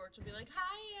 and Scorch will be like,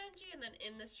 "Hi, Angie," and then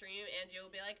in the stream, Angie will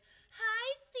be like,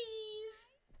 "Hi, Steve."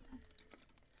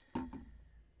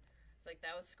 It's like,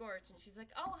 that was Scorch, and she's like,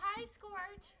 "Oh, hi,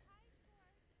 Scorch."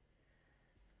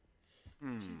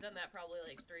 She's done that probably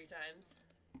like 3 times.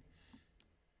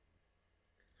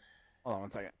 Hold on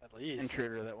one second. At least.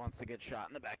 Intruder that wants to get shot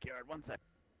in the backyard. One sec.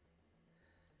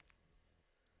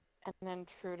 An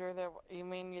intruder that you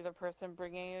mean you're the person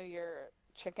bringing you your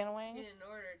chicken wings? He didn't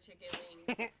order chicken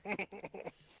wings.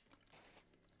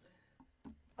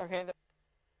 Okay.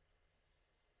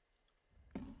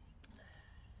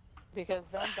 Because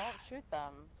then don't shoot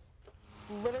them.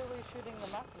 Literally shooting the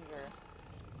messenger.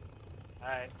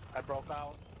 Alright, I broke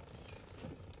out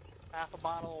half a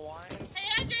bottle of wine. Hey,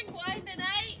 I drink wine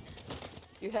tonight.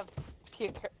 You have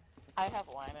I have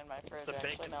wine in my fridge. It's a big,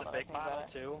 actually, it's now a that I big think about bottle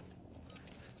it. too.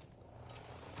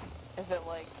 Is it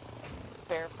like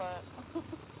barefoot?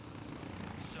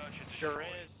 Sure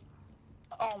is.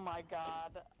 Oh my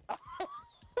God.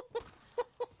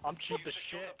 I'm cheap as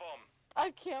shit.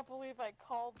 I can't believe I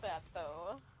called that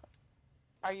though.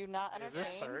 Are you not Is entertained?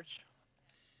 this search?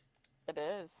 It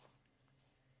is.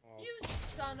 You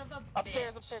son of a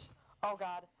Upstairs, bitch. upstairs. Oh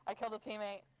God, I killed a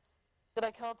teammate. Did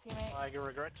I kill a teammate? I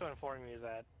regret to inform you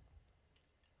that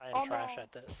I am Oh, trash no.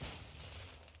 at this.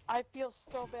 I feel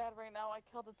so bad right now. I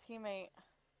killed a teammate.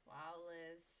 Wow,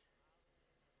 Liz.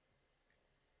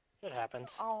 It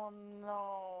happens. Oh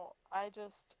no. I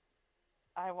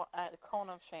want a cone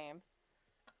of shame.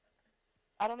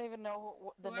 I don't even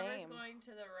know the Whoever's name. going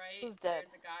to the right, Who's dead?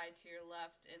 there's a guy to your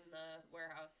left in the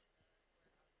warehouse.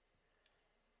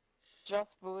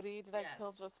 Just Booty? Did I Yes.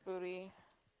 kill Just Booty?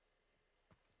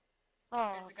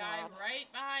 Oh, There's a guy God. right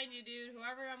behind you, dude.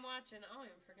 Whoever I'm watching, I don't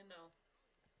even freaking know.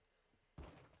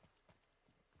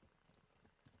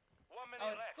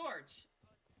 Oh, it's Scorch.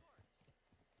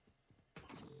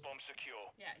 Bomb secure.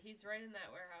 Yeah, he's right in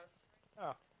that warehouse.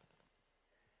 Oh.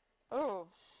 Oh,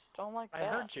 don't like I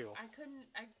that. heard you.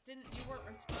 You weren't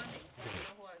responding, so I don't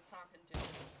know who I was talking to.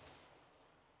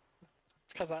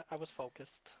 It's because I was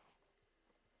focused.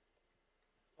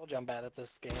 Told you I'm bad at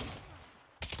this game.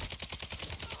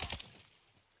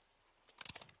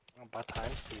 Oh, about time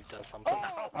Steve does something.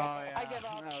 Oh, Oh, yeah. I give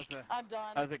up. That was a, I'm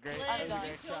done. that was a great, Liz, that was a done. you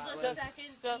great killed shot, a Liz. second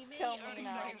Just teammate kill or me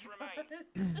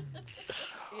no?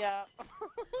 Yeah.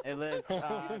 Hey Liz, so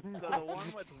the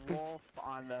one with Wolf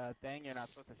on the thing, you're not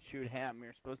supposed to shoot him.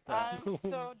 You're supposed to, I'm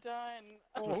so done.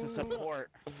 supposed to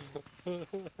support.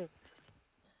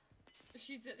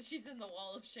 She's in the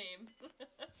wall of shame. 10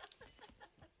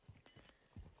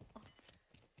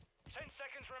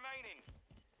 seconds remaining.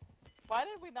 Why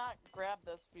did we not grab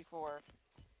this before?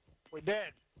 We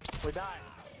did. We died.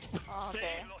 Oh,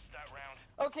 okay. Lost that round.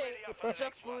 Okay,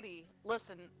 Just Booty.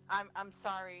 Listen, I'm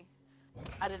sorry.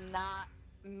 I did not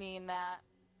mean that.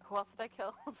 Who else did I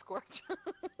kill? Scorch.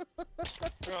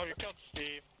 Oh, you killed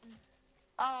Steve.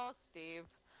 Oh, Steve.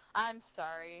 I'm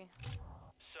sorry.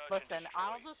 Listen,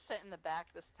 I'll just sit in the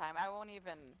back this time. I won't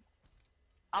even...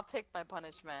 I'll take my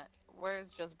punishment.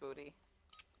 Where's Just Booty?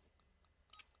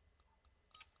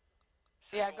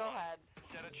 Yeah, go ahead.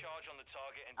 Set a charge on the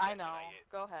target and I know. detonate it.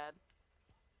 Go ahead.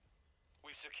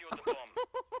 We've secured the bomb.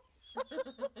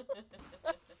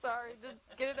 Sorry, just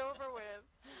get it over with.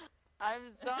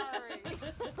 I'm sorry.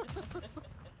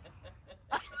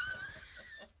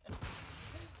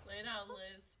 Lay down,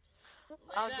 Liz. Lay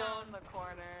I'll down. go in the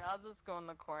corner. I'll just go in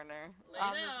the corner. Lay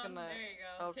I'm down. just gonna. There you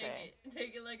go. Okay.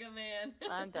 Take it like a man.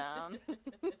 I'm down.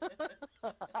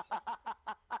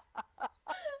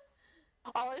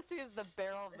 Oh, All I see is the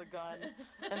barrel of the gun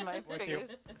in my With face.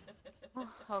 you.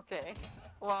 Okay.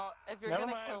 Well, if you're Never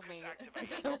gonna mind. kill me,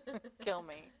 kill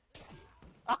me.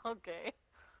 Okay.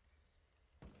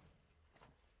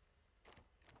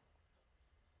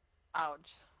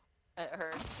 Ouch. It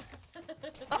hurts.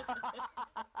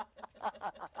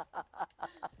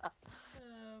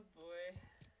 Oh boy.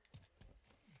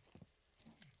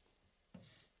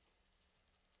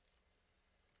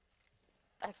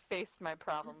 I faced my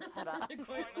problems head on.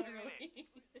 Quite literally.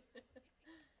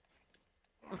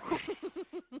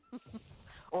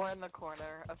 Or in the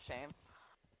corner of shame.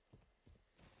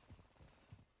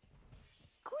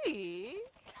 Squeak!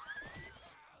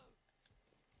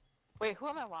 Wait, who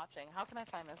am I watching? How can I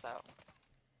find this out?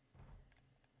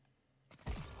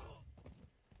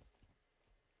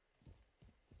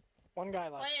 One guy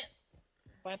left.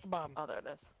 Plant the bomb. Oh, there it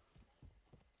is.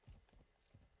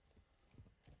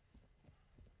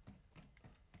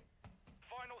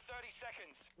 Final 30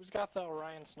 seconds. Who's got the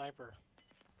Orion sniper?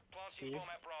 Planting Steve? bomb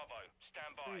at Bravo.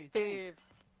 Stand by. Steve.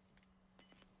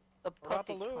 The We're about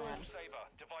to puppy lose. clan. Saber,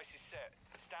 device is set.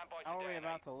 Stand by How to are we detonate.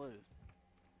 about to lose?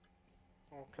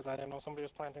 Oh, because I didn't know somebody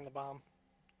was planting the bomb.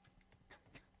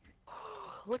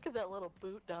 Look at that little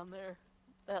boot down there.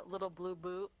 That little blue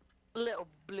boot. Little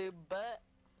blue butt.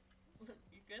 You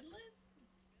good, Liz?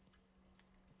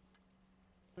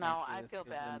 No, Let's see I this feel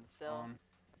kid's bad in still. phone.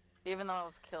 Even though I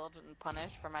was killed and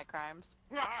punished for my crimes.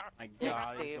 My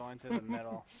God, he's going to the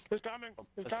middle. He's coming.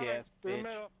 He's Pussy coming. ass Through the bitch.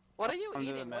 middle. What are you Come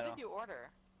to the eating? What middle. did you order?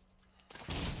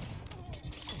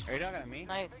 Are you talking to me?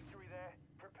 Nice.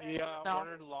 He No.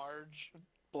 ordered large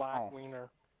black Oh.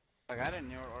 wiener. Like, I didn't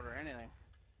even order anything.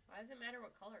 Why does it matter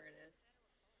what color it is?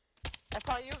 I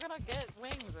thought you were gonna get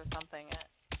wings or something.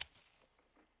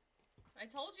 I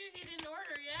told you he didn't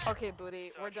order yet. Okay,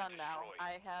 Booty, we're done now.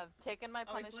 I have taken my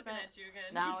Oh, he's punishment. looking at you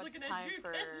again. Now He's it's looking at time you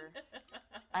for. again.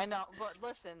 I know, but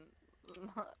listen,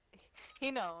 he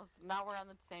knows. Now we're on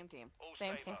the same team.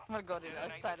 Same team. I'm gonna go to the other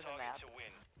Detonate side of the target map. to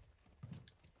win.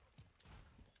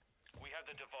 We have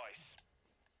the device.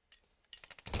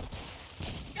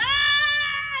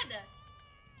 God!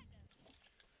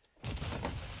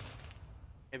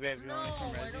 Hey, babe, you No, want me to come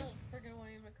I res you? don't freaking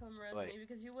want you to come res Wait. me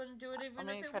because you wouldn't do it even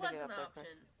gonna if it try to was get an up there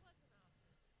option.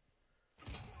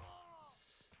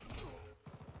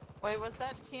 Wait, was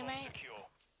that teammate? Secure.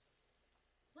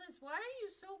 Liz, why are you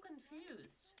so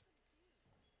confused?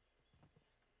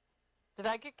 Did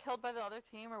I get killed by the other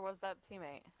team, or was that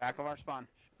teammate? Back of our spawn.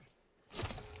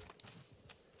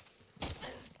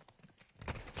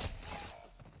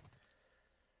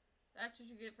 That's what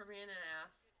you get for being an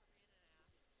ass.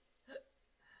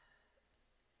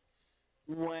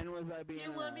 When was I Do being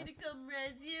you want me an to ass? come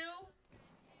res you?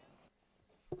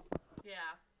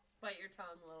 Yeah. Bite your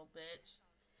tongue, little bitch.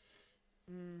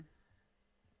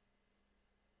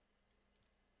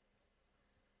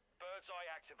 Bird's eye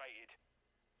activated.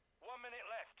 1 minute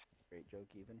left. Great joke,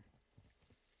 even.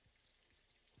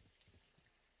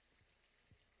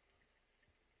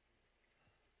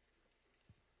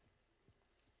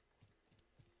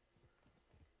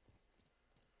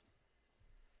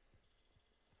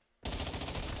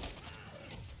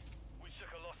 We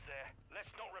took a loss there. Let's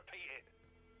not repeat it.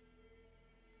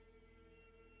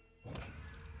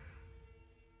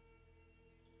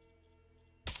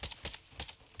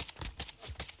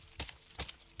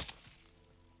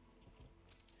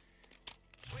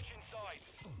 Switch inside.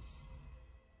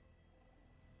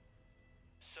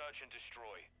 Search and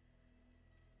destroy.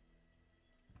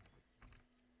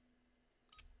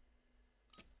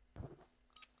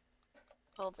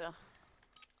 Told ya.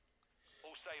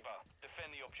 All Saber,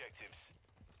 defend the objectives.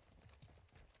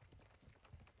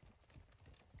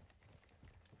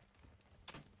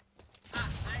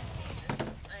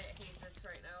 I hate this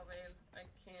right now, babe. I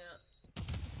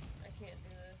can't do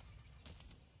this.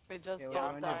 We just Yeah, both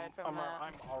well, died from that.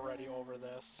 I'm already over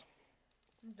this.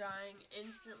 I'm dying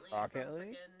instantly Rocket from League?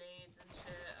 freaking nades and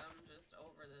shit. I'm just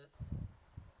over this.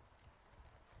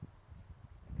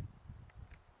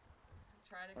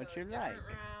 Try to What go you a different like?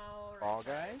 route. or Fall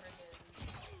try to Guys?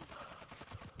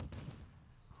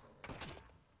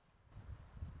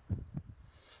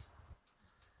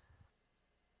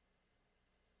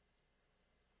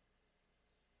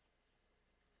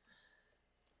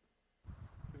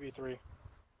 V3.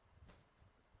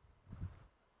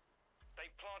 They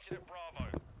planted at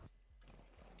Bravo.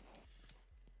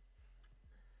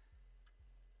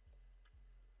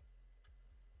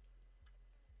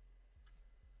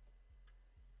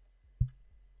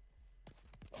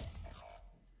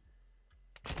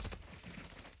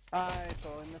 I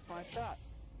totally missed my shot.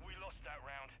 We lost that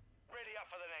round. Ready up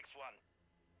for the next one.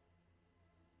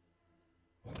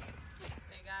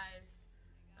 Thanks,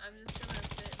 I'm just gonna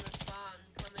sit in the spawn.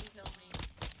 Come and kill me.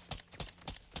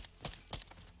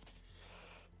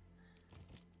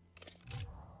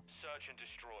 Search and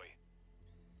destroy.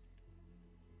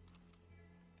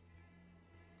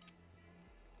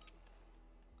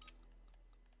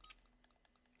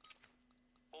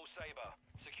 All Saber,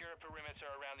 secure a perimeter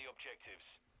around the objectives.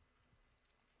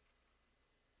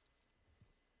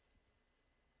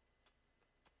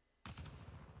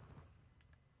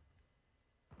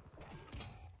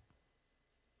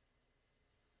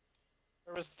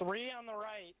 There was 3 on the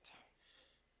right.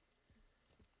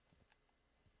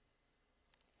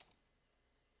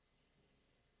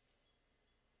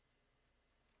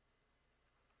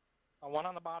 One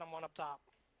on the bottom, one up top.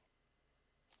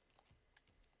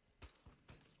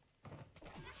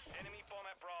 Enemy bomb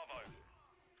at Bravo.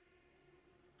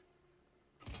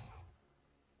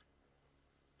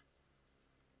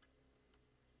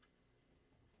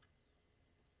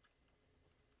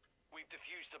 We've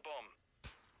defused the bomb.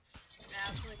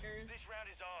 Ass lickers. This round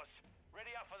is ours.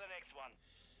 Ready up for the next one.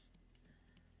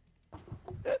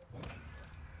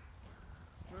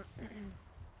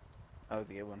 That was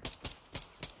a good one.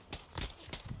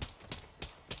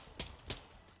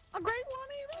 A great one,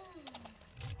 even.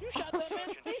 You shot that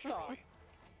man's face off. Good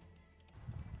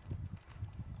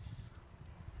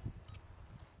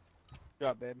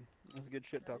job, babe. That was a good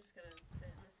shit I'm talk. just gonna sit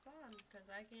in the spawn because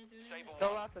I can't do anything.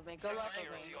 Go left with me. Go left with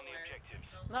Security me. on the objectives.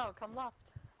 No, come left.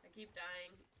 I keep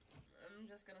dying. I'm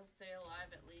just gonna stay alive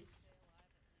at least.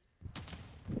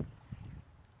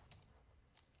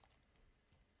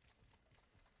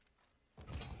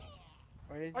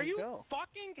 Where did Are you go?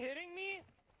 fucking kidding me?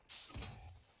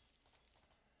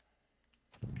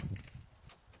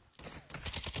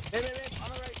 Babe, on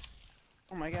the right.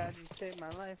 Oh my god, you saved my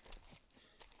life.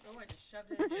 Oh, I just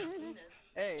shoved it in your penis.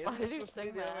 Hey, Why isn't did it you supposed to be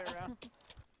say the other way that? around?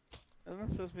 Isn't it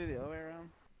supposed to be the other way around?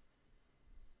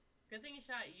 Good thing he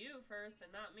shot you first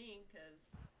and not me, because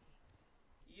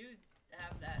you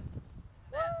have that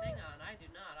thing on. I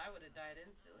do not. I would have died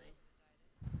instantly.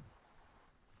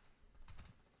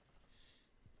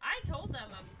 I told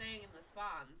them I'm staying in the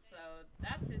spawn, so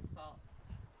that's his fault.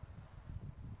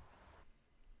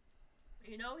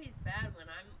 You know he's bad when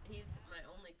he's my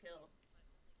only kill.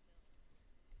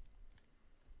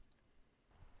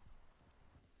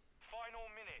 Final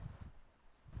minute.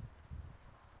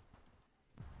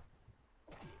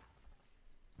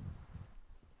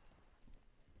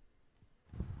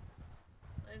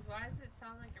 Liz, why does it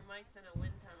sound like your mic's in a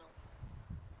wind tunnel?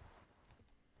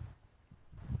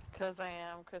 Because I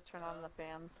am. Chris, turn on the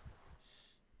fans.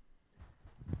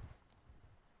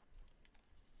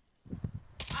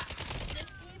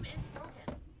 This game is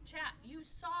broken. Chat, you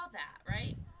saw that,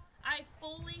 right? I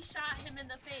fully shot him in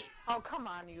the face. Oh, come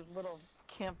on, you little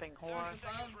camping It was whore.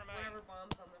 above whatever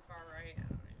bomb's on the far right. I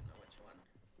don't even know which one.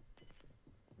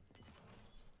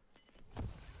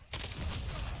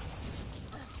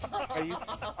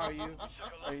 Are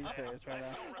you serious right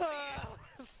now?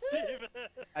 Steven.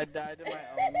 I died to my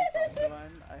own cross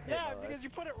line. I hate Yeah, my life. because you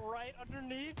put it right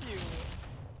underneath you.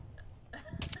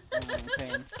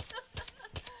 Pain.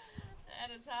 That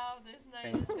is how this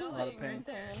night Pain. is A lot of going pain. right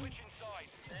there. Switch inside.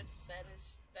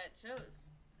 That shows.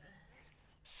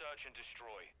 Search and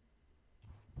destroy.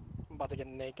 I'm about to get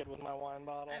naked with my wine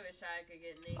bottle. I wish I could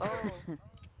get naked. Oh.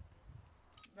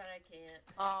 But I can't.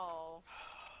 Oh.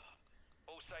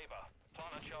 All Saber,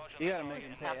 plant a charge on You the gotta make target.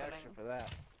 him pay extra for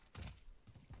that.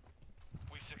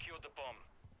 We've secured the bomb.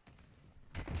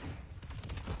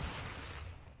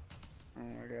 Oh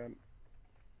my god.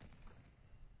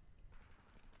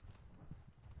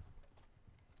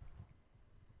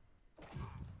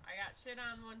 I got shit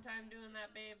on one time doing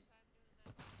that, babe.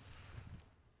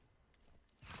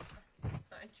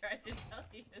 I tried to tell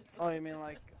you. Oh, you mean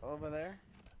like over there?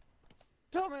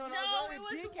 Tell me when I No, was it already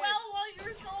was peeking. well while you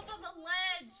were still up on the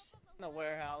ledge. In the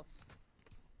warehouse.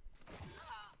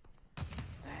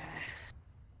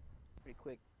 Pretty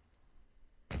quick.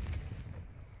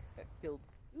 Got killed.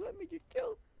 You let me get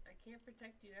killed. I can't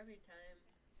protect you every time.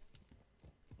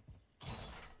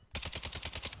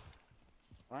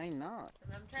 Why not?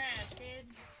 Cause I'm trash, kid.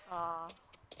 Aw.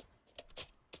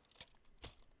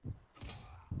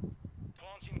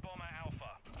 Planting bomb at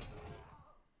Alpha.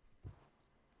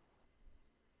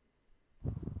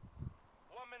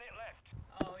 1 minute left.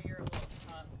 Oh, you're a little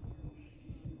pup.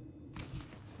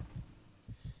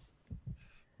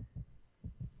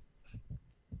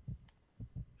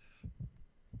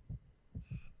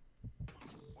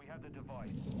 We have the device.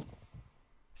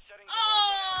 Setting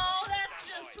Oh, device that's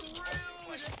down. just Standby.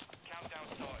 rude. Countdown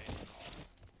started.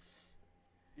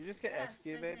 You just get Yes,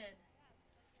 executed, I babe? did.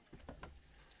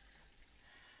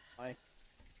 Why?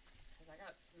 I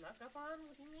got snuck up on?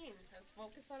 What do you mean? I was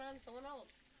focusing on someone else.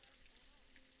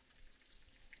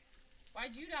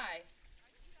 Why'd you die?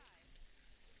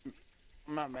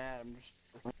 I'm not mad, I'm just...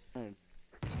 You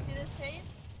see this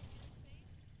face?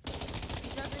 He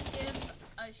doesn't give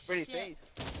a Pretty shit.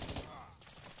 face.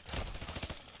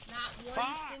 Not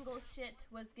one single shit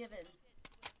was given.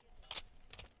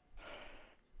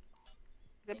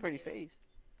 It's a pretty face.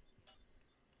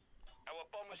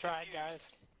 I tried, guys.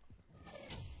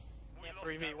 Yeah,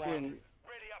 3v1.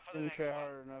 Didn't try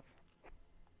hard enough.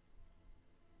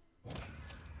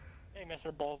 Hey,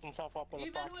 Mr. blows himself up with a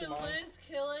Even proxy with mine. Liz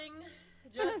killing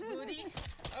just booty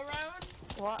around,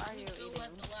 What are we you still eating?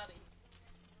 left the lobby.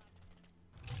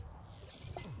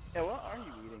 Yeah, what are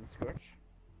you eating, Scorch?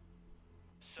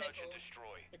 Search and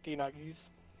destroy. Chicky nuggies.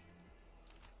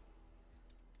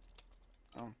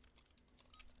 Oh.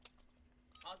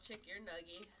 I'll check your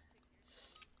nuggie.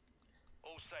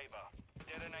 All Saber,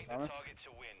 detonate the Thomas? target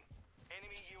to win.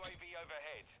 Enemy UAV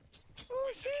overhead.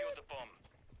 We've secured the bomb.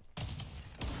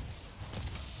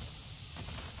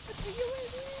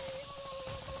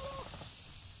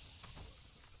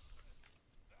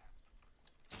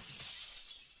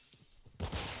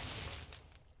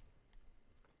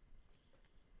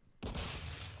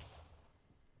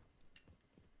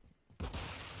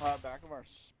 Back of our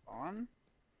spawn?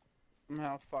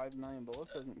 Somehow 5 million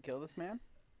bullets doesn't kill this man?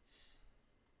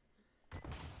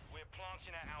 We're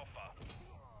planting at Alpha.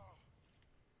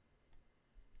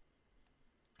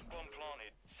 Bomb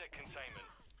planted. Set containment.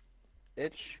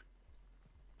 Itch.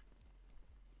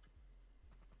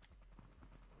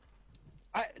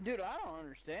 Dude, I don't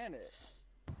understand it.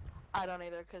 I don't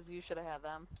either, because you should have had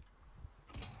them.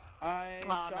 I Oh,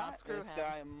 no, shot screw this him.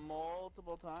 guy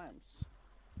multiple times.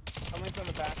 Coming from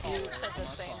the back You hallway. said the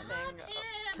same thing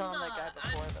killing that guy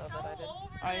before, though, that I did.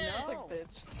 I know.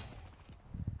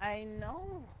 I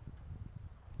know.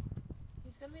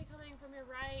 He's gonna be coming from your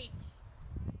right.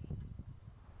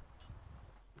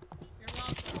 You're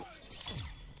welcome.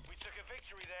 We took a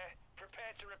victory there.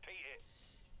 Prepare to repeat it.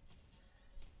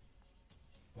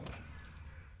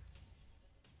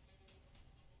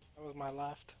 That was my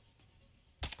left.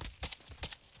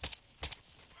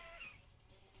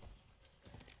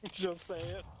 Just say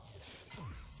it.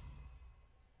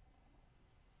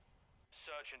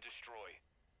 Search and destroy.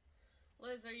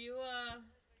 Liz, are you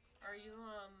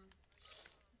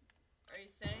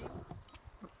saying?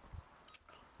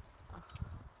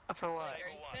 For what? Like,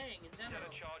 are you saying in Set general?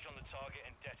 a charge on the target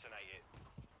and detonate it.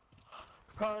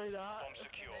 Probably not. Bomb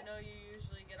secure. I know you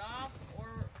usually get off,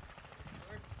 or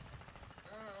I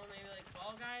don't know, maybe like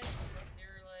Fall Guys, unless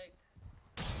you're like.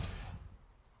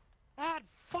 God,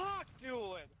 fuck,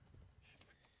 dude!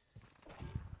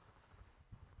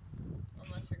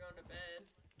 Unless you're going to bed.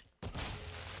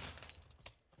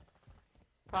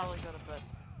 Probably go to bed.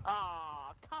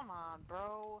 Aw, come on,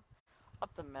 bro. Up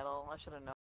the middle. I should have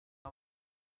known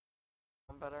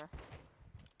better.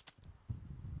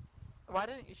 Why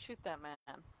didn't you shoot that man?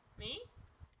 Me?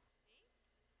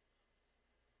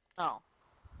 No.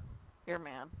 Your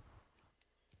man.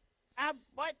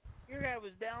 What? Your guy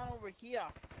was down over here.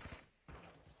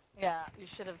 Yeah, you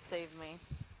should have saved me.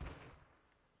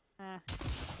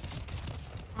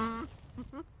 Mm.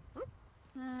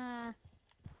 I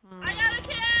got a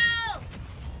kill!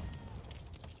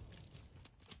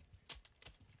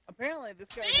 Apparently, this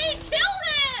guy. Me, kill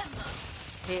him!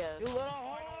 He is. You little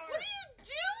whore! What are you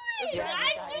doing? Yeah,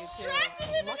 I got you distracted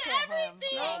too. him Look and at him.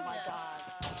 everything! Oh my god.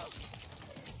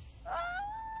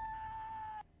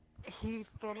 He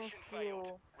finished you.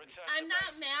 I'm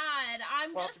not mad.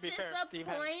 I'm Well, just to be fair, Steve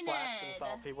hadn't disappointed. flashed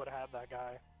himself, he would have had that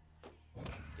guy.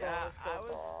 Yeah, I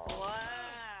was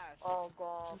flashed. Oh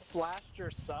god. You flashed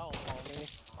yourself, homie.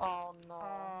 Oh no.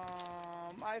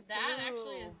 I That flew.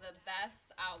 actually is the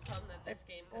best outcome that this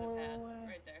game could have had,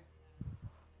 right there.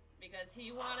 Because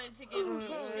he wanted to give me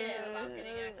shit about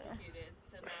getting executed,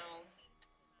 so now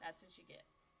that's what you get.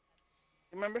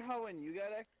 Remember how when you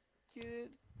got executed?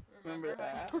 Remember how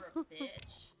that? you were a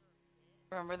bitch?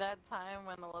 Remember that time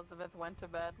when Elizabeth went to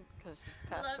bed because she's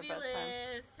past Love her you, bedtime?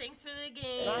 Liz. Thanks for the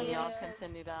game. And y'all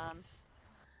continued on.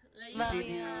 Love you,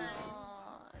 man.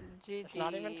 It's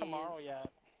not even tomorrow yet.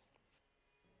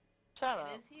 Shut up.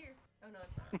 It is here. Oh no,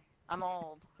 it's not. I'm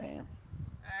old. Damn.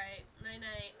 Alright, night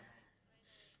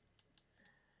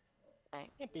night.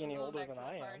 Can't be any Going older back than to the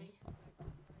I am. party.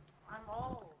 I'm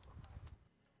old.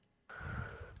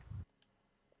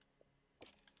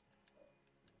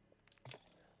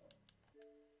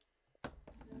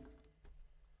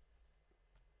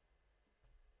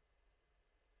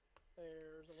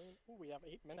 There's a link. Ooh, we have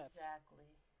 8 minutes. Exactly.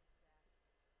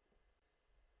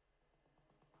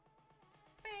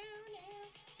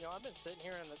 You know, I've been sitting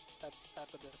here at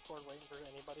the Discord waiting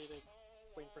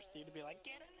for Steve to be like,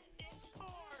 get in the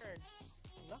Discord!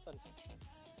 Nothing.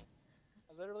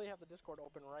 I literally have the Discord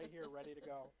open right here, ready to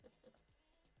go.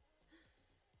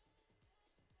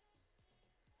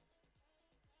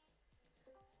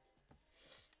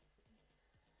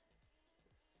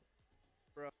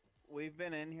 Bro, we've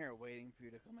been in here waiting for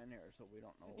you to come in here, so we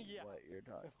don't know Yeah. what you're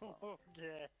talking about.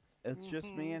 Okay. It's just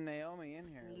me and Naomi in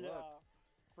here. Yeah. Look.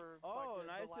 For Oh, fucking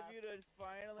nice the of you to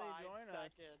finally last 5 join us.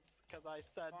 seconds, because I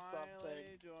said Finally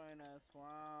something. join us.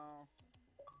 Wow.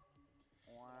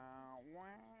 Wow.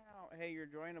 Wow. Hey, you're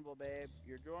joinable, babe.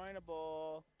 You're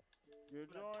joinable. You're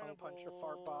joinable. Tongue punch your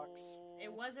fart box.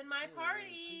 It wasn't my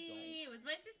party. It was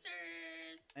my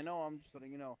sister's. I know. I'm just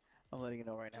letting you know. I'm letting you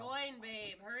know right now. Join,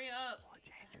 babe. Hurry up.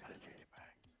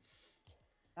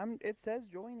 It says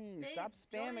joining. Babe, Stop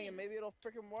spamming join. and maybe it'll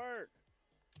freaking work.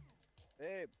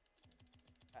 Babe,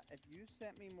 if you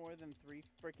sent me more than 3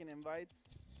 freaking invites.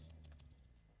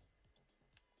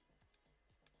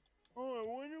 Oh, I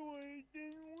wonder why it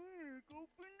didn't work.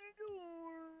 Open the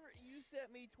door. You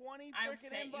sent me 20 I freaking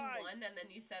sent invites. you 1 and then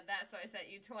you said that, so I sent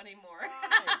you 20 more.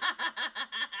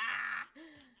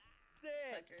 6.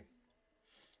 Sucker.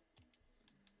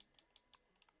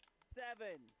 7.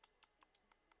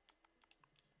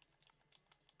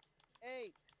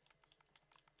 8.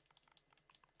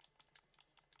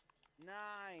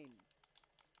 9.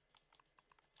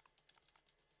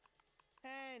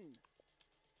 10.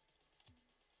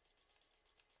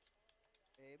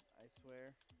 Babe, I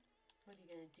swear. What are you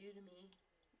gonna do to me?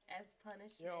 As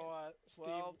punishment? You know what, Steve,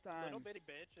 12 times. little bitty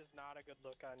bitch is not a good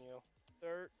look on you.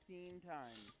 13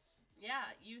 times.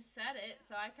 Yeah, you said it,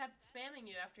 so I kept spamming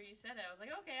you after you said it. I was like,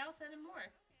 okay, I'll send him more.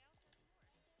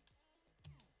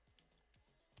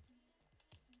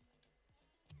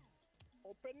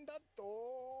 Open the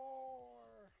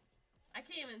door. I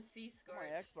can't even see What Scorch.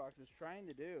 my Xbox is trying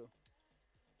to do.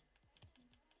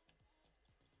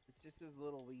 It's just his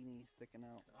little weenie sticking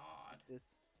out. God. This.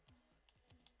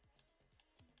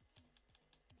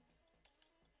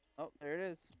 Oh, there it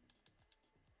is.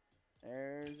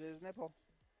 There's his nipple.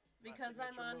 Because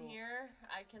I'm signature on move. here,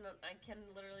 I can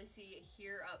literally see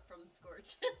here up from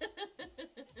Scorch.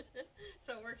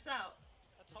 So it works out.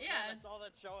 That's all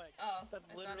that's showing. Oh, That's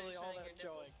I thought it literally was all showing that's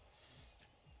your nipple. showing.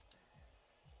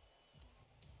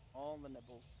 All the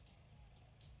nipples.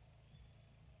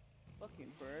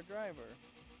 Looking for a driver.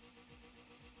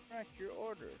 Track your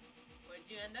order. What'd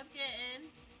you end up getting?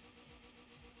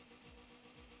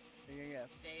 Take a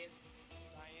guess. Dave's.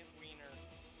 Giant wiener.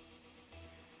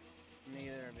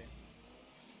 Neither of you.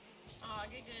 Aw,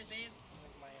 get good, babe. I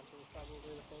think my answer was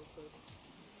probably the closest.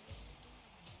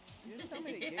 You just tell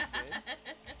me to get good.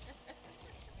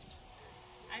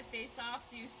 I face off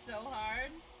to you so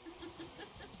hard.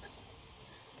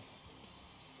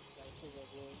 This was a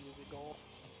really easy goal.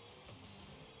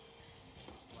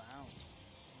 Wow.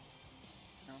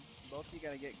 No, both of you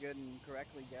gotta get good and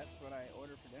correctly guess what I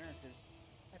order for dinner, because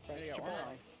I probably got one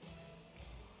wrong.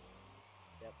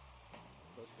 Yep.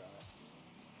 Both got it.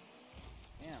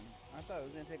 Damn, I thought it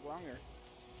was gonna take longer.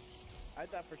 I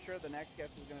thought for sure the next guess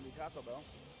was gonna be Taco Bell.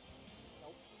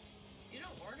 Nope. You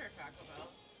don't order Taco Bell.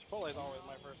 Chipotle's always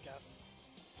my first guess.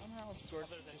 Somehow Scorch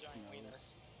Other than just giant knows. wiener.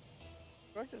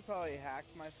 Scorch has probably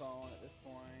hacked my phone at this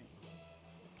point.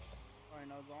 Probably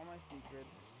knows all my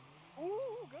secrets.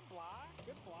 Ooh, good block.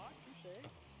 Good block. Touche.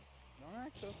 Don't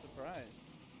act so surprised.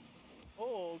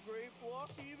 Oh, great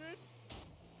block even.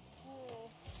 Oh.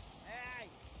 Hey!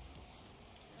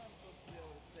 You're not supposed to be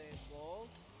able to save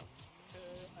goals.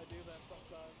 I do that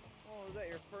sometimes. Oh, is that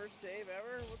your first save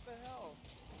ever? What the hell?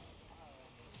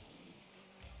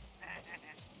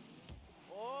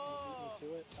 Oh! To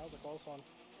it. That was a close one.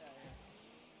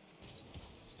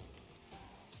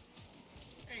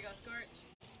 There you go, Scorch.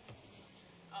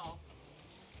 Oh.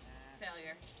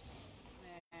 Failure.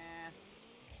 Nah.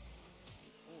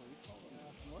 Oh, you told him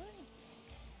what?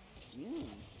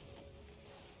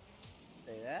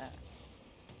 Say that.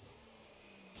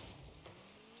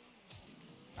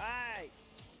 Hi!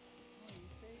 Oh, you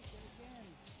saved it again.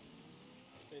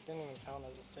 It didn't even count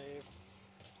as a save.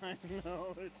 I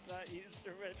know, it's not used to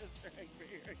registering for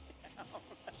your account.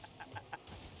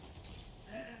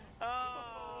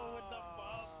 Oh, with the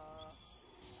bump.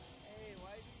 Hey,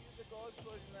 why did you use the gold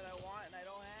explosion that I want and I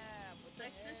don't have? What the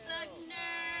Sexist hell? thug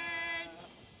nerd!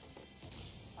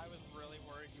 I was really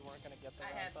worried you weren't gonna get there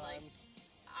I on had, time. like,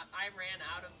 I ran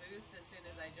out of boost as soon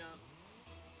as I jumped.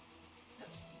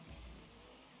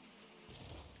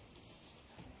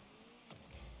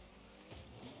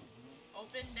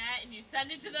 Open that and you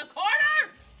send it to the corner!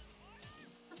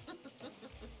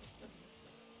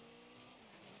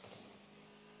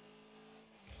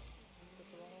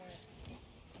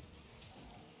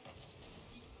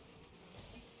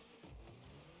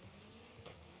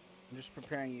 I'm just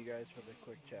preparing you guys for the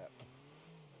quick chat.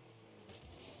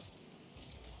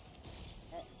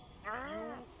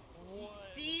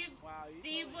 Steve, Wow,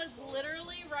 Steve was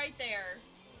literally right there.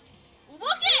 Look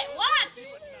it! Watch!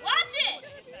 Watch it!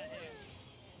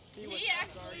 He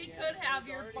actually could have.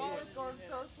 Your ball was going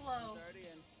so slow.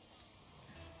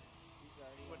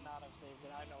 Would not have saved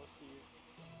it. I know, Steve.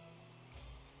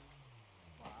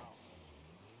 Wow.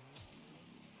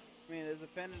 I mean, as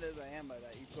offended as I am by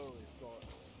that, you totally stole it.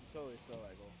 You totally stole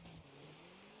that goal.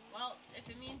 Well, if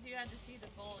it means you had to see the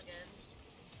goal again.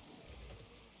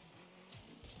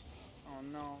 Oh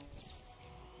no.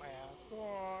 My ass.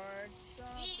 Lord,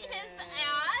 stop Eat it. his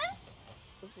ass?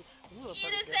 This is a Eat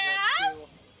pretty his good one, ass? too.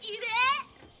 Eat it?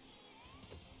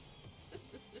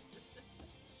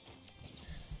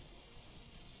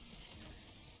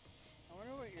 I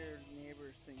wonder what your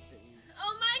neighbors think that you...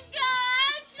 Oh my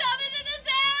god! Shove it in his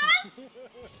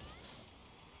ass!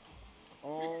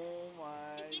 Oh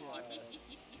my god.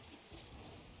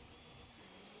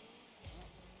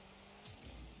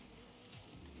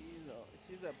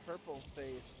 She's a purple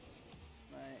face.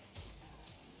 Right.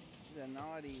 She's a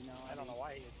naughty. I don't know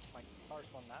why he's like harsh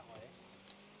one that way.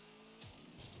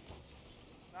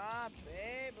 Stop,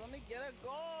 babe. Let me get a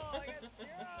goal. I got 0.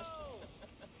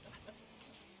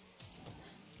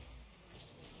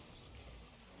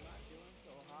 I'm not doing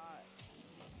so hot.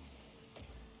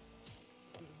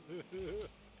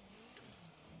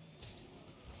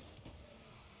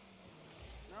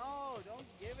 No, don't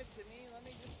give it to me. Let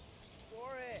me just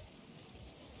score it.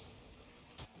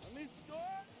 Let me score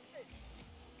it.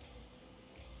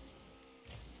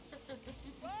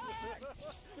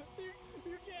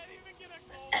 You can't even get a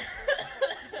goal.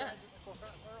 For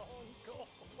her own goal.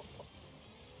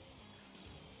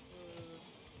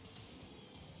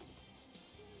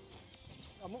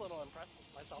 I'm a little impressed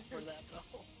with myself for that,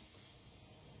 though.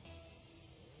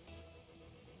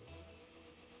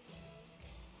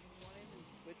 Why don't you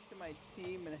switch to my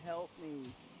team and help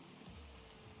me?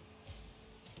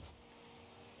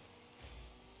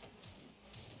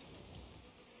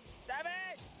 Damn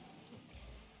it!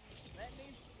 Let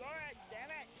me score it, damn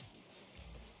it!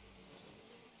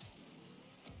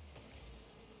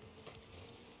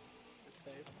 Good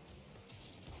save.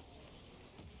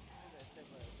 I said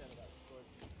what I said about score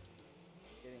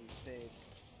getting saved.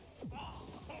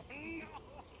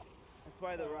 That's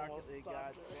why the Rocket League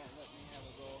gods won't let me have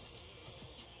a goal.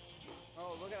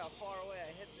 Oh, look at how far away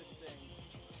I hit this thing.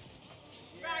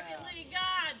 Yeah. Rocket League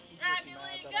gods! Rocket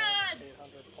League gods!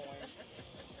 800 points.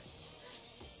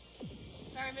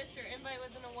 Sorry, missed your invite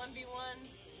was in a 1v1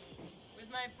 with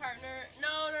my partner.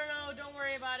 No, don't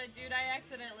worry about it, dude. I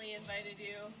accidentally invited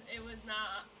you. It was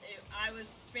not, I was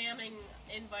spamming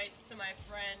invites to my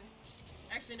friend.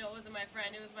 Actually, no, it wasn't my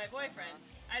friend, it was my boyfriend.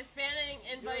 I was spamming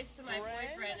invites to my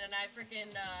boyfriend and I freaking,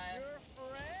 Your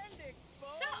friend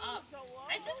exposed. Shut up.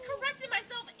 Hello? I just corrected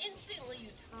myself instantly,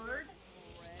 you turd.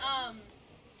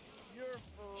 Your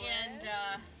friend? And,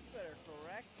 you better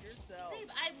correct yourself.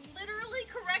 Babe, I literally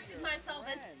corrected myself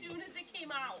as soon as it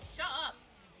came out. Shut up.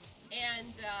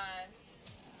 And,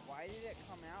 why did it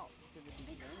come out?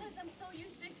 because I'm so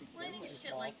used to explaining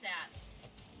shit like that.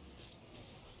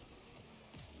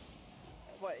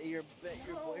 What, your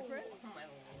boyfriend? Oh my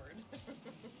lord.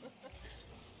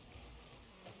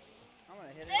 I'm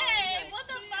gonna hit it. Hey, what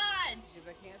the fudge? Because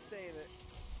I can't save it.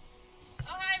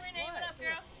 Oh, hi, Renee. What up,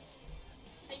 girl?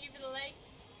 Thank you for the like.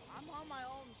 I'm on my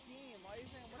own team. Why are you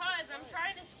saying what Cause the I'm fuck?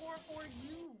 trying to score for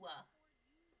you.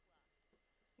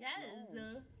 Yes.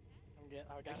 No.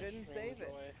 I got couldn't save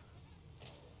it.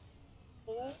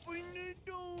 Open the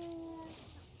door.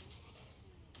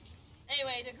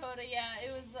 Anyway, Dakota, yeah,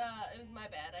 it was my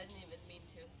bad. I didn't even mean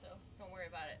to, so don't worry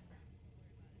about it.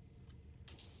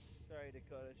 Sorry,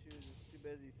 Dakota. She was just too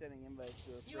busy sending invites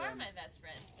to her You friend. are my best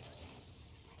friend.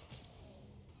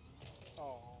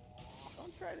 Oh.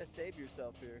 Don't try to save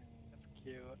yourself here. That's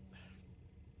cute.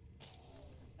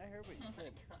 I heard what you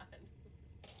said. Oh my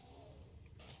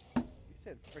god. You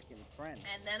said freaking friend.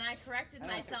 And then I corrected I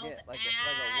don't myself forget, like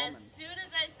a as woman. soon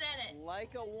as I said it.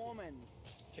 Like a woman.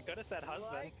 She could have said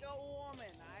husband. Like a woman.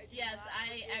 Yes,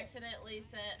 I accidentally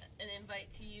sent an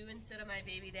invite to you instead of my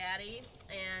baby daddy,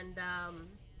 and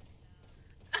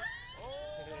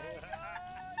Oh my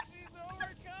god, she's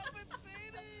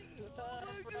overcompensating! Oh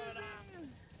my goodness!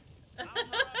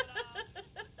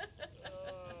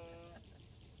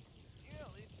 You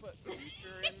at least put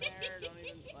future in there, don't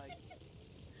even, like...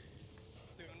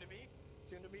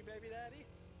 Soon to be baby daddy?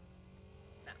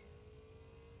 No.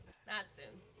 Not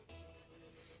soon.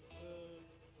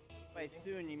 By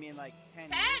soon, you mean like 10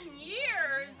 10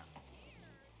 years?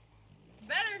 Yeah.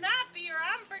 Better not be, or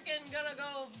I'm freaking gonna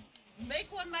go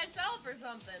make one myself or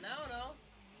something. I don't know.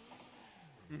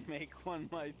 Make one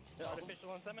myself.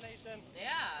 Artificial insemination.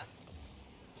 Yeah.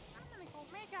 I'm gonna go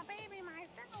make a baby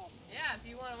myself. Yeah, if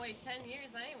you want to wait 10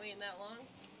 years, I ain't waiting that long.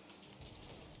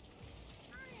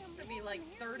 I'm gonna be like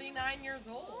 39 years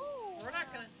old. We're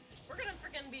gonna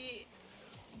freaking be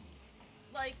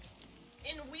like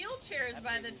in wheelchairs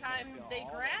by the time they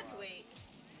graduate.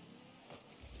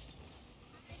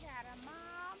 I got a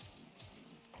mom,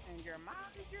 and your mom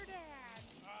is your dad.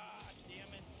 Ah,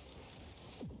 damn it.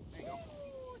 There you go.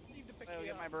 Steve to pick I'll me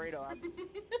get up. my burrito up.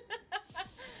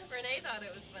 Renee thought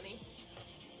it was funny.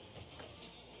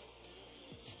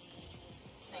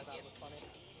 I thought it was funny.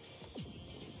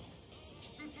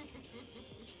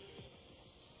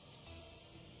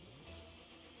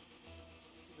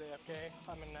 He's AFK.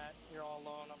 I'm in net. You're all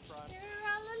alone up front. You're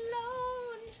all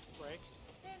alone. Break.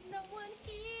 There's no one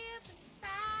here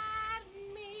beside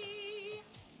me.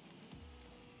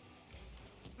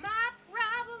 My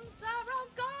problems are all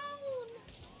gone.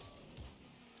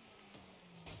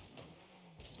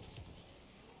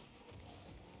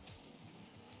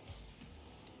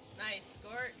 Nice,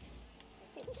 Skort.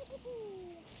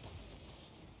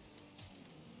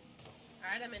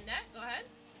 Alright, I'm in net. Go ahead.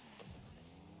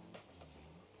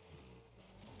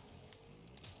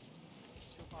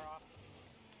 Too far off.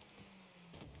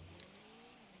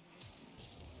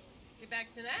 Get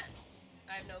back to net.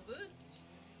 I have no boost.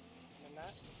 I'm in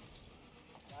net.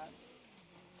 That.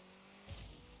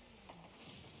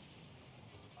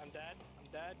 I'm dead.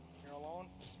 I'm dead. You're alone.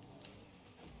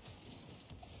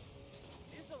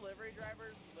 These delivery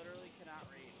drivers literally cannot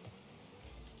read.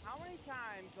 How many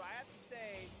times do I have to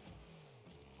stay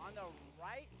on the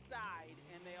right side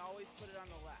and they always put it on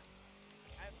the left?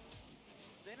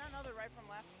 Do they not know the right from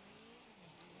left?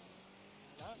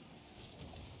 Not.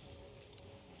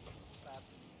 Bad.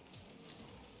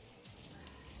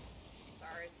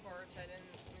 Sorry, Scorch. I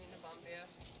didn't mean to bump you.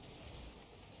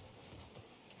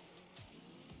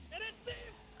 Get it,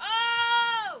 Steve!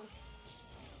 Oh!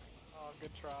 Oh,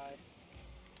 good try.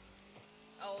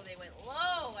 Oh, they went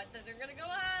low. I thought they were gonna go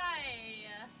high.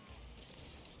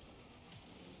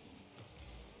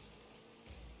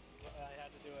 I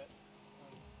had to do it.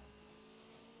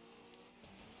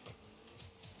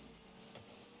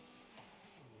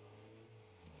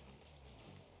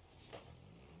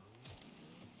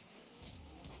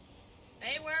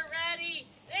 They weren't ready.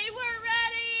 They weren't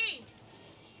ready.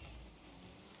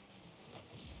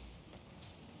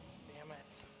 Damn it.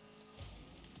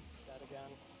 That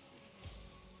again.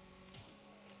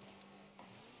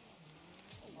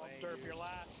 Derp, you're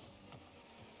last.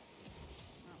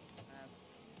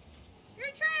 You're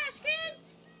trash, kid.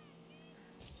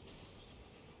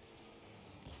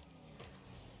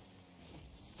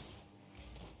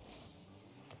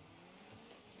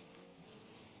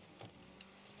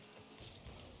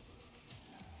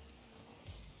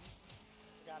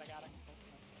 Got it.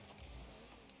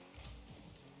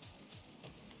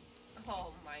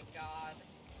 Oh my god.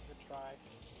 Good try.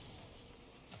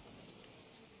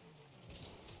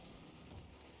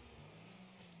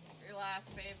 Your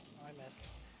last, babe. I missed.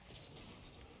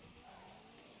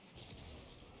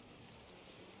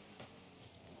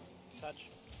 Touch.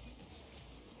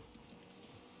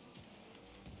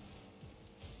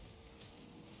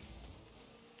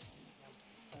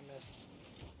 I missed.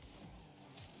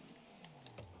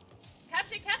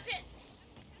 Kept it.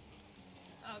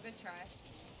 Oh, good try.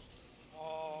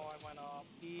 Oh, I went off.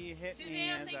 He hit me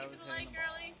Suzanne, as thank I you was for the hitting light, the ball.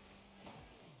 girly.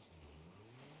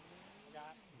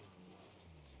 Got.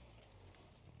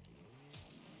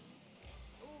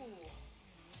 Ooh.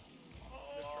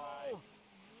 Good try.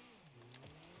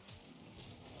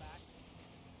 Back.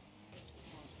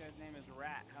 Oh, this guy's name is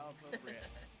Rat. How appropriate.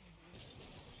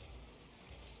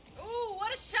 Ooh,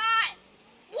 what a shot!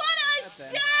 What a That's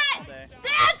it. shot! All day.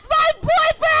 That's my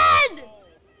boyfriend!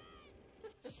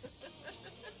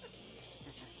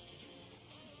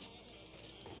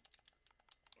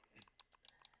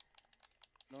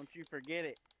 Don't you forget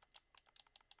it.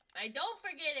 I don't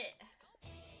forget it.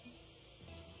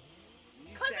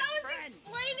 You Cause said I was friend.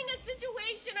 explaining a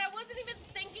situation. I wasn't even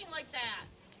thinking like that.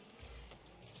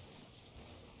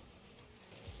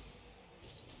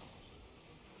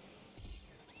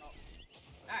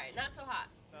 Alright, not so hot.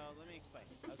 So let me explain.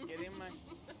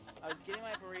 I was getting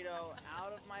my burrito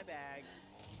out of my bag.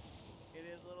 It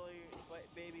is literally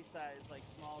baby size, like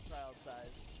small child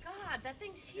size. God, that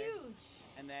thing's huge.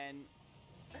 And then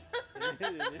it's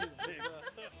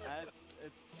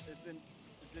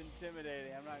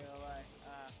intimidating. I'm not gonna lie.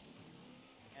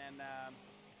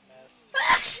 Best.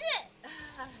 Ah, shit!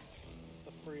 It's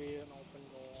the free and open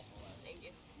goal. Thank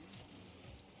you.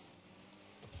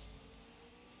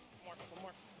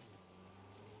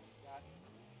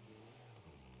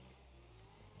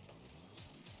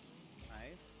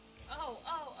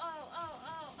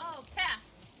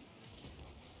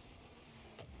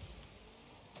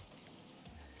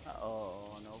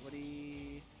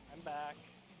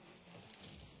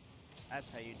 That's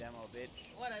how you demo, bitch.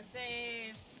 What a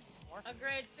save. A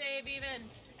great save, even.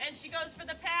 And she goes for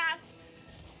the pass.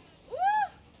 Woo!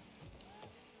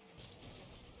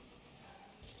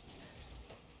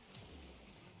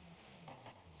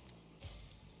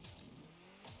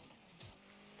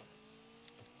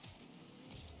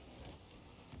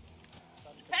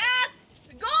 Pass!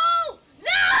 Goal!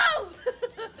 No!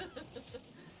 Ran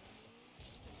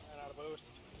out of boost.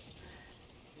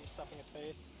 He's stuffing his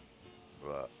face.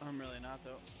 What? I'm really not,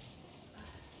 though.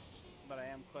 But I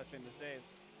am clutching the saves.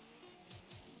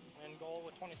 Win goal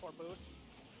with 24 boost.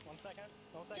 1 second.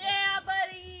 No second. Yeah,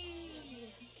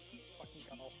 buddy! Fucking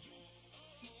go.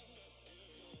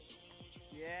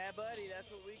 Yeah, buddy, that's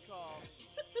what we call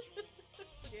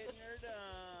getting her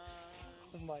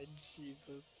done. My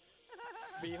Jesus.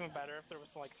 It'd be even better if there was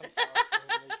like some sour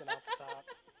cream leaking out the top.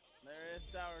 There is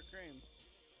sour cream.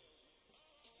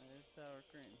 There is sour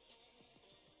cream.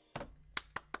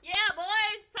 Yeah,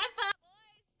 boys! High five!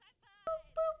 Boop,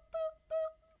 boop, boop,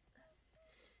 boop.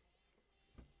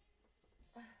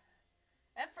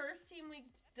 That first team we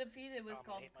defeated was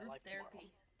called Group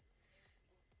Therapy.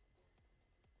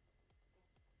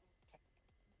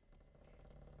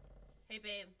 Hey,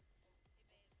 babe.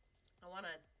 I want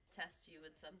to test you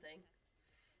with something.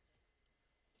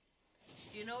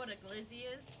 Do you know what a glizzy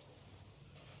is?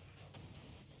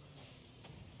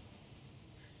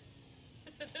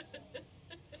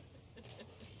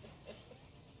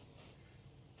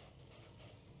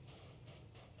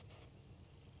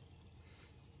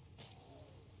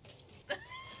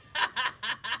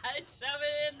 Shove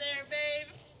it in there, babe.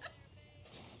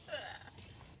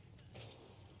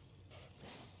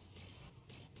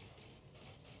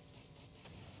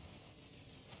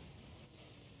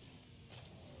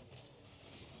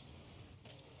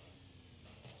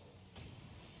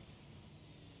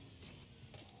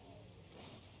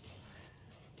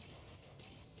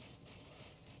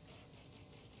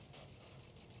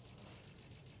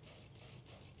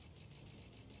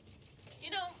 You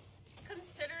know,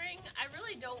 considering I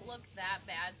really don't look that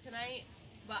bad tonight,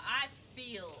 but I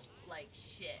feel like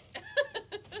shit.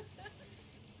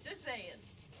 Just saying.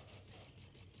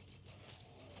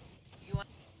 You want?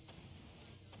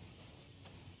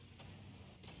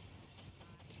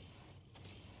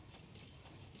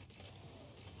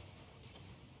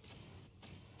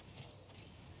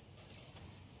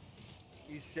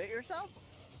 You shit yourself?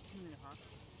 Uh-huh.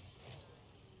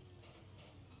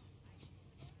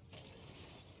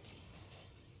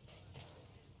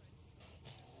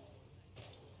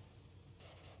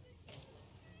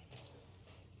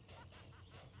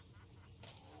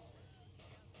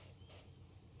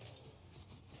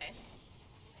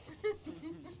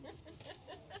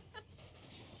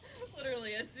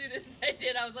 Literally, as soon as I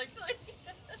did, I was like,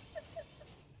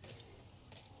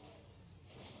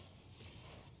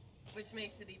 which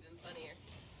makes it even funnier.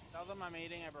 Tell them I'm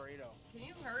eating a burrito. Can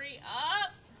you hurry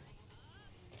up?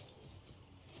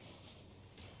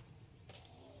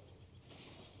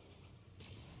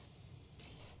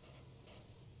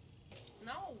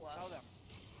 No. Tell them.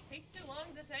 Takes too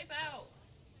long to type out.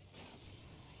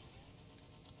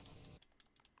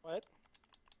 What?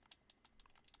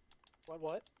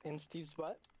 What? In Steve's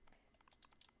butt?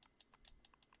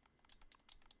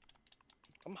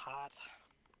 I'm hot.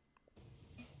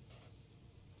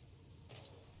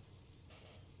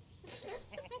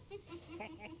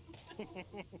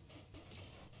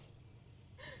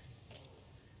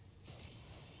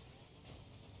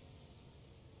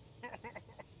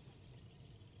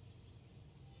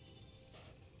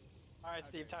 Alright,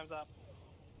 Steve, time's up.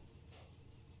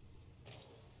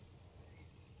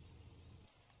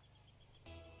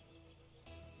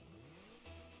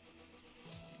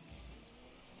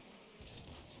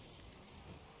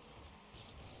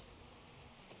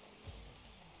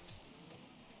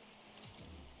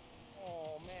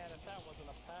 Oh man, if that wasn't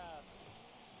a pass.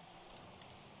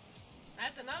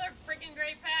 That's another freaking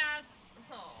great pass.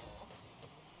 Oh.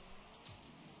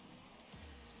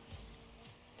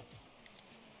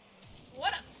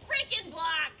 What a freaking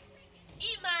block!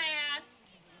 Eat my ass!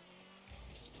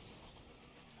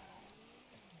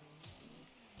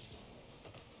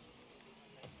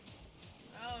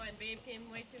 Oh, and Babe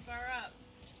came way too far up.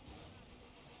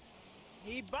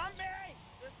 He bumped me!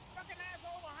 This fucking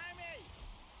asshole behind me!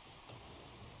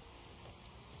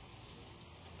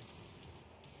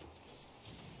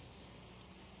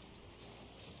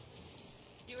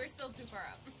 You were still too far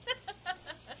up.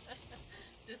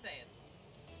 Just saying.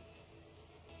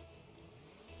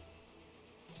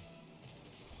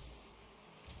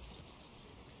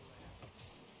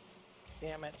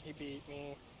 Damn it, he beat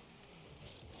me.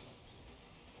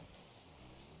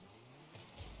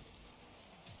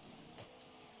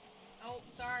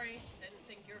 sorry. Didn't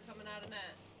think you were coming out of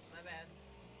net. My bad.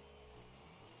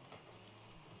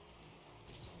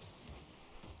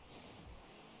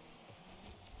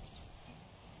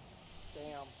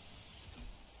 Damn.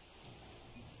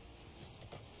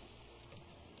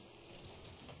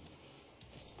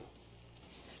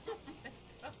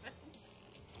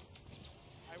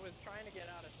 I was trying to get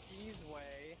out of Steve's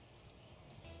way.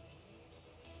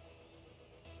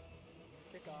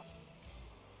 Kickoff.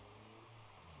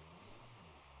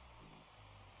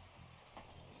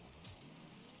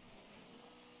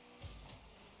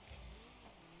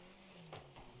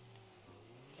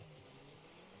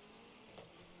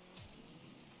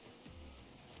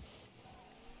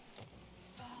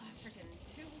 Oh, freaking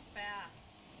too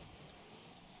fast.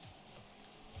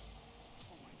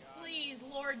 Oh my god. Please,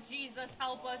 Lord Jesus,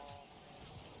 help us.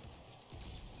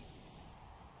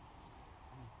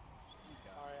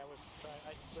 Sorry, I was trying.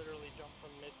 I literally jumped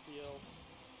from midfield.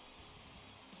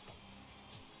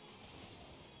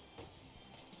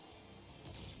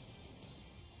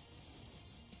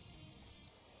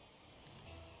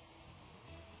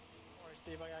 Don't worry,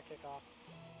 Steve, I got kickoff.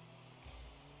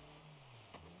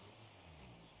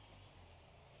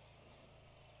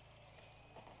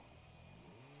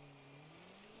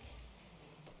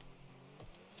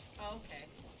 Okay.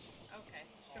 Okay,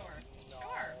 sure. No.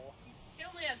 Sure. He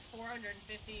only has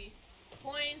 450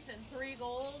 points and 3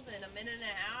 goals in a minute and a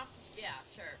half. Yeah,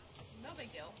 sure. No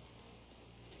big deal.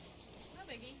 No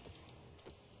biggie.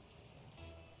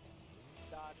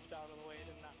 Dodged out of the way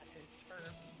to not hit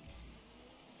turf.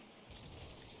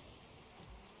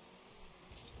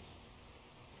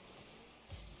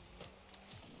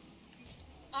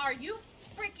 Are you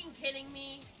freaking kidding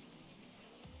me?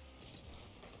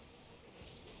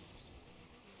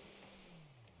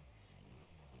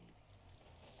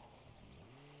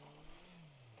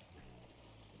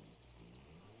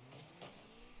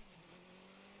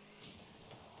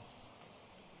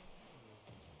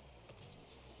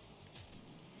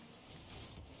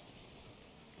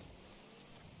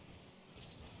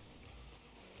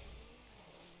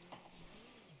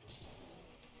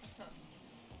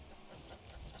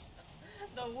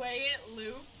 The way it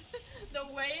looped, the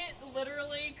way it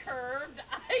literally curved,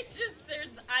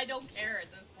 I don't care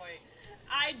at this point.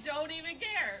 I don't even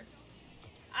care.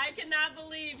 I cannot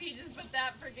believe he just put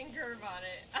that freaking curve on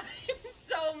it. I'm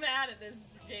so mad at this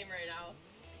game right now.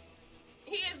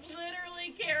 He is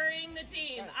literally carrying the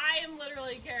team. I am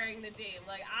literally carrying the team.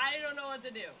 Like, I don't know what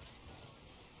to do.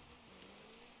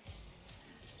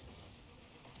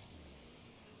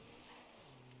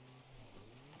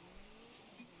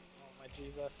 Oh my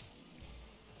Jesus.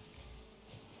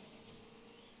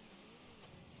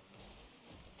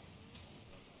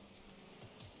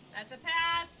 That's a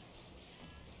pass.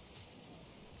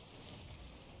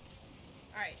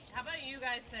 Alright, how about you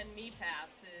guys send me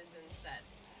passes instead?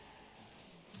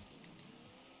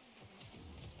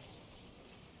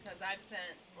 Because I've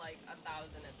sent like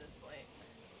 1,000 at this point.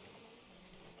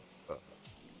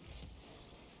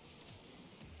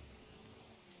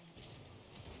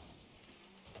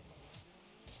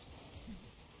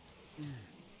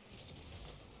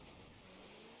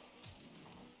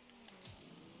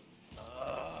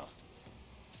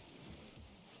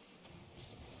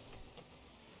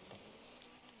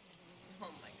 Oh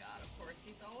my god, of course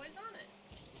he's always on it.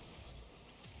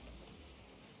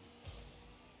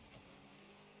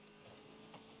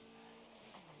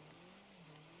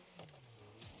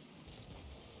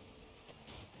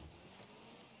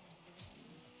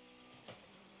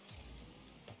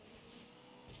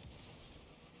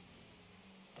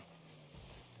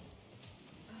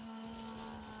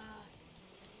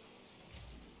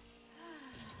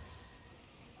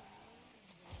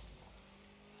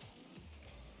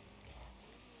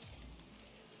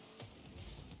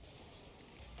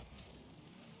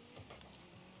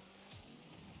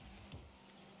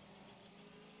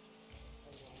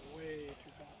 Way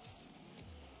too fast.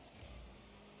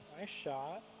 Nice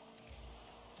shot.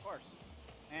 Of course.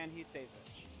 And he saves it.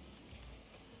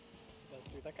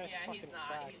 Dude, that guy's Yeah, fucking he's not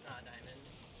cracked. diamond.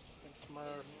 Fucking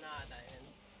Smurf. He's not diamond.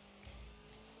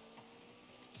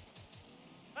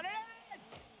 Put it in!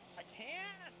 I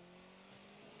can't!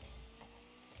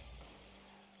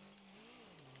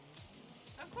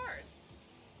 Of course.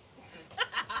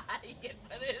 You can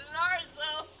put it in ours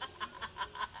though.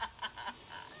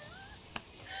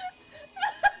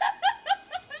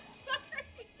 I'm sorry.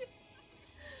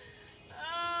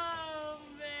 Oh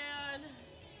man.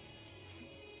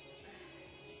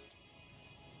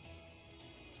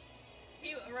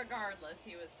 regardless,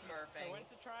 he was I smurfing. went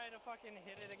to try to fucking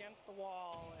hit it against the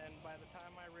wall, and by the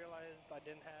time I realized I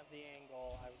didn't have the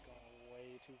angle, I was going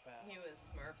way too fast. He was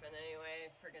smurfing anyway.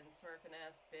 Friggin' smurfing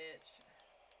ass bitch.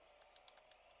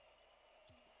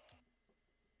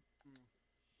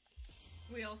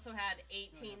 We also had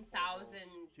 18,000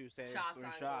 2 saves, shots 3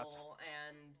 on shots. goal,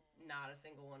 and not a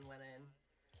single one went in.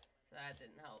 So that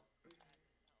didn't help.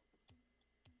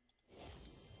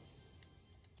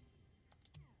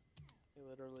 He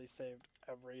literally saved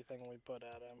everything we put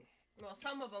at him. Well,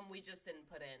 some of them we just didn't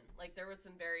put in. Like, there were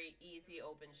some very easy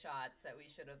open shots that we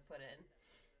should have put in.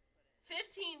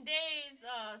 15 days,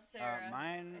 Sarah.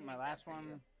 My last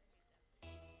one. You.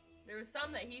 There was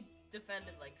some that he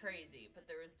defended like crazy, but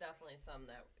there was definitely some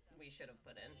that we should have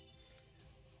put in.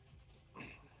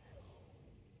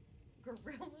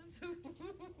 Gorillas?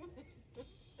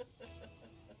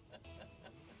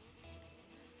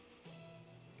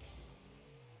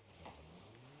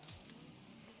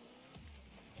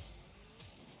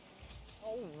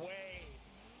 Oh, way!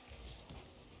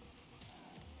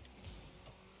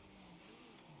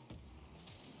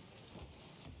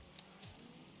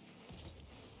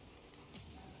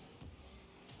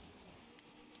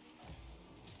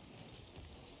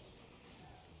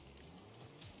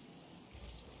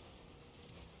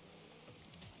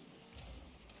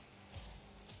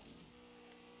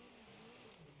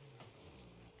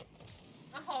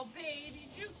 Oh, baby,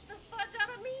 juked the fudge out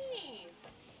of me!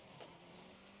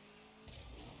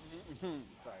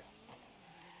 Sorry.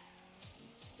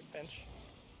 Good pinch.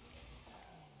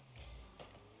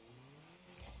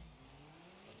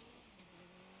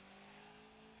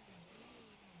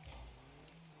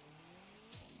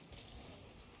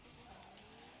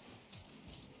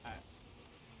 Alright.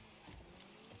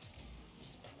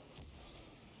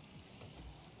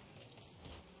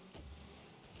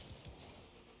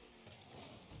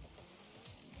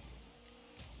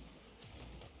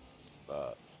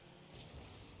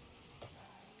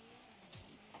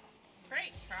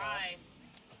 Great try.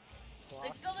 Block.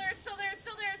 It's still there, it's still there, it's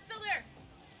still there, it's still there!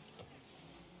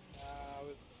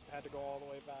 I had to go all the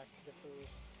way back to get food.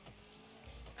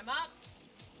 I'm up.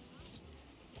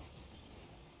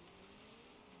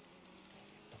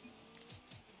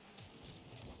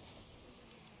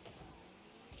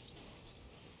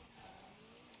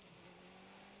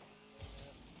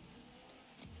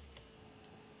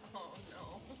 Oh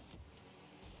no.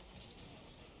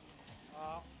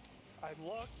 I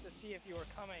looked to see if you were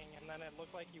coming, and then it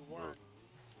looked like you weren't.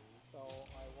 So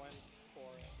I went for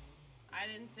it. I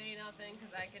didn't say nothing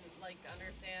because I can, like,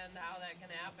 understand how that can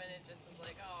happen. It just was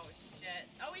like, oh shit.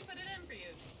 Oh, we put it in for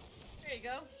you. There you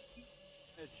go.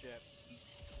 It's shit.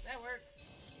 That works.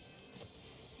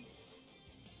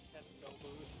 Had no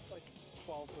boost, like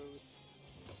 12 boost.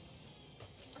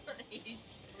 he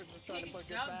We're just trying to put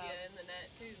good shoved pass. you in the net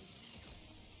too.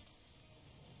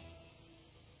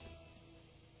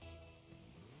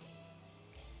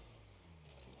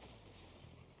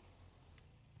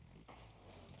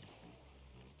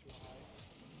 It's too high.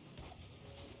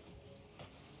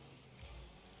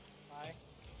 High.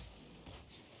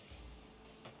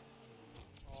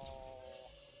 Oh.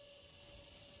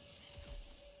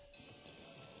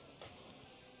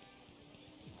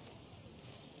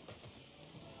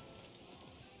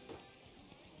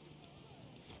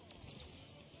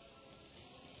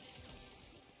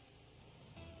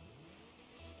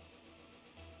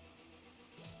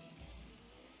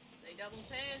 They double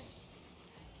pinched.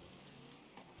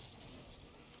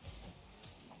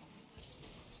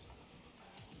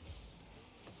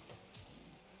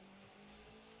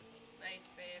 Nice,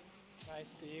 babe. Nice,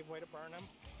 Steve. Way to burn him.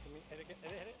 Can we hit it?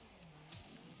 Hit it?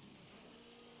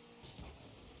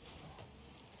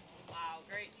 Wow,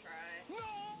 great try. No!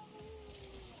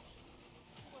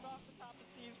 Went off the top of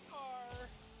Steve's car.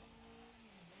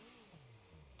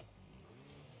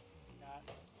 Got.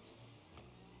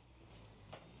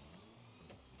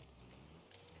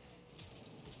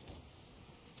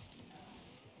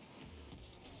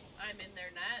 I'm in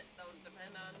their net. Don't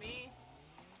depend on me.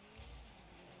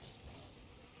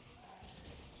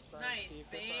 Burn, Nice, Steve.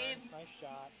 Good babe. burn. Nice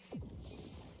shot.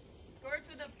 Scorch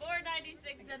with a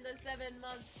 496 and the 7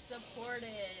 months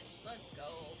supportage. Let's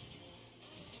go.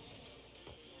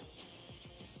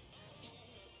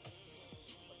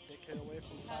 A big hit away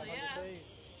from Hell 500 yeah. days.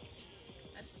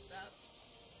 That's what's up.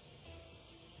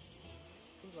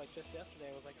 Seems like just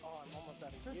yesterday I was like, oh, I'm almost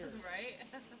out of gear. Right?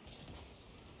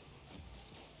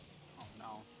 Oh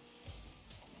no.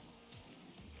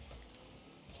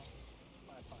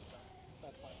 My fault.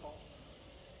 That's my fault.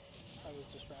 I was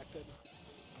distracted.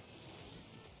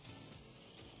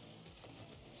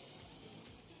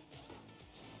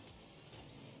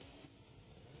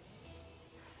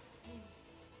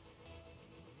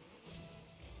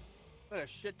 Put a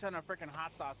shit ton of freaking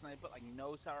hot sauce and they put like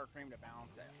no sour cream to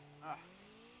balance it. Ugh.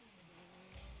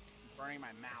 It's burning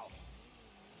my mouth.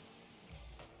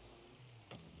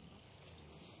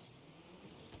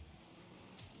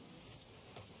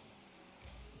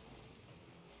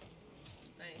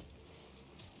 Nice.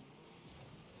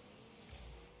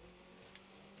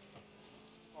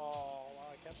 Oh,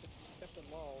 wow, I kept it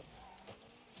low.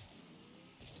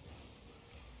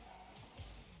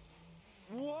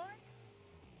 What?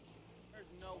 There's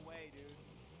no way, dude.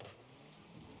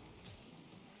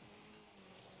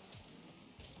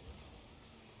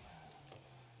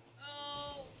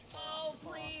 Oh,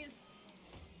 please.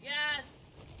 Yes.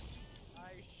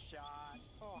 Nice shot.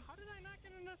 Oh, how did I not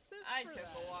get an assist I for took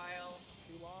that? a while.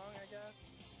 Too long, I guess.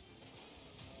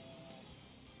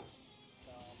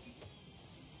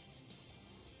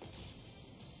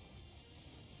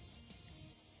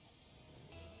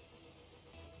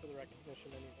 For the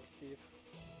recognition anyway, Steve.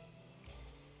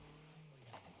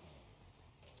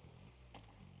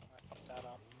 I fucked that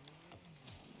up.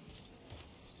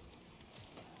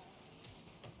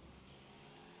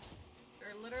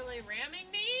 You're literally ramming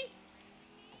me?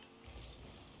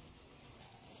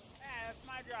 Ah, that's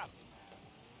my drop.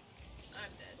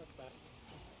 I'm dead. What's that?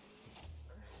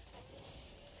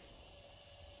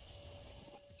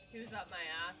 He was up my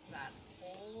ass that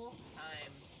whole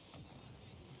time.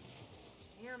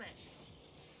 Damn it.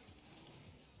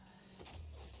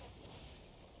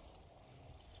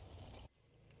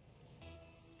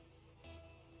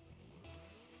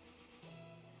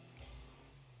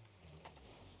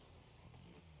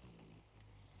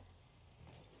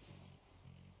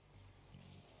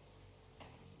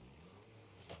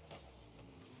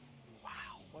 Wow,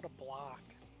 what a block.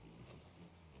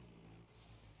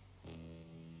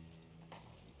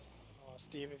 Oh,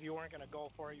 Steve, if you weren't gonna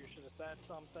go for it, you should have said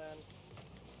something.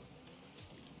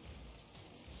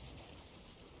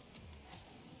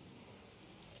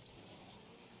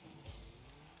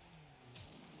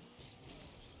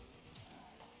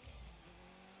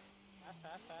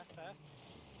 Fast.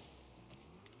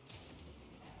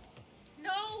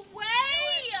 No way!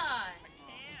 I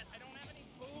can't. I don't have any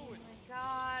food. Oh my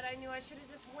god, I knew I should have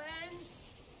just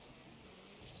went.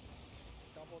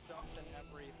 Double jumped and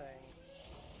everything.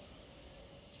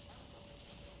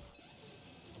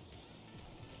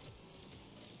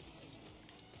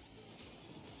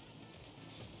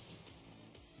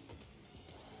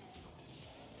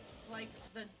 Like,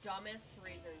 the dumbest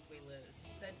reasons we lose.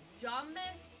 The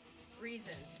dumbest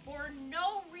reasons. For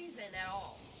no reason at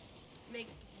all.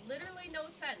 Makes literally no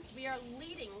sense. We are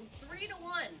leading 3-1.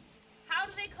 How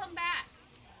do they come back?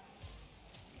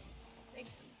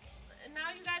 Makes... And now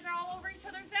you guys are all over each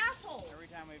other's assholes. Every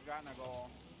time we've gotten a goal,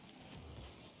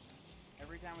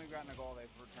 they've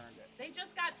returned it. They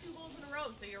just got 2 goals in a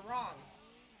row, so you're wrong.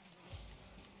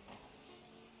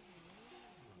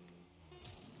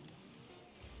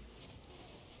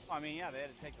 Well, I mean, yeah, they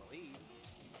had to take the lead.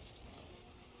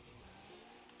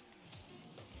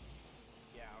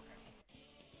 Yeah, okay.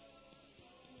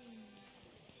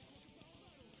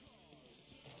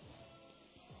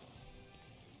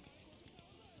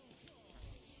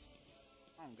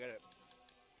 I don't get it.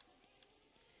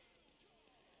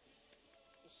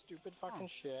 Stupid fucking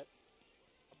shit.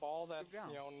 A ball that's, Good job.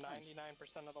 you know, Nice.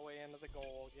 99% of the way into the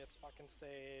goal gets fucking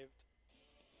saved.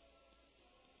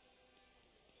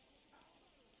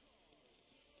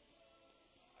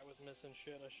 I was missing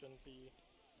shit I shouldn't be.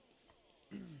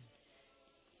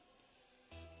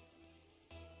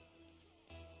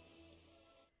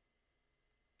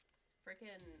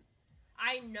 Freaking...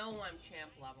 I know I'm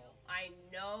champ level. I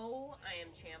know I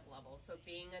am champ level. So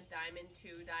being a Diamond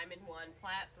 2, Diamond 1,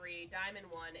 Plat 3, Diamond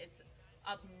 1, it's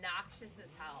obnoxious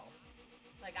as hell.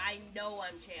 Like, I know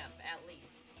I'm champ, at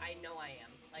least. I know I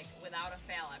am. Like, without a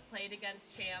fail. I've played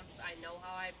against champs. I know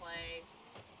how I play.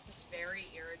 It's just very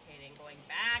irritating going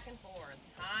back and forth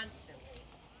constantly.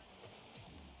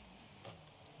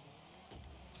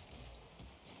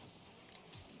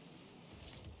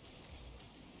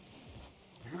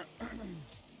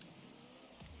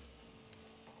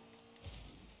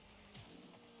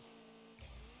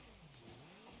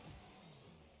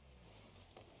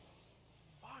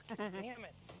 Fuck, damn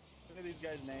it. Look at these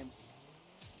guys' names.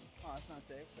 Oh, that's not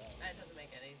safe. That doesn't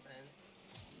make any sense.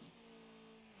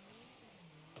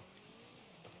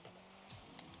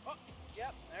 Oh,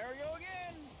 yep, there we go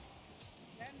again.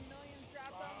 10 million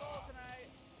shots on goal tonight.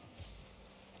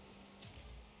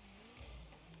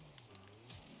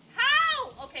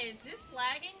 How? Okay, is this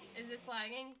lagging? Is this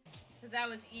lagging? Because that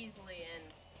was easily in.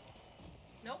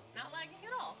 Nope, not lagging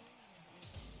at all.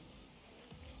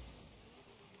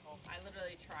 Oh, I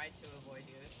literally tried to avoid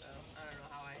you, so I don't know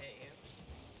how I hit you.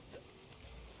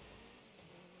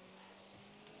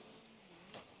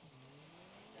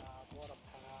 God, what a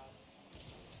pass.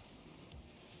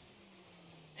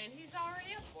 And he's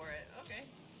already up for it. Okay.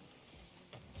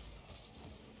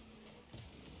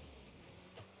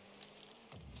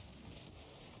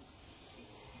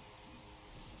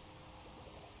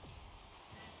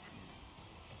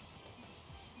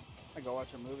 I go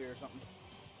watch a movie or something.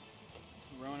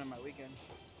 Ruining my weekend.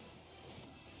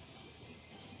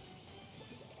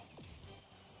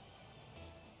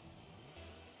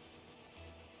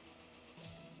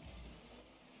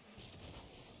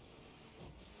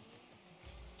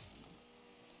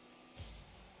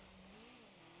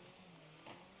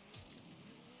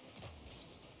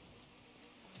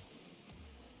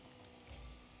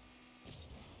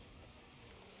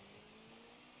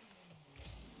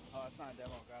 Oh, it's not a demo.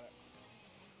 Got it.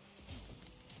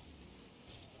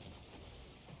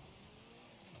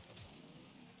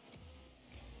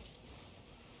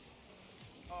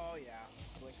 Oh yeah,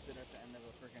 flicks it at the end of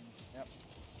a freaking. Yep.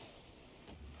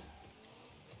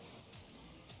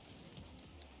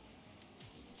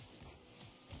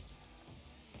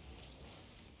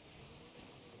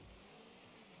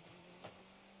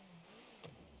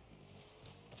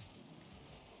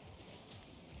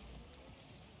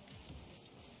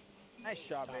 Nice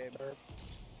shot, babe.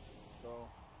 Go.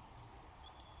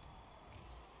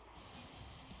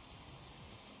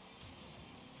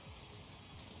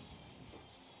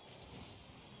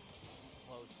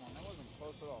 Close one. That wasn't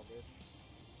close at all, bitch.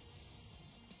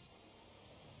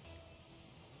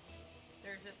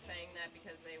 They're just saying that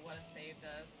because they would have saved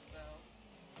us, so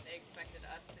they expected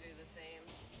us to do the same.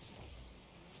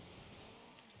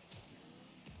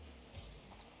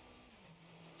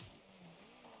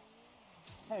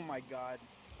 Oh my god.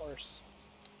 Of course.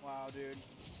 Wow, dude.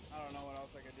 I don't know what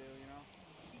else I could do, you know?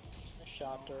 Nice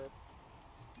shot, Derp.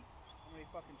 How many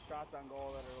fucking shots on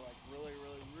goal that are like really,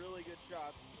 really, really good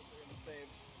shots that they're gonna save?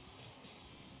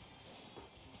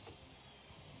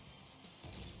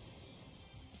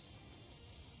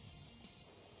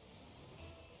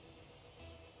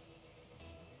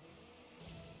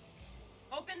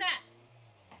 Open that!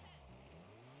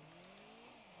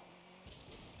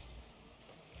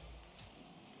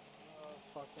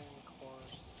 Fucking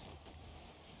course.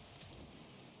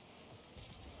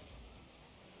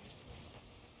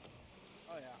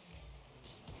 Oh yeah.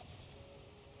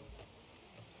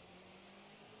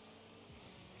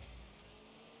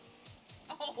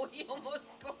 Oh, he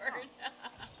almost scored.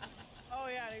 Oh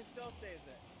yeah, and he still saves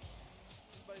it.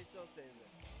 But he still saves it.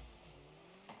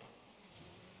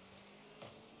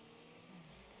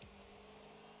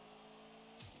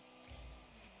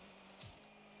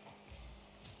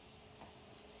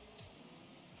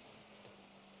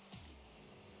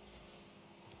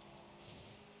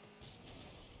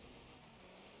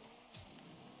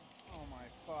 Oh my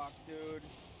fuck, dude.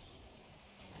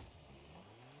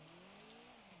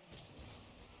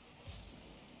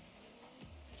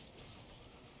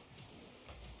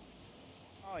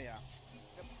 Oh yeah.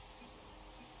 Yep.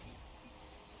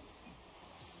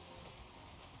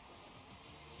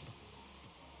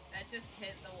 That just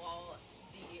hit the wall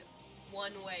the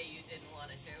one way you didn't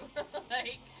want it to.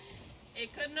 Like,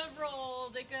 it couldn't have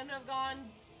rolled, it couldn't have gone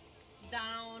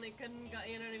down, it couldn't go,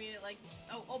 you know what I mean? Like,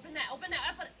 oh, open that, open it.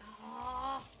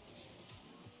 Oh.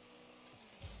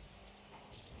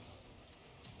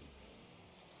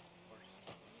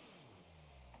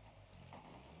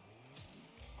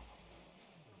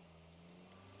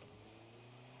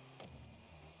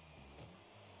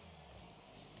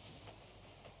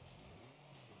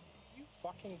 You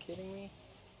fucking kidding me?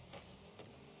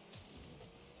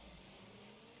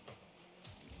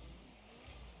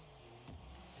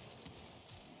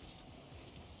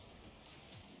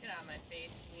 Get out of my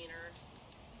face, wiener.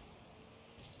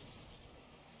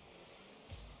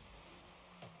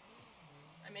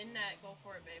 I'm in net, go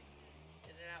for it, babe.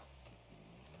 Get it out.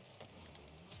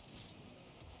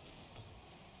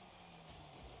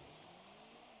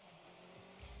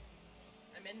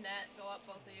 I'm in net, go up,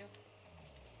 both of you.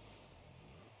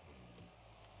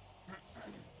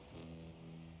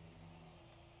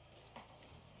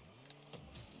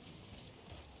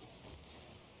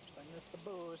 I missed the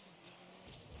boost.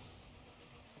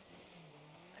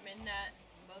 I'm in net,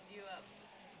 both of you up.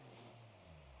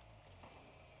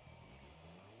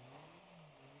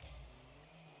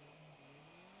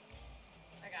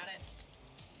 I got it.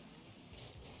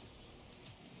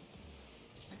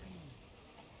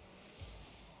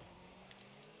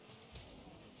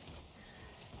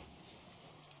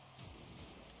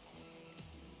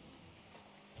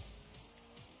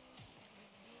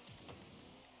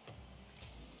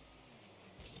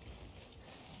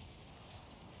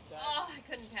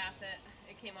 pass it.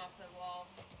 It came off the wall.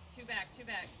 Two back, two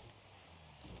back.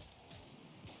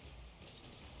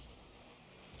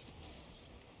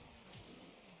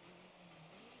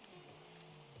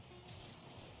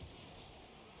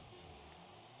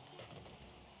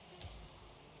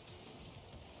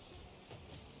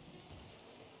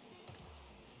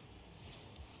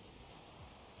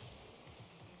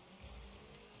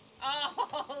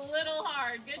 Oh, a little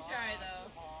hard. Good try,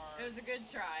 though. It was a good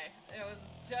try. It was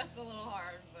just a little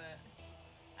hard, but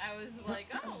I was like,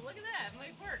 oh, look at that. It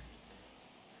might work.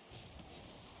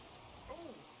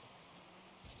 Ooh.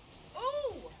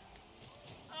 Ooh!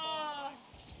 Oh.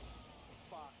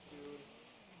 Fuck, dude.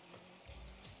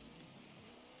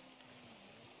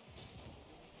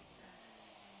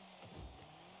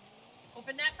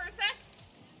 Open that for a sec.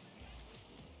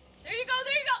 There you go,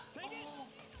 there you go. Oh.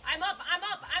 I'm up, I'm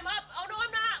up, I'm up. Oh no,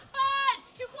 I'm not.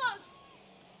 Fudge! Too close.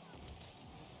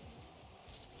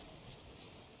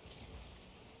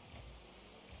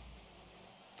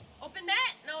 Open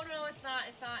that? No, no, it's not,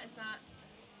 it's not, it's not.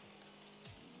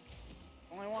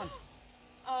 Only one.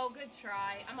 Oh, good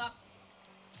try. I'm up.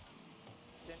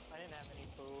 I didn't have any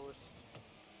boost.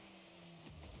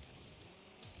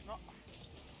 No.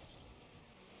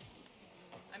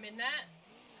 I'm in that.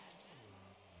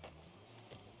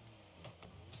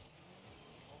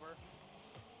 Over.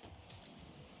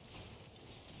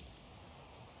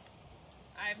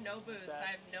 I have no boost. That,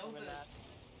 I have no I'm in that. boost.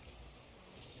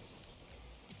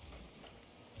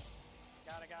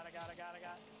 Got it.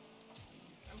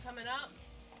 I'm coming up.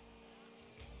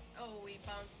 Oh, we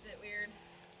bounced it weird.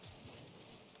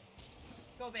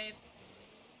 Go, babe.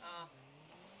 Oh.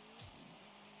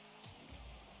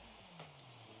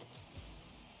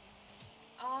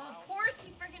 Oh, of course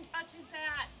he freaking touches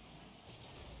that.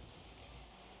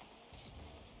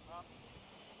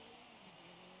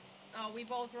 Oh, we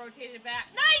both rotated back.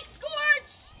 Nice,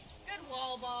 Scorch! Good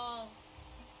wall ball.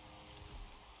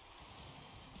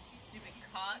 Stupid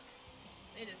cocks.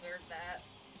 They deserve that.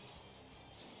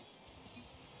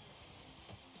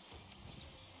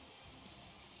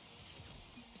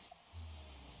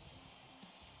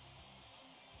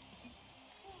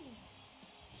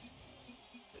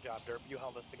 Good job, Derp. You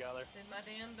held us together. Did my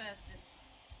damn bestest.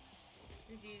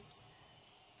 GG's.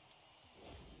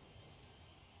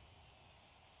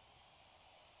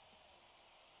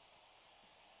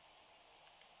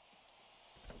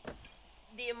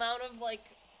 The amount of, like,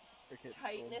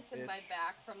 tightness in my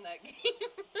back from that game.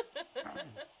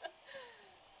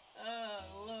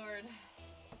 Oh, Lord.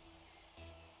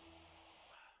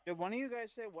 Did one of you guys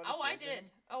say what? Oh, I did.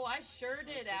 Oh, I sure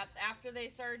did. After they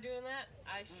started doing that,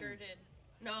 I sure did.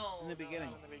 No. In the beginning.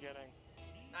 Not in the beginning.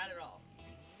 Not at all.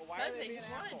 Well, why are Because they being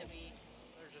just wanted to assholes? be.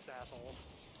 They're just assholes.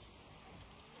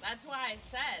 That's why I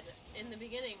said in the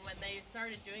beginning when they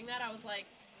started doing that, I was like,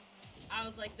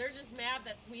 they're just mad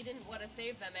that we didn't want to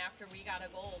save them after we got a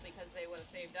goal because they would have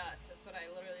saved us. That's what I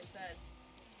literally said.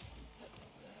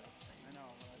 I know,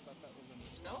 but I thought that was in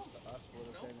No. to us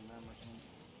would have Nope. saving them or something.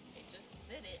 It just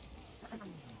did it. I don't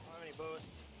have any boost.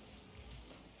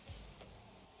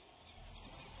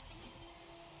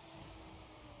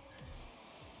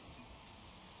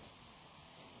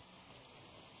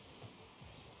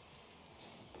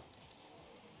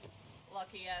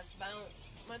 Lucky ass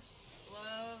bounce. Much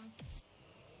love.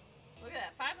 Look at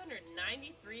that.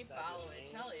 593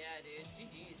 followage. Hell yeah, dude.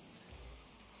 GG's.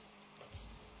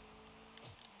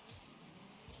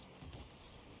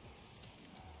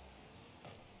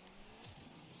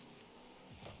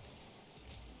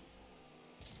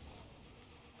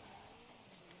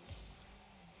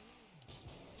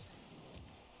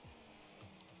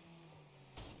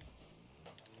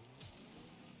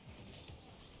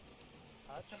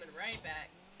 Coming right back.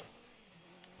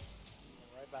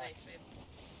 Right back. Nice, babe.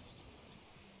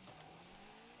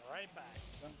 Right back.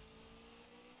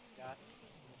 Got.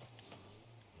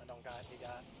 I don't got. You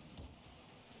got.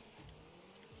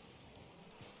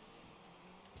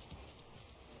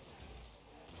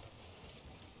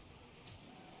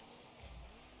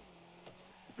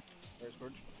 There's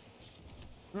George.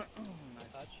 Nice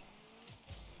touch.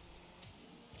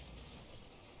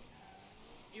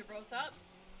 You're both up.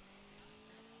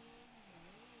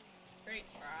 Great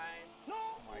try. No!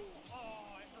 Oh,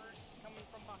 it hurt coming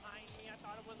from behind me. I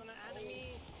thought it was an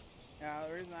enemy. Yeah,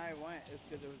 the reason I went is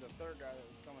because there was a third guy that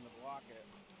was coming to block it.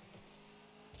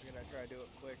 Figured I'd try to do it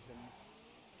quick and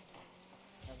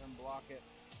have him block it.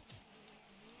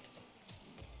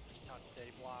 Touch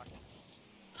day blocked.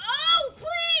 Oh,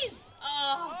 please!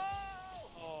 Oh.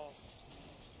 Oh.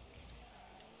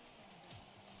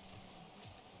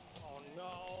 Oh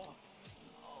no.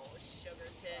 Oh, sugar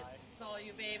tits. It's all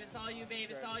you, babe. It's all you, babe.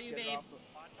 It's all you, babe.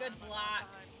 Good block.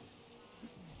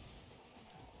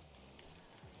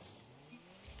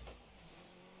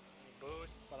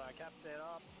 Boost, but I kept it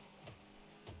up.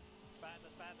 Bad,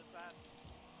 that's bad, that's bad.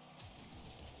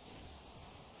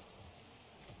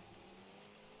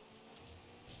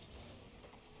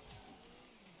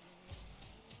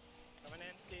 Coming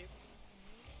in, Steve.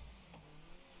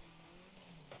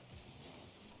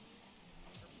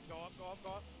 Go up, go up, go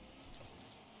up.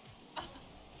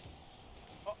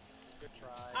 Oh, good try.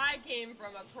 I came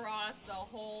from across the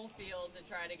whole field to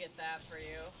try to get that for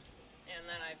you. And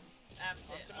then I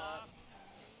effed it up.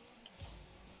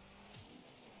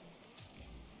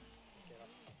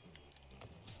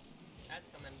 That's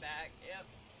coming back, yep.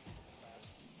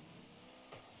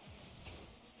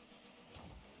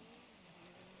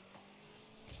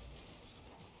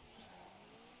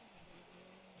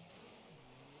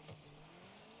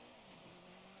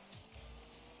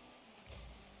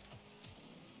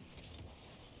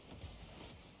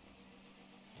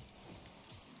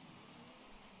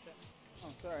 Oh,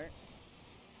 it's alright.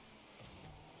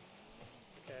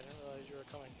 Okay, I didn't realize you were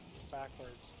coming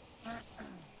backwards.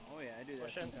 Oh yeah, I do that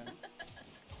Push in. sometimes.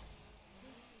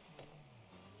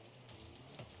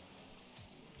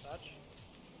 Touch.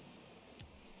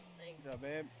 Thanks. Good job,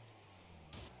 babe.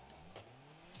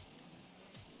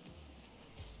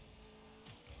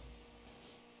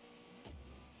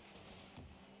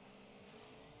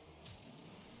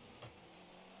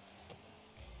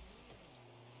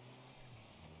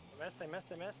 They missed,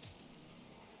 they missed.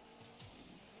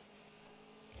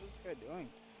 What is this guy doing?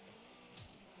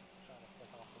 Trying to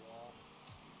flick off the wall.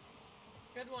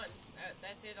 Good one.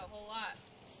 That did a whole lot.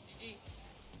 GG.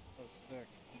 Oh, sick.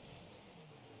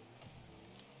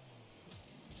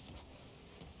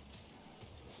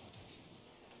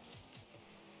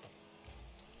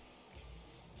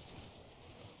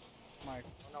 Mike.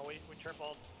 Oh no, we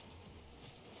tripled.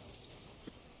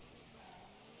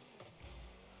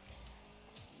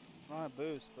 Not a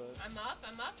boost, but I'm up,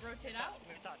 rotate out. Give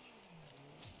me a touch.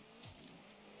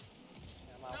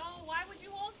 Yeah, I'm out. No, why would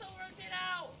you also rotate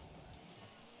out?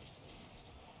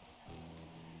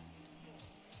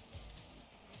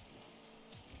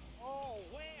 Oh,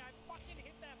 wait, I fucking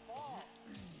hit that ball.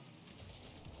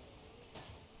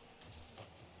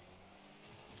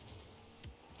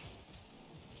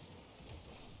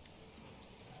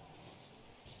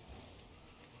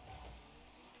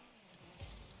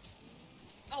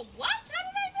 Oh, what? How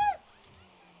did I miss?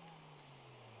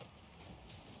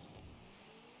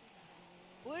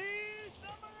 please,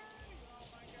 somebody! Oh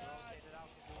my god! Rotated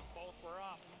out because both were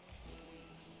up.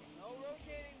 No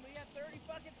rotating. We got 30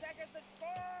 fucking seconds to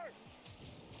score.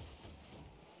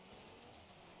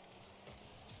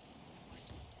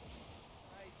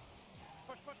 Nice.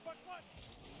 Push, push, push, push!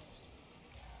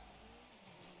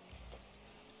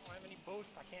 I don't have any boost.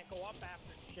 I can't go up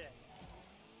after shit.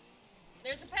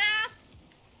 There's a pass.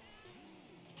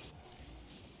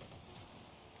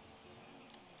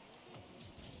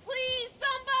 Please,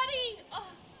 somebody! Oh.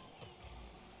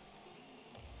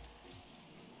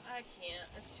 I can't.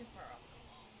 It's too far up.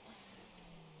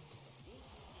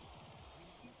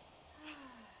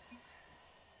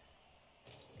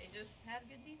 They just had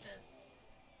good defense.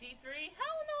 D3?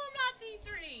 Hell no, I'm not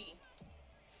D3!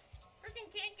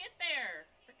 Freaking can't get there.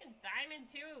 Freaking Diamond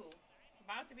 2.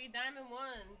 About to be Diamond 1.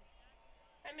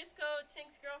 Hi, Miss Coach.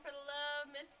 Thanks, girl, for the love.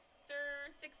 Mr.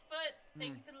 6 Foot.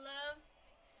 Thank you for the love.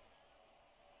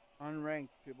 Unranked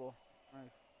people.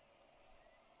 Nice.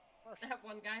 That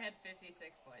one guy had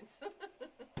 56 points.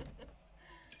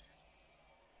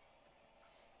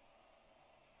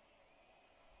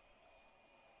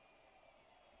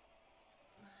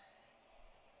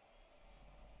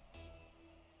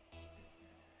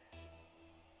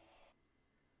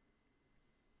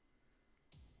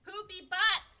 Poopy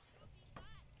butts!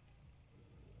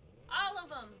 All of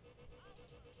them!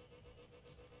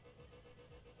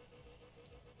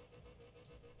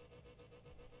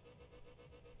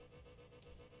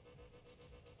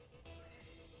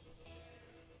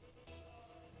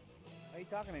 Why are you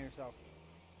talking to yourself?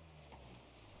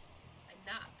 I'm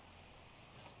not.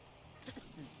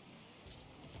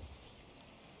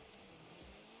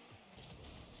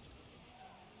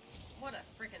 What a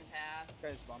freaking pass. This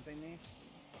guy's bumping me.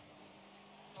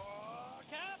 Oh,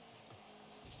 Cap!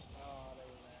 Oh, they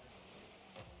were there.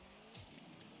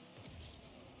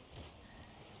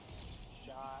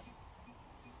 Shot.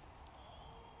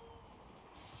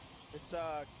 It's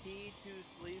key to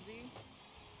sleazy.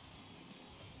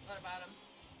 What about him?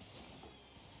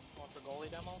 Want the goalie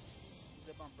demo?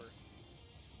 The bumper.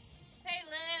 Hey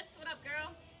Liz, what up,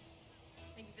 girl?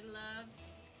 Thank you for the love.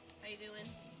 How you doing?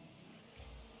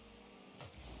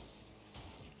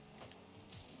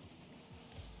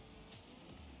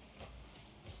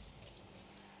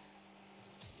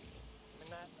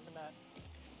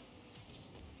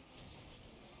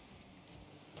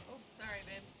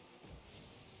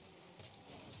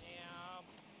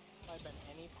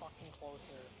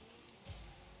 closer.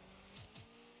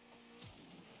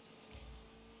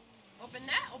 Open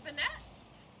that, open that.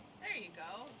 There you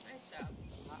go. Nice job.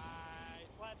 Nice,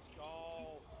 let's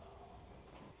go.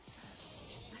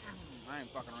 I ain't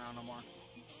fucking around no more.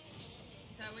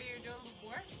 Is that what you were doing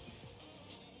before?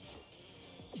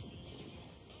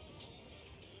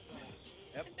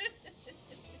 Yep.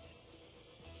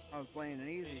 I was playing it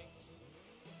easy.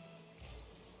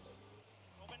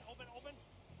 Open, open, open.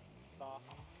 Stop.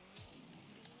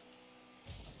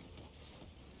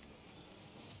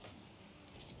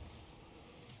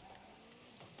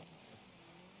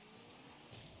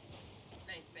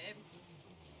 Nice, babe.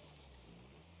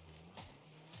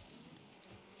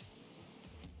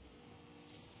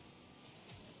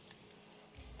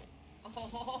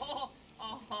 Oh,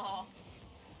 oh.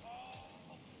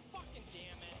 Fucking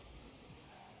damn it.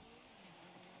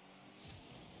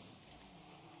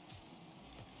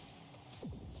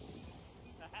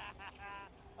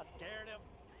 I scared him.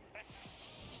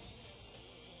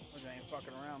 I ain't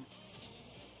fucking around.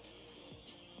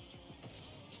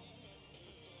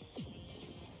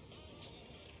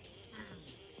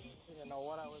 Didn't know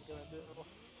what I was gonna do.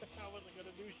 I wasn't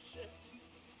gonna do shit.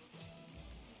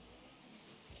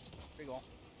 Big ol'.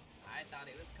 I thought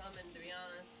he was coming, to be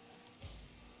honest.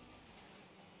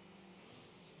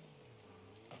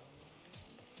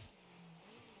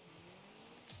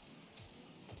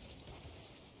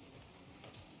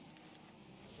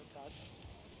 Good touch.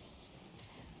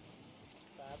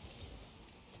 Bad.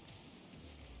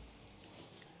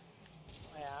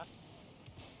 My ass.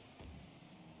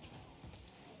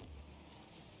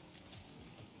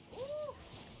 Ooh.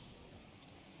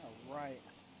 All right.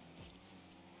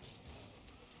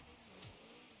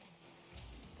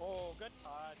 Oh, good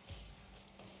touch.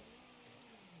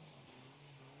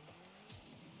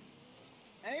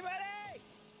 Anybody?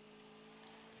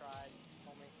 Tried.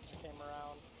 Told me. I came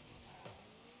around.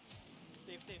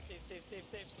 Steve.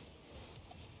 It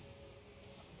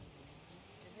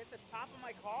hit the top of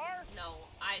my car? No,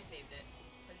 I saved it.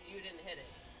 Because you didn't hit it.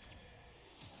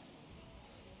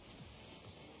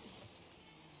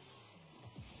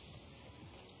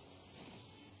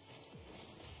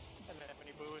 I didn't have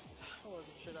any boost. I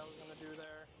wasn't shit I was gonna do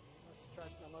there.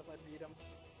 Unless I beat him.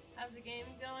 How's the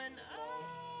games going?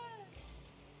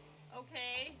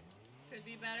 Okay. Could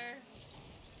be better.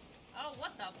 Oh,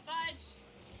 what the fudge?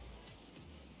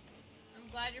 I'm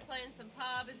glad you're playing some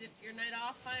pub. Is it your night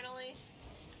off finally?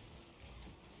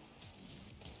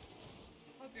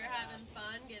 Hope you're having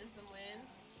fun, getting some wins.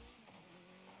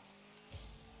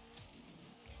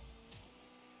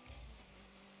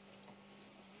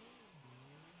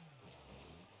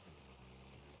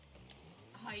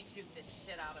 Oh, you juked the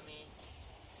shit out of me.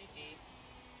 GG.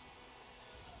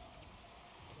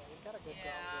 Yeah, he's got a good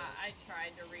Yeah, ground I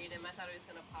tried to read him. I thought he was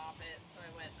gonna pop it, so I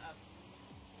went up.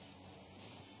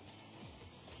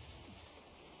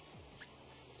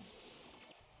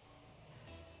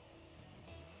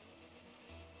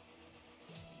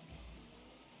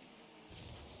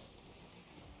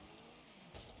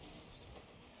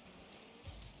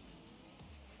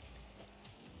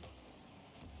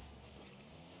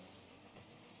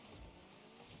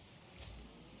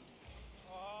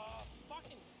 Oh,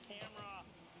 fucking camera.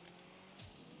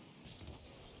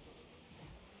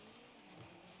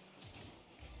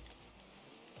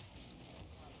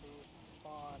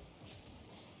 Spawn.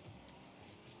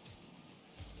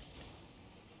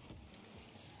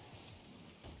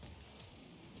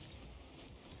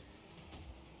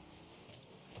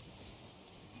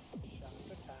 Shot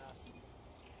the pass.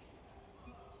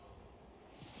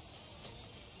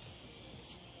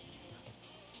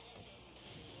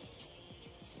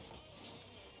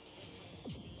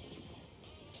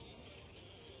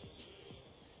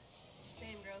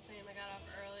 Same girl, same. I got off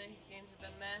early. Games have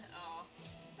been meh. Oh,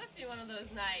 must be one of those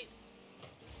nights.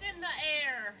 It's in the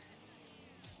air.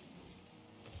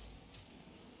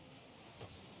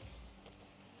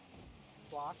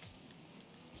 Block.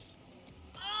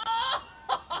 Oh!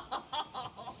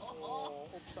 Oh,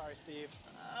 oops, sorry, Steve.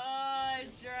 I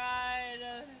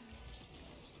tried.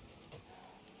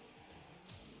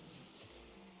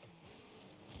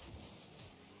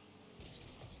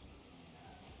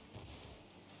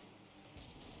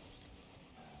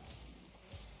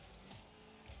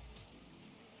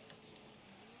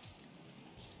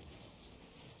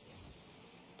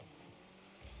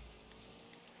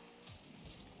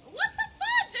 What the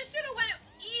fudge? I should have went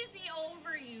easy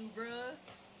over you, bruh.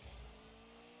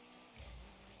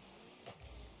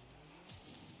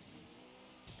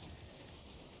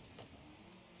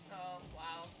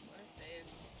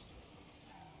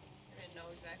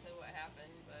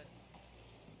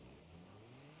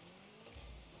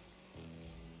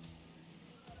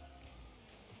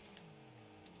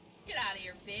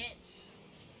 bitch.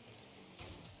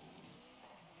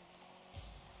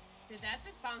 Did that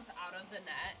just bounce out of the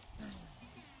net?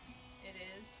 It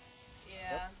is?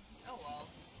 Yeah. Yep. Oh well.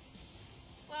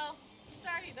 Well, I'm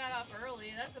sorry you got off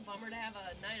early. That's a bummer to have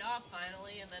a night off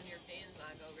finally, and then your day does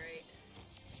not go great.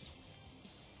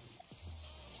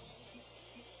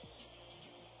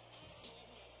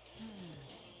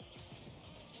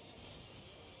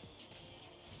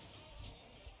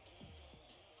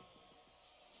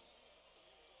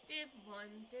 Div 1,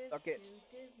 div Suck 2, it.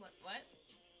 div 1. What?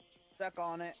 Stuck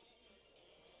on it.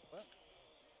 What?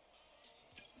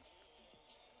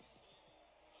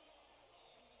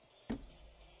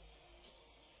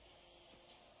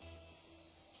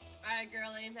 Alright,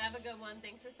 girlie. Have a good one.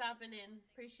 Thanks for stopping in.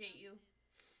 Appreciate you.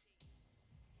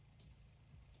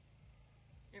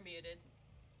 You're muted.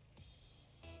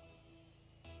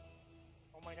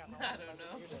 Oh my god, I don't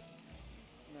know.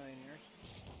 Million years.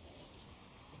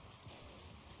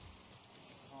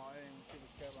 Oh, I didn't even see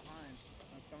this guy behind.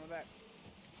 It's coming back.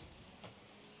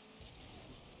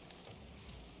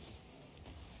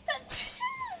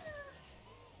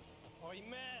 Oh, you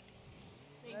missed!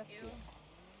 Thank you.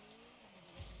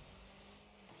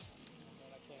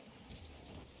 But I can't.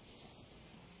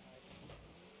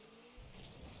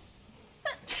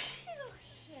 Nice. Oh,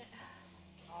 shit.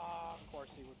 Ah, of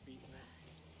course he would beat me.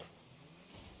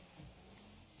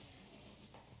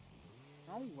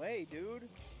 No way, dude.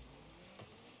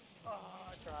 Oh,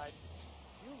 I tried.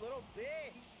 You little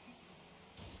bitch.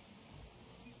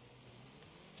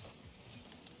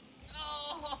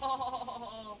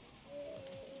 Oh!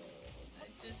 I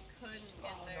just couldn't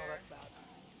get there. No, that's bad.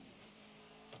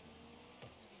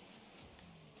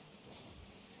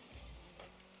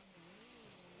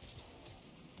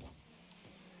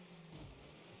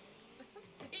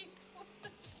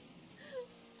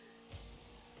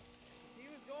 He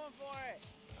was going for it.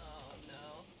 Oh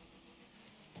no.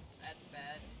 That's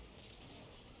bad.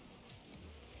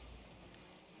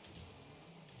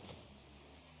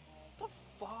 What the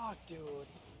fuck, dude?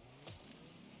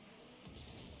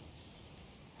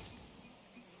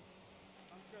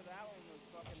 I'm sure that one was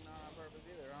fucking not on purpose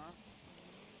either, huh?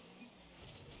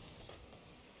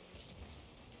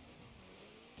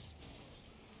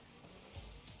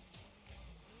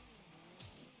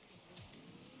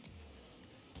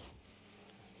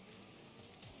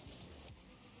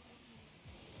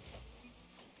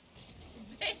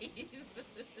 Babe.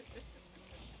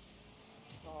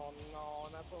 Oh no,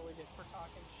 and that's what we get for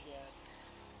talking shit.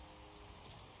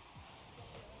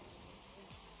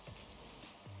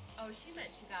 Oh, she meant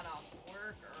she got off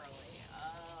work early.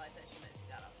 Oh, I thought she meant she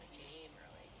got off the game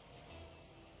early.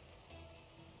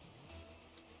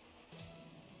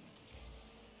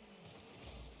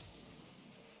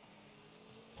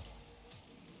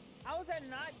 How is that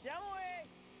not demoing?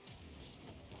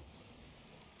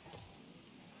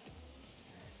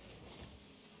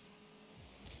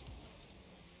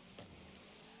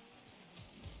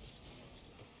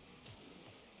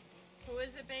 Who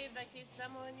is it, babe, that keeps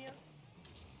demoing you?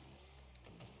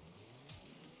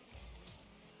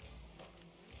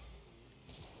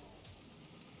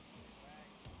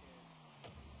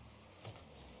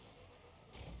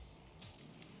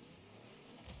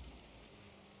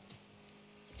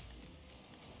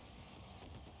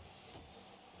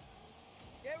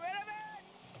 Get rid of it!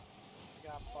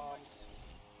 Got bumped.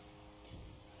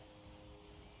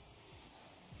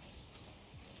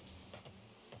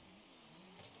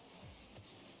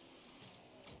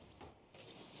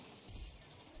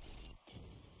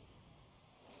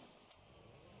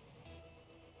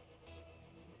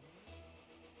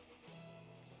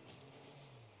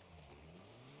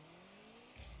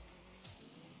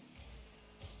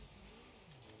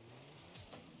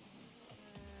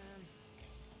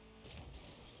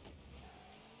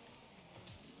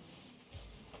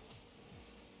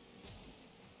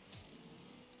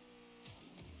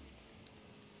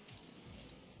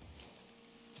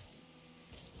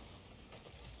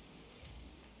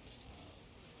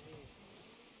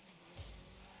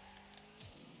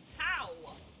 How?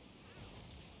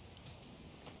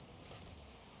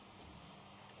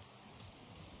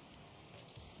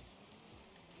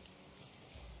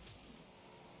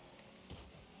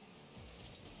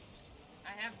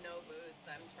 I have no boost.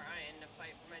 I'm trying to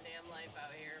fight for my damn life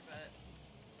out here, but...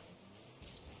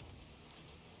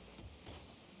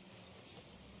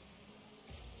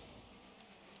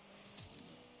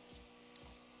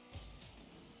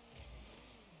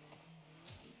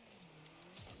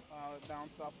 Oh, it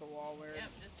bounced off the wall weird.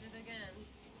 Yep, just did again.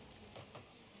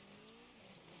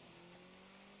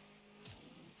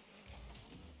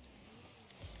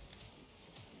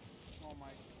 Oh my.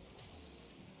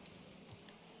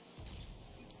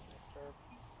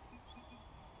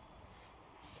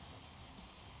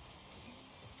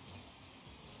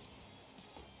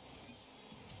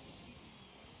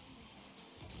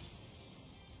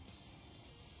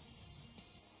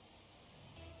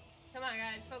 on,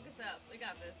 guys, focus up. We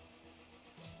got this.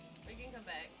 We can come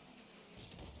back.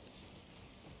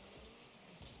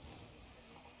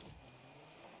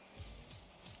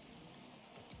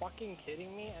 Fucking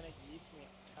kidding me? And it yeets me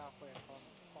halfway across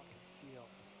the fucking field.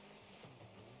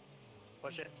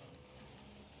 Push it.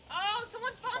 Oh,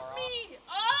 someone bumped me!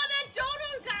 Oh, that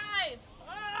dodo guy!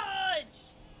 Fudge!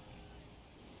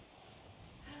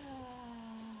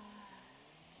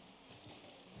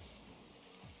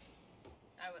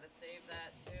 I would have saved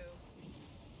that too.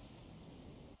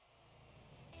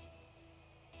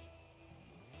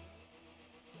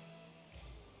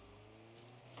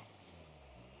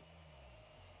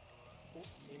 Ooh,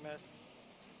 he missed.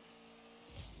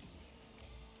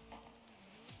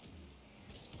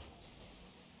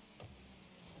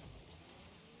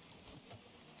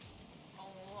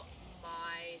 Oh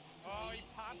my sweet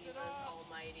Jesus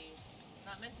almighty.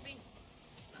 Not meant to be.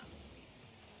 Not meant to be.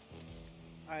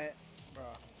 Alright, bro.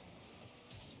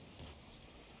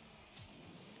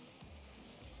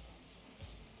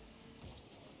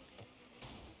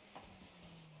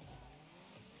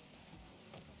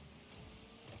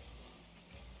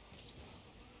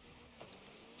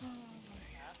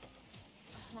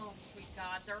 Oh, sweet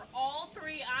God. They're all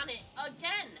three on it.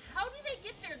 Again. How do they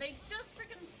get there? They just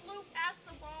freaking flew past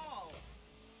the ball.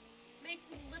 Makes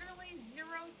literally 0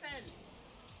 sense.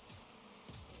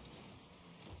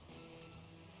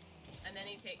 And then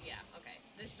he yeah, okay.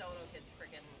 This dodo kid's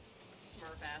freaking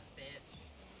smurf-ass bitch.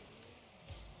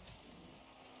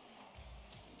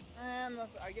 And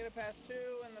I get it past 2,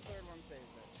 and the third one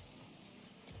saves it.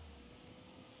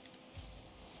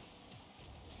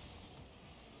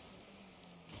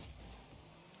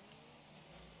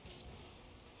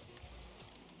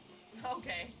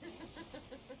 Okay.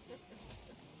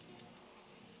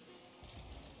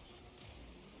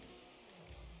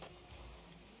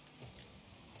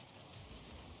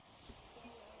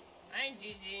 I ain't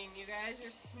GGing you guys,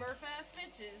 you're smurf-ass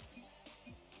bitches.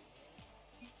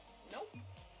 Nope.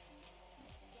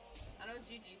 I don't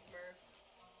GG smurfs.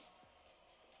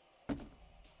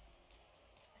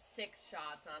 6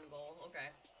 shots on goal, okay.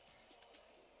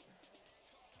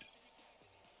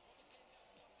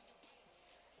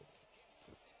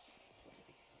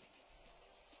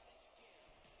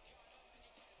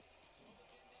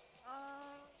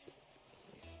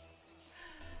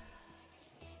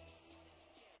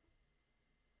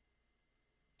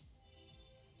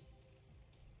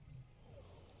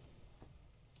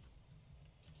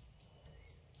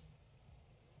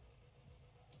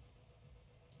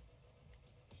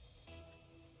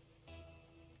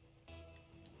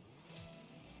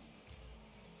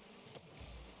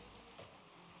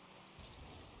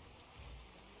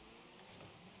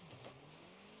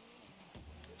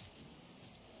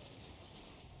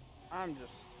 I'm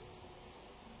just...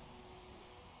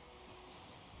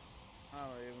 I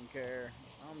don't even care.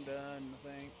 I'm done, I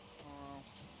think. Oh.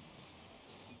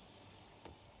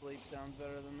 Sleep sounds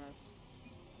better than this.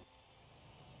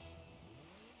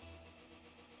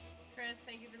 Chris,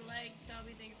 thank you for the legs.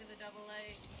 Shelby, thank you for the double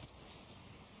legs.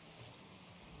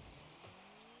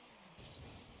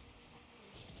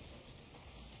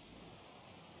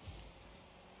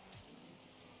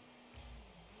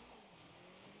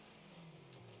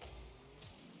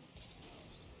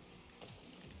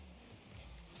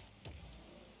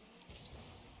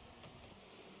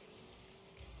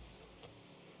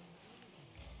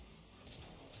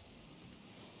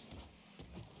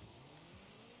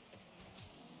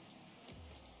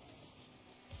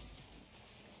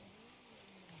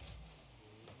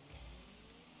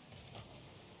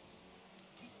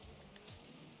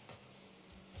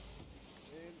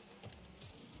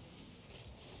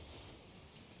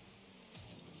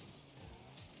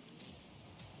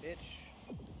 Bitch.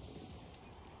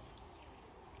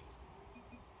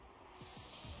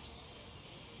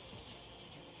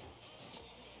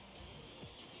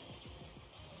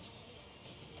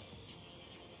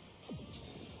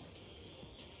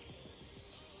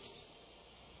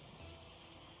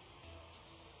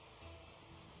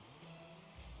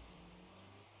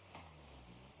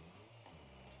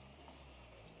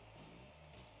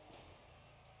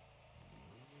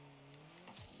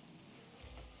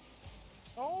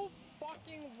 No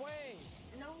fucking way!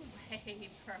 No way,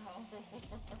 bro.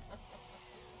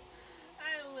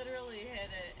 I literally hit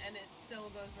it and it still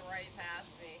goes right past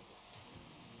me.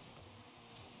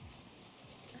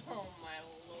 Oh my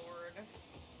lord.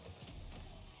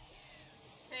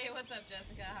 Hey, what's up,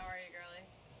 Jessica? How are you, girlie?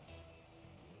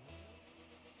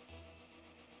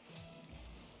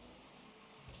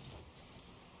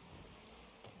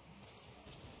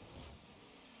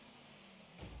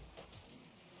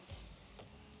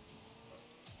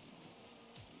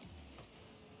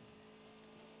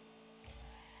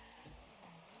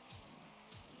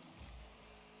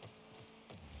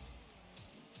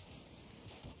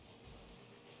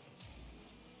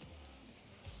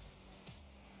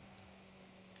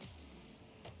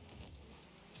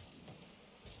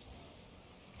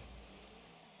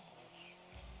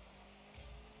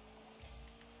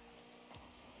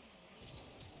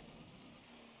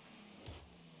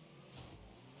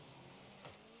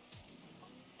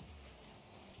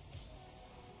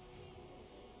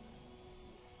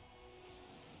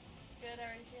 good?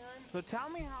 How are you feeling? So tell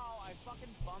me how I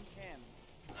fucking bumped him.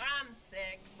 I'm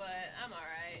sick, but I'm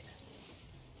alright.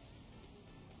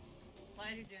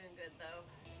 Glad you're doing good, though.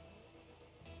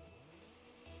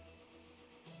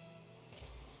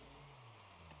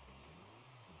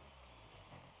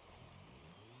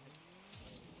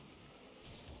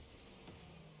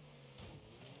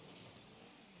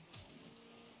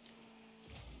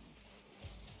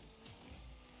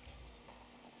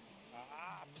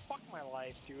 Fuck my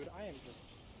life, dude. I am just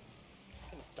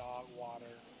fucking dog water.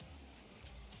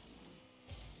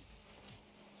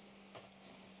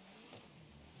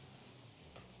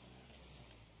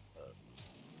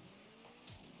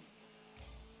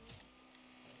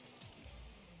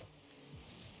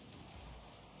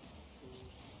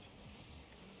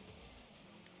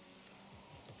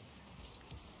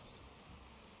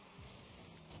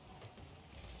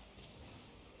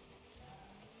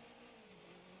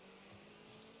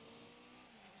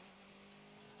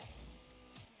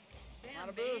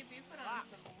 Damn, babe, you put on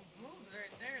some moves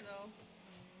right there, though.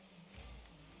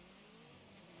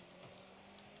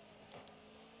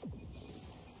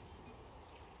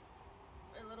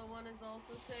 My little one is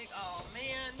also sick. Oh,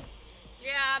 man.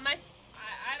 Yeah,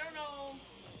 I don't know.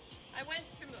 I went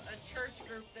to a church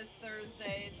group this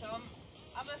Thursday, so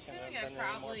I'm assuming I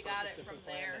probably got it from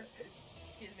there.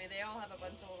 Excuse me, they all have a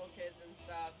bunch of little kids and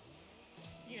stuff.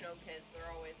 You know kids,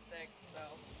 they're always sick, so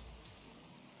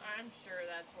I'm sure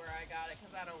that's where I got it,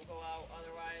 because I don't go out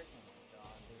otherwise.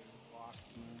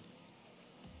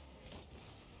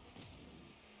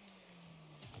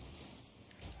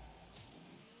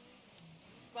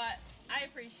 But I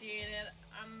appreciate it.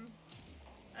 I'm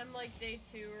like day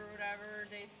 2 or whatever,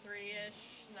 day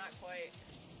 3-ish, not quite.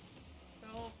 So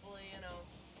hopefully, you know.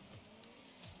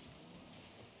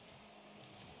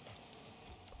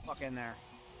 Fuck in there.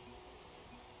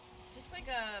 Just like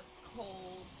a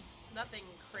cold, nothing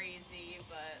crazy,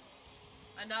 but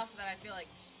enough that I feel like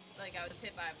I was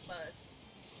hit by a bus.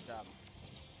 Job.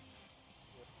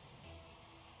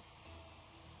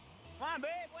 Come on,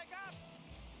 babe, wake up!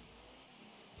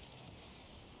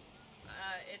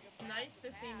 It's nice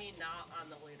to see me not on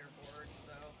the leaderboard,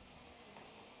 so.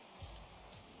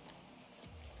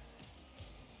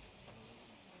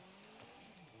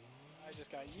 I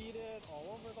just got yeeted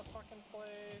all over the fucking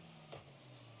place.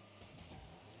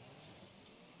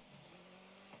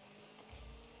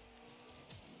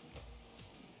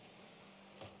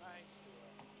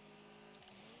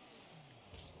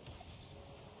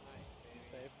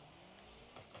 Safe.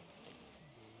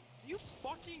 Are you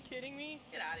fucking kidding me?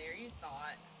 Get out of here, you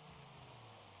thought.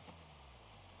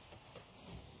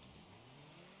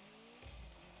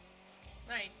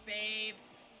 Nice, babe.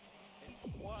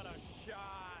 What a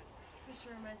shot. For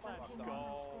sure, my son came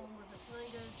home from school and wasn't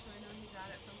feeling good, so I know he got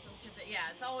it from some kid that,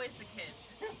 yeah, it's always the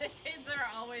kids. The kids are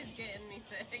always getting me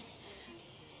sick.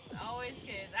 Always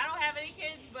kids. I don't have any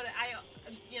kids, but I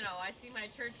see my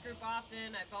church group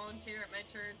often. I volunteer at my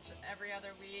church every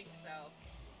other week, so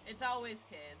it's always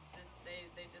kids.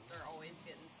 They just are always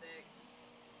getting sick.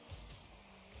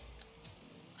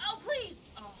 Oh, please!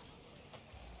 Oh.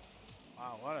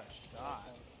 Wow, what a shot.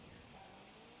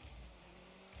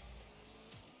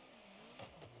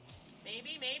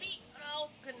 Maybe. Oh,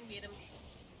 couldn't beat him.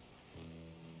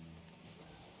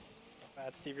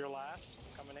 Bad Steve, you're last.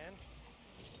 Coming in.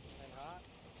 And hot.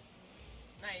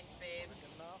 Nice, babe.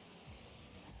 Good enough.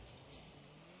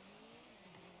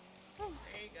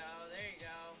 There you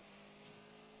go.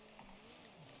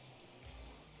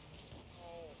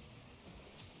 Oh.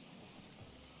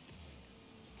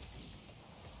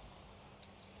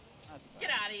 Get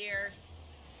out of here.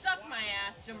 Suck my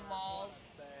ass, Jamals.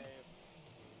 Save.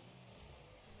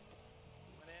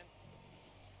 Went in.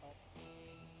 Oh.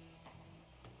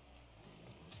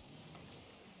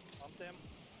 Bumped him.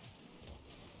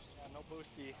 Yeah, no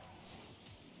boosty.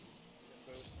 Good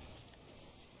boost.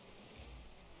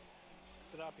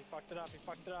 He fucked it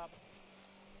up.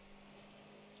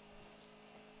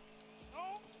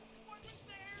 Oh! What was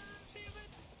there? Damn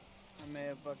it! I may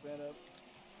have fucked that up.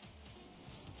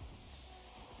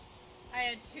 I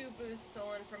had 2 boosts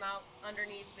stolen from out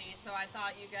underneath me, so I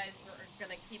thought you guys were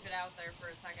gonna keep it out there for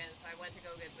a second, so I went to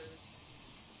go get boosts.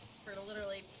 For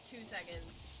literally 2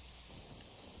 seconds.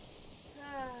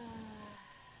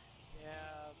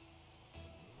 Yeah.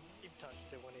 He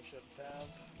touched it when he shouldn't have.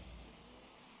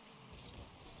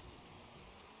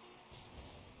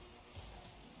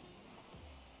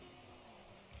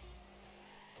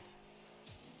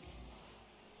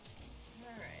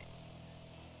 Alright.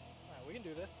 Alright, we can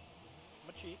do this. I'm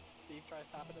a cheat. Steve tries to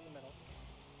stop it in the middle.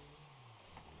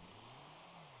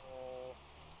 Oh.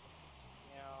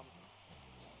 Yeah.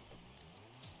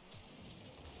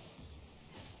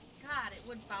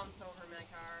 would bounce over my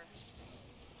car.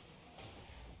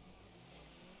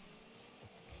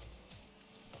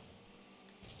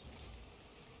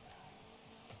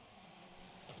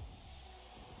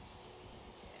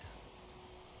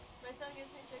 My son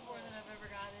gets me sick more than I've ever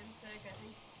gotten him sick. I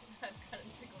think I've gotten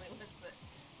sick only once, but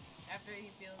after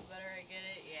he feels better, I get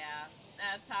it. Yeah,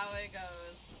 that's how it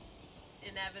goes.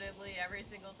 Inevitably, every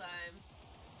single time.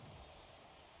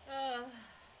 Oh,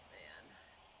 man.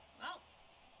 Well,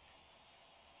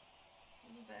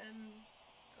 this has been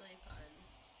really fun.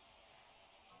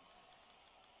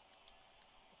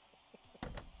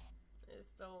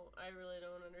 I really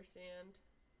don't understand.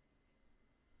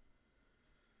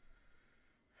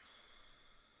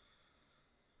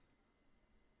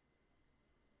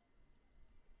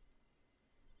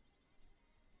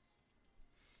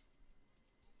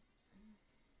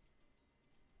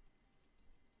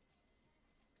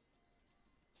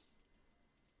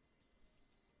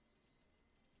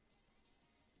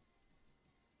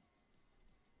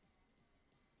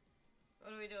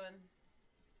 What are we doing?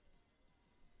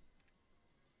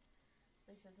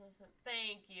 Lisa's listen.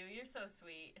 Thank you. You're so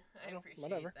sweet. I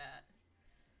appreciate that.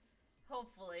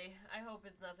 Hopefully. I hope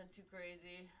it's nothing too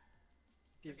crazy.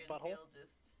 Steve's butthole? Feel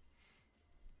just...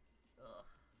 Ugh.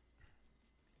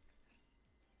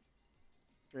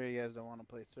 Sure you guys don't want to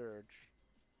play Surge.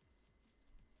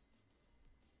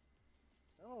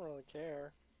 I don't really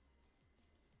care.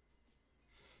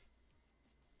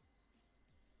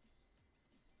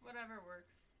 Whatever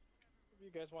works. What do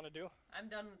you guys want to do? I'm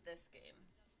done with this game,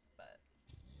 but...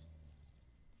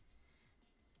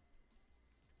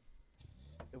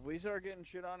 If we start getting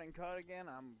shit on and caught again,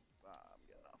 I'm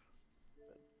getting off.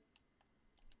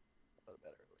 Go to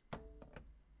bed early.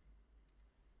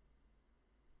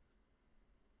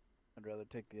 I'd rather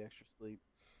take the extra sleep.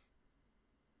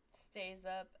 Stays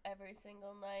up every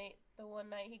single night. The one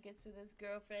night he gets with his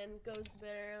girlfriend, goes to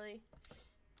bed early.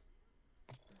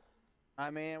 I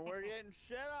mean, we're getting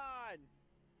shit on!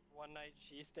 One night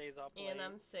she stays up late. And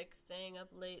I'm sick, staying up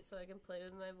late so I can play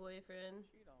with my boyfriend.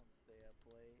 She don't stay up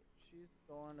late. She's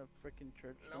going to frickin'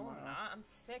 church No, tomorrow. I'm not. I'm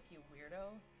sick, you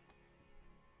weirdo.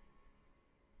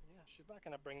 Yeah, she's not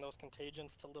gonna bring those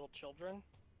contagions to little children.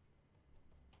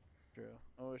 True.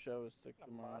 I wish I was sick What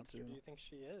tomorrow monster too. do you think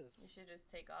she is? You should just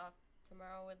take off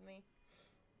tomorrow with me.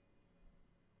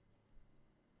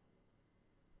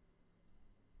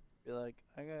 Be like,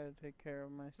 I gotta take care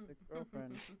of my sick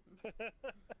girlfriend.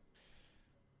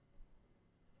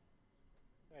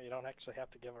 Yeah, you don't actually have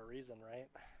to give a reason, right?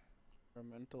 For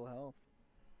mental health.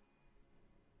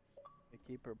 They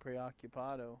keep her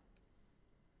preoccupado.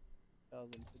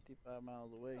 1,055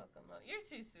 miles away. Welcome up. You're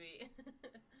too sweet.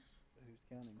 Who's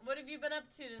counting? What have you been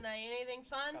up to tonight? Anything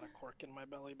fun? Got a cork in my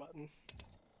belly button.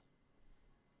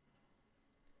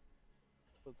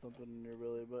 Put something in your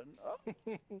belly button. Oh!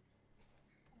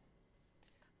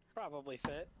 Probably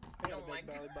fit. I got a big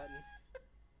belly button.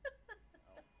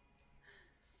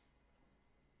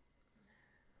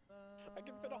 I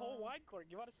can fit a whole wine cork.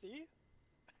 You want to see?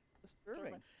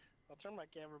 Disturbing. I'll turn my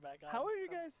camera back on. How do you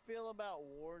guys feel about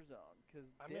Warzone? Because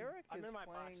Derek I'm is in my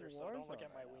playing boxer, so Warzone don't look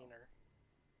at my right now. wiener.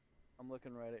 I'm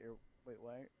looking right at your. Wait,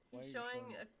 why? Why He's are you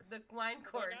showing showing the wine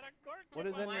cork. What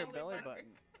is in your wine belly cork.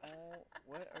 button? Oh,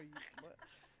 what are you? What?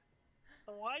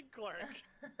 A wine cork.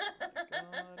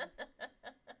 God.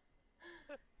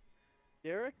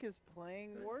 Derek is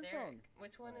playing Who's Warzone. Derek?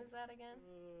 Which one is that again?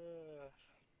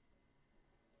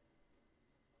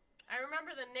 I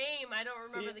remember the name. I don't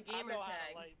remember the gamer I know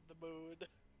tag. How to lighten the mood.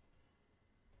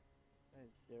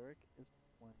 Guys, Derek is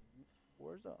playing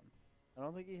Warzone. I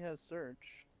don't think he has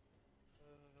search.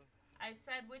 I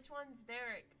said, which one's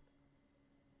Derek?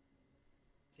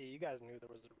 See, you guys knew there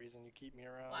was a reason you keep me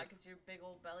around. Like it's your big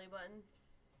old belly button.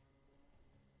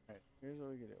 Alright, here's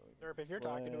what we can do. Derp, if you're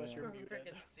talking to us, you're I'm muted.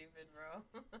 freaking stupid, bro.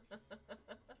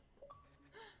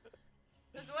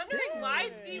 I was wondering why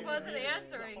Steve wasn't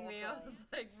answering me. I was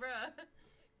like, bruh.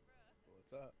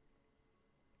 What's up?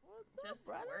 Just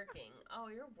working. Oh,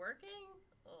 you're working?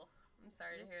 Ugh, I'm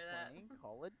sorry to hear that. Playing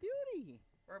Call of Duty.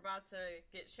 We're about to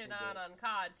get shit Okay. on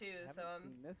COD too, I so haven't I'm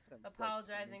seen this since, like,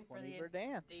 apologizing for 2020 the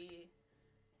Verdansk.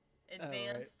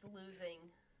 advanced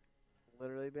losing.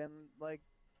 Literally been like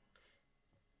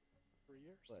 3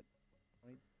 years. what?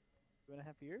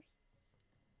 2.5 years?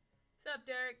 What's up,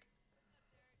 Derek?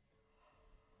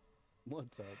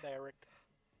 What's up? Derek.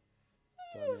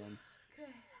 What's up, man?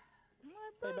 Okay.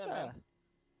 Hey, better.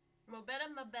 Mo better,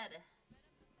 mo better.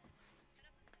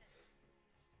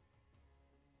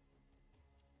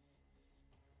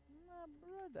 My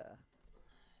brother.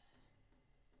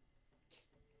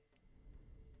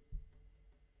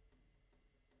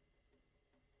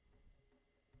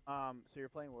 So you're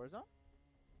playing Warzone?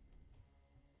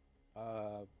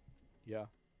 Yeah.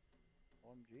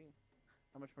 OMG.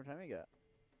 How much more time you got?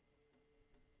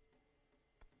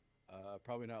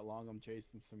 Probably not long. I'm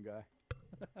chasing some guy.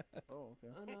 Oh,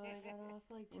 okay. Oh no, I got off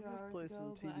like 2 We'll just hours play ago,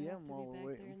 some but I have TDM to while be we're back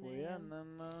waiting there in for the you, AM. and then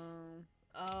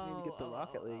we need to get the Oh,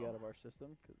 Rocket League oh. out of our system,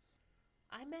 because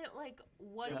I meant like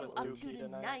what That up was to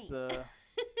tonight. tonight.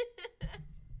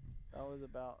 that was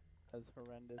about as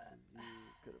horrendous as you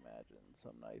could imagine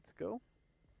some nights go.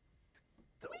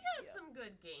 We had some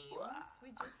good games. We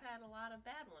just had a lot of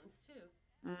bad ones too.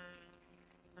 Man,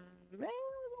 there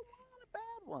was a lot of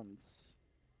bad ones.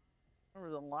 There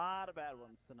was a lot of bad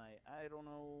ones tonight. I don't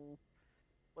know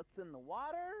what's in the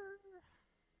water.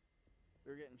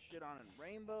 We were getting shit on in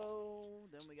Rainbow.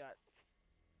 Then we got...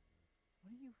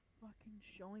 What are you fucking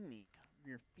showing me?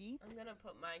 Your feet? I'm gonna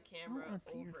put my I camera don't wanna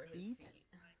see your over his feet. feet.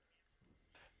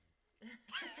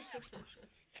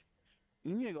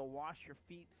 You need to go wash your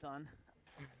feet, son.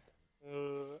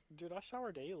 Dude, I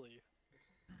shower daily.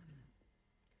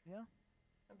 Yeah?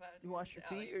 About You wash your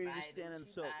feet, or you just stand in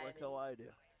soap like how I do?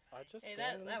 I just Hey,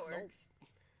 stand in that the soap. works.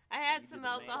 I had You some do the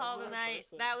man alcohol wash. tonight.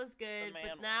 Person. That was good, man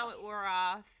but now wash. it wore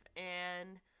off,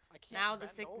 and I can't now the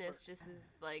bend sickness over. just is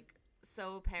like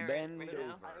so apparent right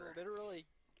now. I literally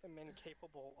am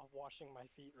incapable of washing my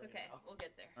feet It's right okay, now. we'll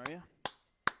get there. Are you?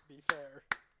 Be fair.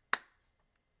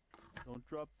 Don't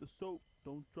drop the soap.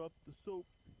 Don't drop the soap.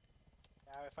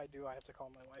 Now, if I do, I have to call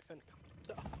my wife and.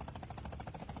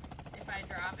 If I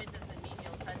drop it, does it mean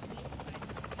you'll touch me?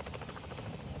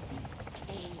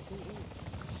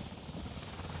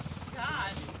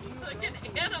 God, like an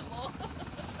animal.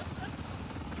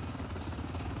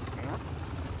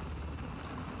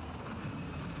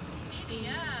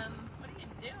 TDM, what are you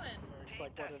doing? It's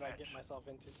like, what did I get myself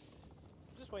into?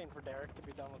 I'm just waiting for Derek to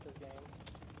be done with his game.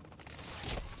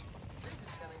 This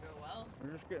is gonna go well.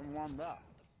 We're just getting warmed up.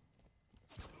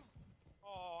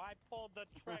 Oh, I pulled the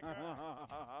trigger.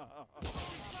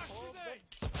 Pulled the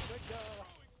trigger.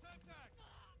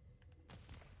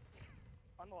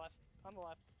 On the left. On the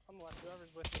left. On the left.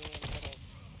 Whoever's with me in the middle.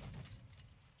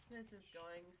 This is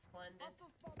going splendid.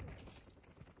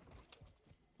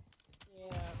 Yeah,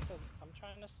 because I'm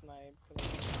trying to snipe. Cause I'm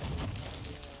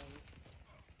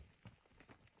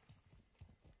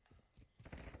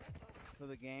So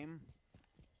the game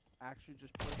actually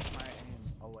just pushed my aim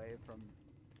away from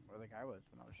where the guy was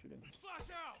when I was shooting. Flash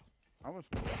out! I was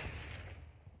cool.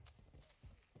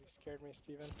 You scared me,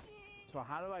 Steven. So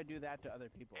how do I do that to other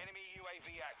people? Enemy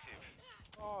UAV active.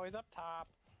 Oh, he's up top.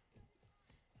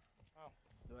 Oh.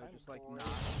 Do I I'm just like bored.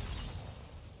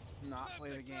 not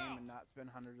play the game and not spend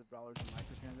hundreds of dollars on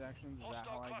microtransactions? Is that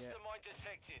how I get? mine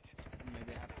detected.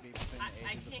 Maybe I have to be between the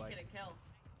I ages of can't like get a kill.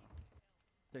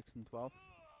 6 and 12.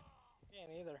 Yeah,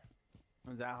 neither.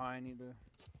 Is that how I need to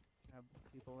have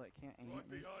people that can't aim Right at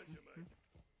me? behind you, mate.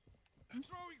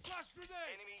 Throwing flash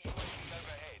grenade! Enemy UAV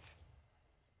overhead.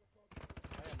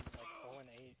 I am like 0 and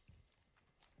 8.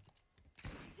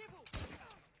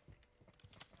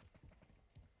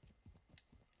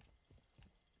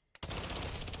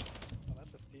 Oh,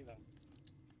 that's a Steven.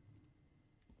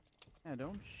 Yeah,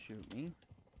 don't shoot me.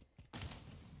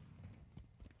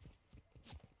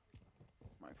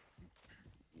 My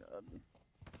God.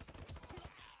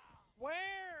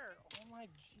 Where? Oh my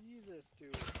Jesus,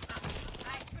 dude.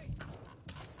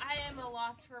 I am a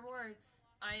loss for words.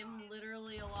 I am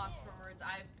literally a loss for words.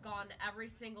 I've gone every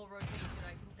single rotation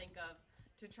I can think of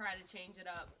to try to change it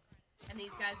up. And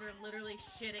these guys are literally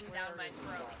shitting down my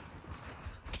throat.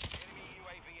 Enemy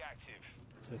UAV active.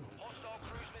 Hostile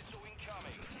cruise missile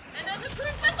incoming. And then the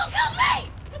cruise missile killed me!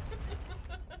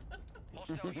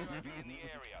 Hostile UAV in the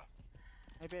area.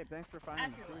 Hey babe, thanks for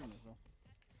finding the Afterlife. cruise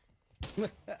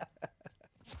missile.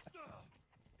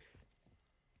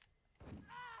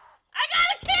 I got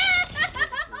a kill!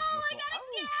 I got a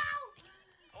kill!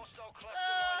 Hostile cluster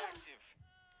mine active.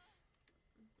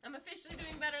 I'm officially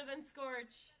doing better than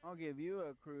Scorch. I'll give you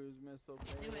a cruise missile,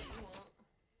 babe. Do it, you won't.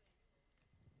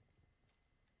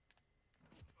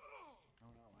 Oh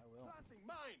no, I will. Planting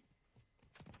mine.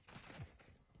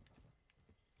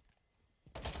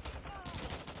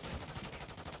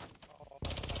 Oh,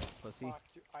 Pussy. fuck,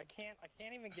 dude. I can't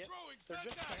even get. Throwing They're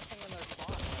just Semtex! camping in their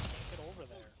spot. I can't get over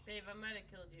there. Babe, I might have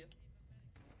killed you.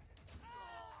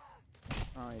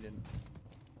 Oh, he didn't.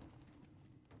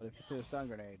 But if you threw a stun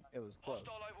grenade, it was close.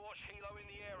 Hostile Overwatch helo in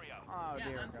the area. Oh Yeah,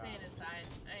 dear I'm God. staying inside.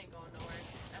 I ain't going nowhere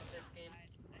after this game.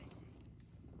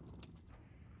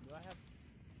 Do I have?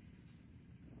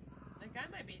 That guy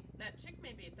might be, that chick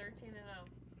may be 13 and 0.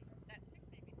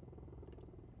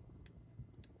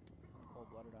 Cold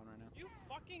blooded on right now. You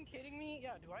fucking kidding me?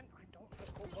 Yeah, do I don't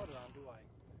have cold blooded on, do I?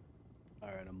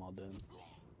 Alright, I'm all done.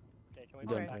 Okay, can we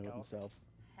Done back playing with out? myself.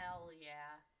 Hell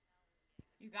yeah.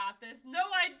 You got this. No,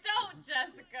 I don't,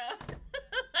 Jessica.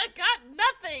 I got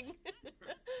nothing.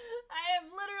 I have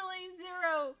literally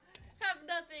zero. Have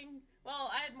nothing. Well,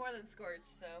 I had more than Scorch,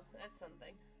 so that's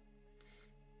something.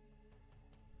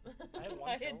 I had one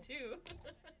I kill. had two.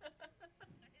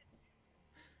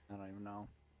 I don't even know.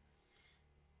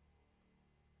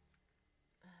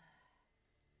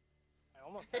 I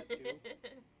almost had two. Fucking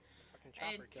I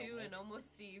had chopper killed two me. and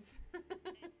almost Steve.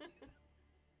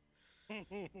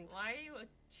 Why are you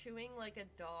chewing like a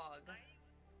dog?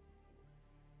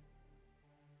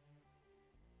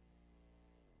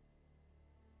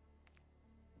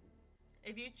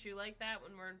 If you chew like that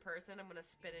when we're in person, I'm gonna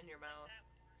spit in your mouth.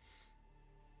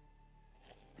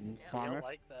 I don't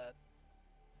like that.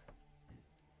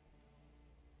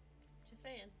 Just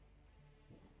saying.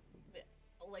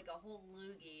 Like a whole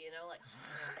loogie, you know, like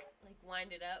like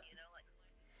wind it up.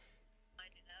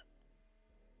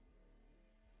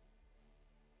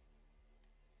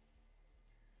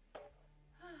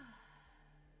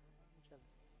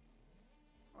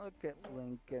 Look at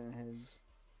Lincoln, his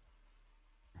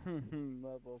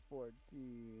level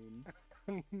 14.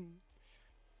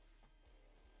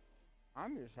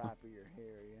 I'm just happy you're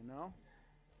here, you know?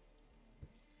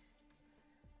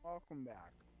 Welcome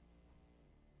back.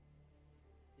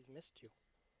 He's missed you.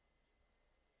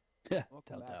 Yeah,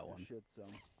 Welcome doubt back that to one. Shit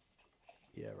Zone.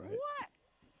 Yeah, right. What?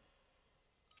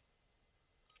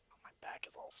 Oh, my back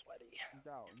is all sweaty.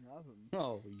 Doubt nothing.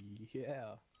 Oh,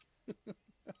 yeah.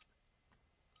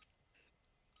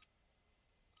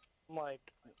 I'm like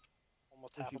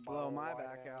almost If half you a blow bottle my of wine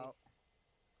back in. out.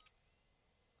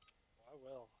 I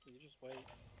will. You just wait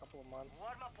a couple of months.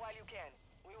 Warm up while you can.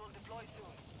 We will deploy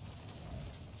soon.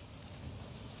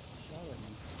 Shot at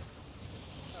me.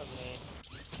 That was me.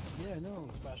 Yeah, no.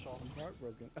 Special. I'm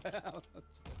heartbroken.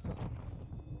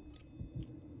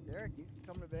 Derek, you can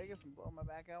come to Vegas and blow my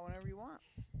back out whenever you want.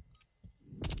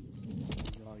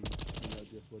 Oh, you know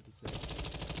just what to say.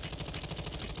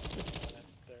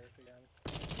 Derek again.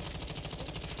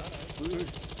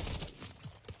 Rude.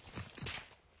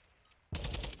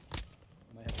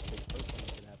 Might have to take personal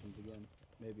if it happens again.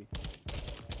 Maybe.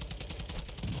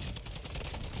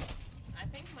 I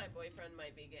think my boyfriend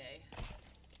might be gay.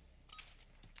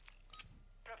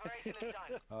 Preparation is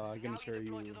done. I can assure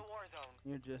you, To the war zone.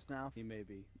 You're just now. he may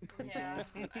be. Yeah,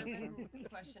 I've been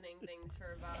questioning things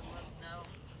for about a month now.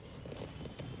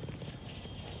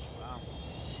 Wow.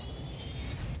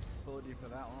 Told you for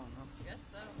that long, huh? Guess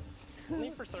so. Only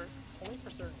for certain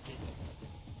people.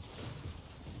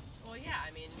 Well, yeah,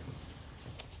 I mean,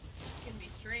 you can be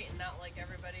straight and not like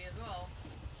everybody as well.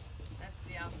 That's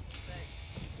the opposite sex.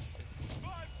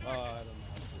 I don't know.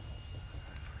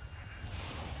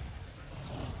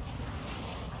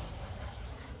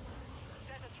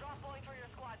 Set a drop point for your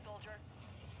squad, soldier.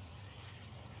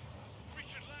 We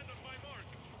should land on my mark.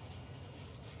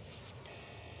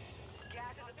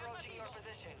 Gas is approaching your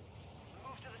position.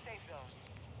 Move to the safe zone.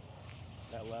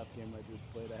 That last game I just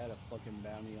played, I had a fucking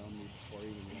bounty on me before I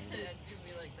even landed. I do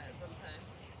be like that sometimes.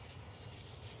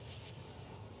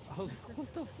 I was like,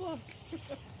 what the fuck?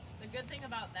 The good thing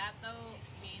about that, though,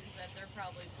 means that they're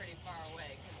probably pretty far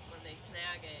away, because when they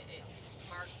snag it, it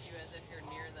marks you as if you're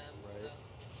near them. Right. So.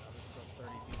 There's still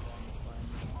 30 people on the plane.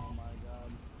 Oh my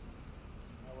god.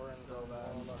 Now we're in So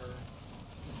bad. her.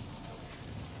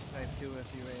 Type 2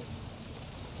 SUAs.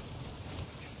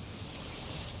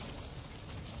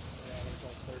 Yeah, there's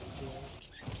like 32 in it.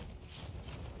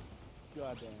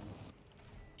 Goddamn.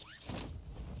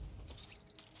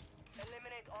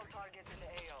 Eliminate all targets in the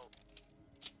AO.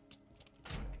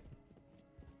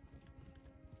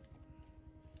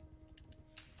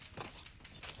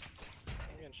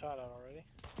 I'm getting shot at already.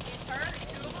 He's hurt.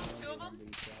 Two of them. I'm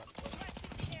being shot, but that's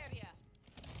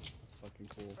fucking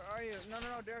cool. Where are you? No,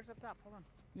 Derek's up top. Hold on.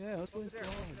 Yeah, let's play Derek,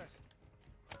 squads.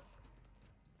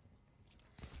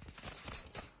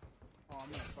 Oh, I'm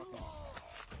gonna fucking...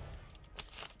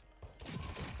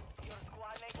 Your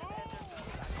squad mates have entered the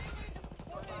gulag.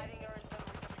 Providing your intel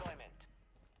deployment.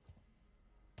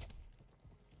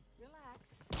 Relax.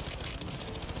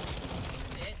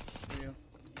 Bitch. You.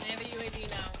 They have a UAV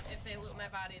now. If they loot my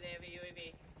body, they have a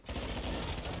UAV.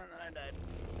 And then I died.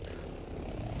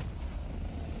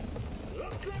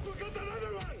 Looks like we got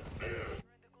another one! You're in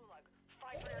the gulag.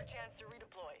 Fight for your chance to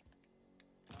redeploy.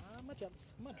 I'm gonna drink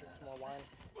some more wine.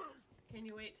 Can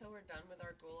you wait till we're done with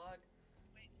our gulag?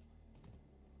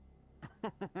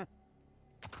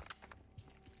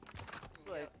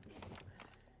 Wait.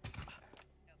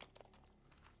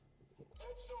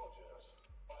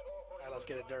 Alright, let's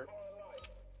get it, Dirt.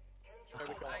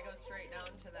 I go straight down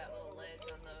to that little ledge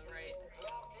on the right. And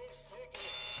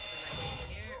then I wait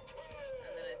here,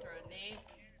 and then I throw a nade.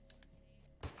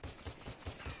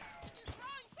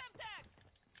 Throwing Semtex!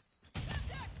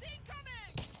 Semtex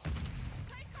incoming!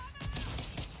 Take cover!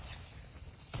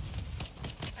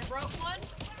 I broke one.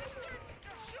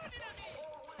 Shooting at me!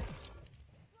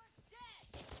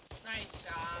 Nice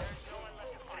shot.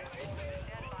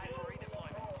 Stand by for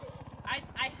redeployment.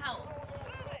 I helped.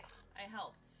 I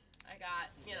helped. I got,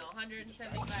 you know,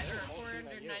 175 or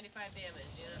 495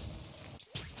 damage, you know?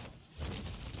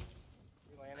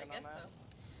 You landing I guess on that?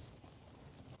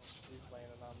 so. He's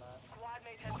landing on that. Squad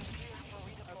mate has been cleared for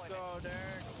redeployment. Let's go,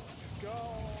 Derek. Go!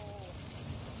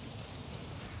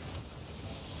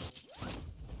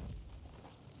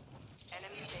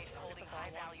 Enemy base holding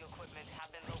high value equipment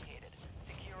have been located.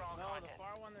 Secure all No, the content.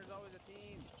 far one, there's always a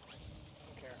team.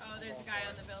 Oh, there's a guy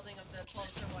on the building of the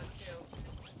closer one, too.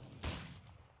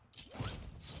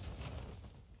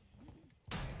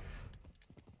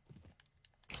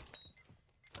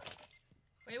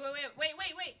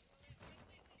 Wait.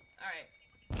 Alright.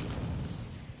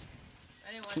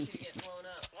 I didn't want you to get blown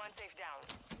up. One safe down.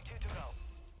 2 to go.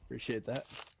 Appreciate that.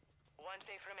 One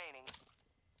safe remaining.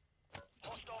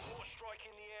 Hostile war strike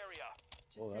in the area.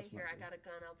 Just Oh, stay that's here, not I good. got a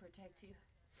gun, I'll protect you.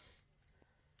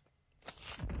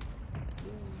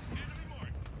 Enemy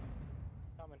mark.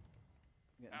 Coming.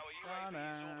 Our UAV is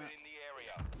orbiting the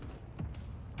area.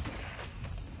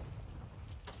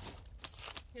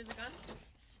 Here's a gun.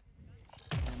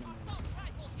 Assault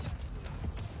rifle here!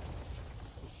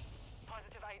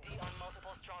 Positive ID on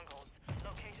multiple strongholds.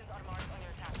 Locations are marked on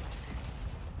your attack map.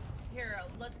 Here,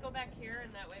 let's go back here,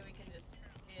 and that way we can just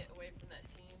get away from that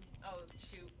team. Oh,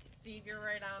 shoot. Steve, you're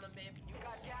right on him, babe. You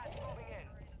got gas moving in.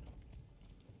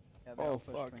 Yeah, they Oh, all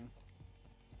pushed fuck. me.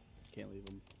 Can't leave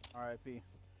him. R.I.P.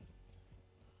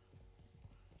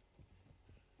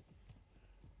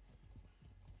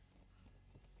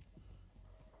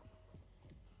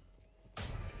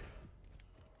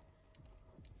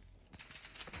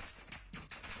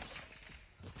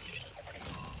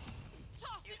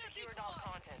 You secured all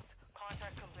contents.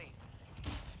 Contract complete.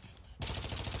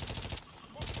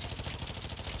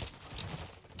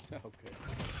 Okay.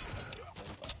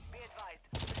 Be advised,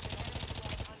 there's an enemy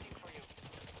squad hunting for you.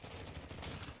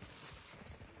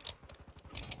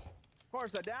 Of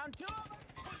course, I down two of them.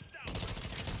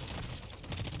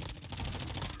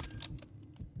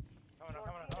 Coming.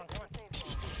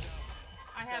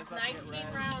 I have Guys, let's get 19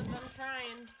 red. rounds, I'm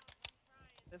trying.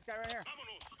 This guy right here.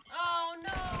 Oh,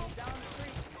 no! Down the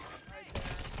street. Right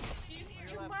there.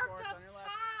 You left, marked Forrest, up on your left.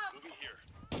 top! Moving here.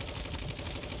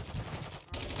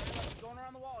 He's going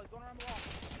around the wall. He's going around the wall.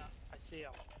 I see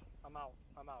him. I'm out.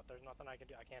 There's nothing I can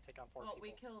do. I can't take on 4 Well, people.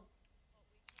 we killed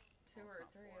 2 or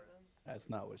 3 of them. That's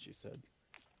not what she said.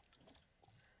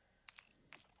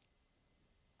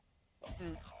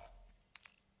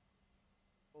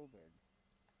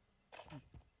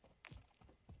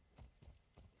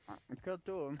 I killed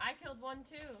 2 of them. I killed 1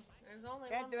 too. There's only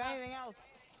Can't one do left. anything else.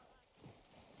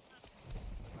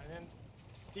 I didn't.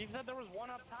 Steve said there was one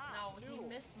up top. No, he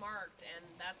mismarked, and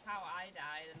that's how I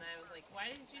died. And I was like,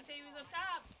 why didn't you say he was up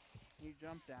top? He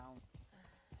jumped down.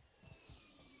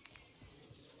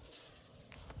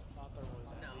 Thought there was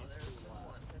at No, least there's 2 just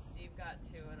left. 1, because Steve got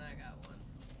 2 and I got 1.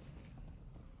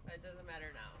 It doesn't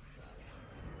matter now, so.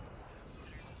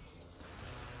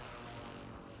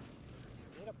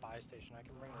 I need a buy station. I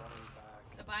can bring one of you back.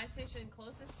 The buy station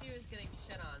closest to you is getting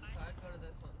shit on, so I'd go to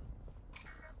this one.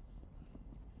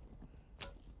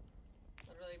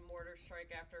 Literally mortar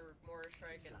strike after mortar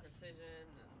strike and precision,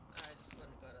 and I just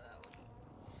wouldn't go to that one.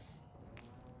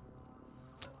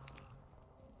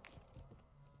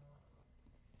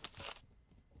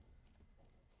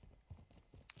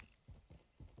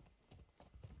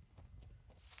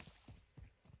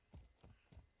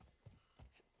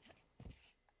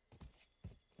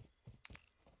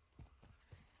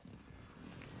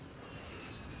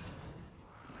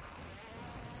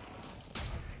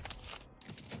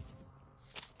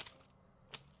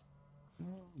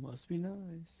 Oh, must be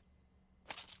nice.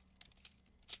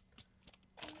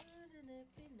 Wouldn't it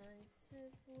be nice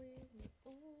if we were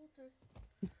older?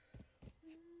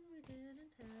 We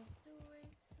didn't have to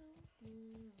wait so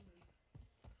long.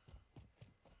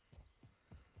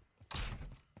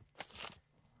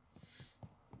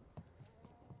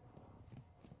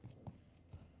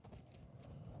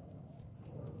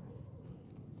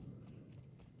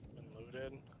 Been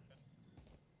looted.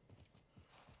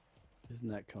 Isn't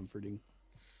that comforting?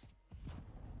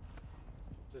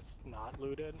 It's not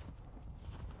looted.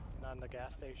 Not in the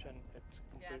gas station. It's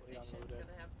Gas completely station's unlooted.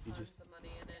 gonna have You tons just- of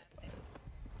money in it.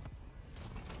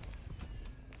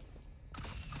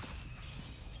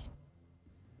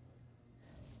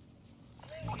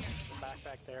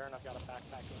 backpack there, and I've got a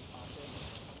backpack in my pocket.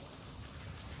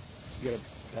 You got a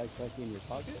backpack in your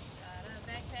pocket? Got a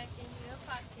backpack in your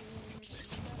pocket.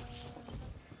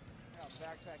 I got a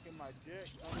backpack in my dick.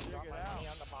 I'm Drop digging my out. money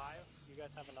on the buy. You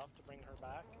guys have enough to bring her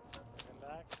back? Bring him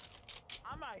back?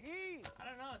 I'm a he. I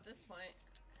don't know at this point.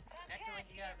 Acting like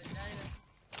you got a vagina.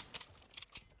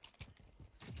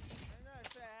 I know I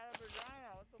said I had a vagina.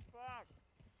 What the fuck?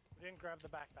 We didn't grab the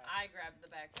backpack. I grabbed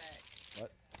the backpack.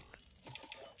 What?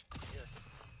 Here.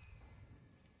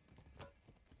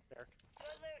 Derek.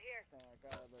 Good loot here. I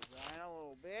got a vagina,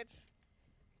 little bitch.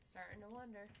 Starting to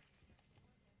wonder.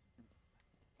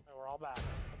 Oh, we're all back.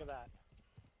 Look at that.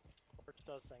 Scorch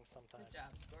does things sometimes. Good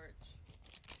job, Scorch.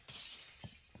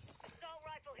 Assault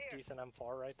rifle here. Decent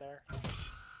M4 right there.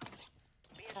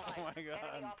 Be advised, Oh my God.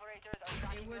 enemy operators are It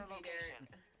tracking would your be Derek.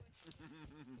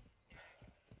 location.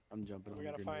 I'm jumping We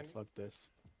on the gotta grenade. Fuck this.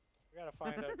 We gotta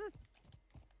find a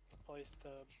place to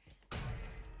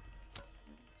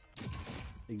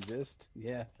Exist?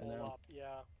 Yeah, I pull know. up.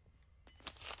 Yeah.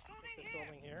 This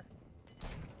building here.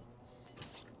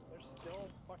 They're still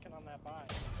fucking on that buy.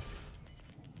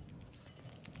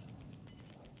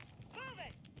 Move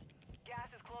it! Gas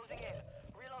is closing in.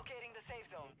 Relocating the safe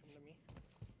zone. Come to me.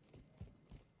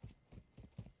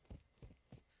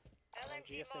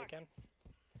 LMG GSA marked. again.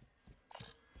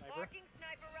 Sniper. Marking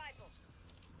sniper rifle.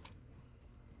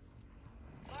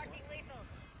 Marking lethal.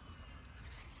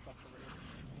 Stuff over here.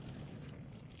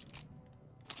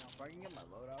 Now, if I can get my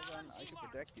loadout gun, I can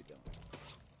protect you, Dylan.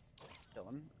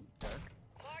 Dylan, Derek.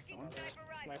 Marking Dylan. sniper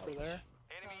rifle. Sniper there.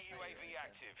 Enemy UAV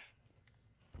active.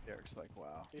 Derek's like,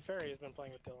 wow. To be fair, he's been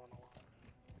playing with Dylan a lot.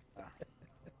 Ah.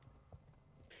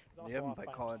 He's also You haven't off played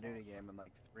by Call of himself. Duty game in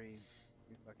like three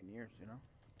fucking years, you know?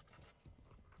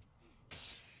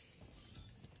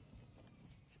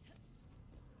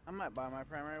 I might buy my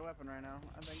primary weapon right now.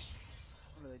 I think,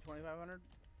 what are they, 2,500?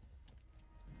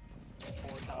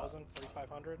 4,000,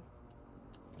 4,500.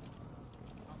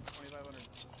 2,500.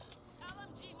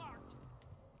 LMG marked.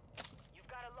 You've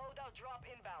got a loadout drop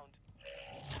inbound.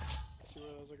 See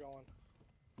where those are going.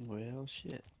 Well,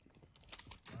 shit.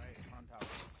 Right on top of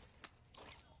it.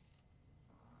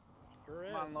 Sure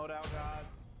is. Come on, loadout gods.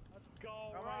 Let's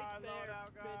go. Come right on, there,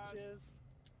 loadout gods. bitches.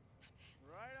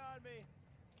 Right on me.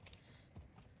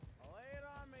 Lay it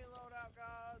on me, loadout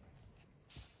gods.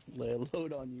 Lay a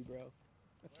load on you, bro.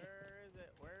 Where is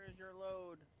it? Where is your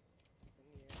load? In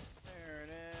the air. There it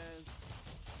is.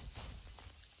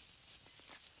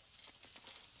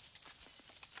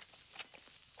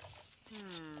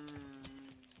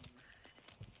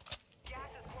 Gas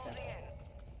is closing in.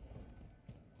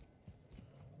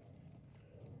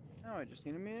 No, I just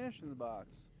need a munitions box.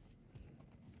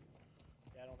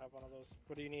 Yeah, I don't have one of those.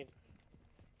 What do you need?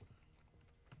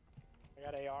 I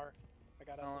got AR. I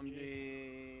got SMG.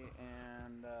 LMG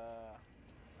and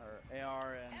or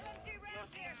AR and Your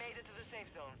team made it to the safe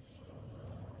zone.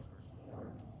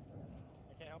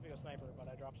 I can't help you with sniper, but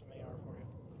I dropped some AR for you.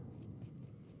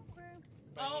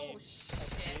 Oh,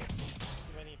 shit.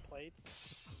 Too many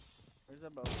plates. There's a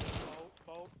boat.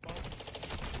 Boat.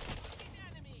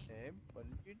 Babe, what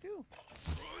did you do?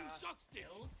 Sucks,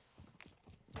 Build.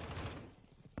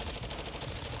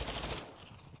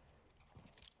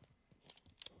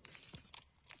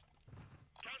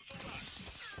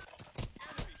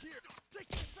 Enemy here.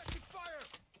 Taking effective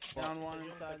fire. Down one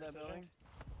Precision, inside that precision. building.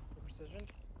 Precision.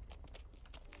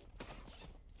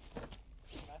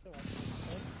 Massive.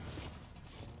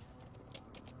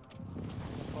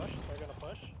 Push. They're gonna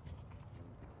push.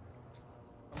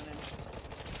 Coming in.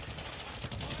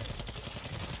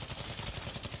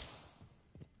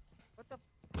 What the?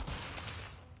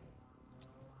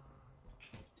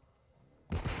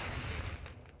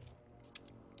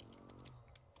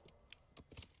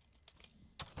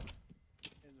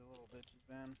 These are little bitches,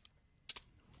 man.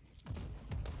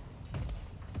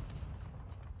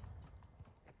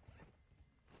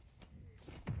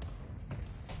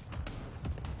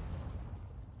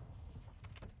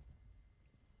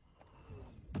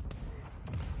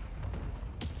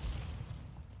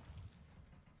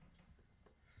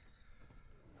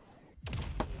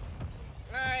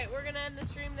 Alright, we're gonna end the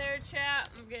stream there, chat.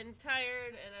 I'm getting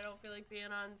tired and I don't feel like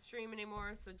being on stream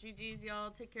anymore. So GG's,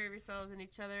 y'all. Take care of yourselves and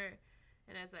each other.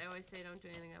 And as I always say, don't do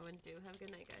anything I wouldn't do. Have a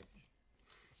good night, guys.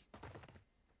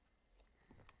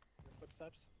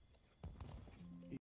 Footsteps.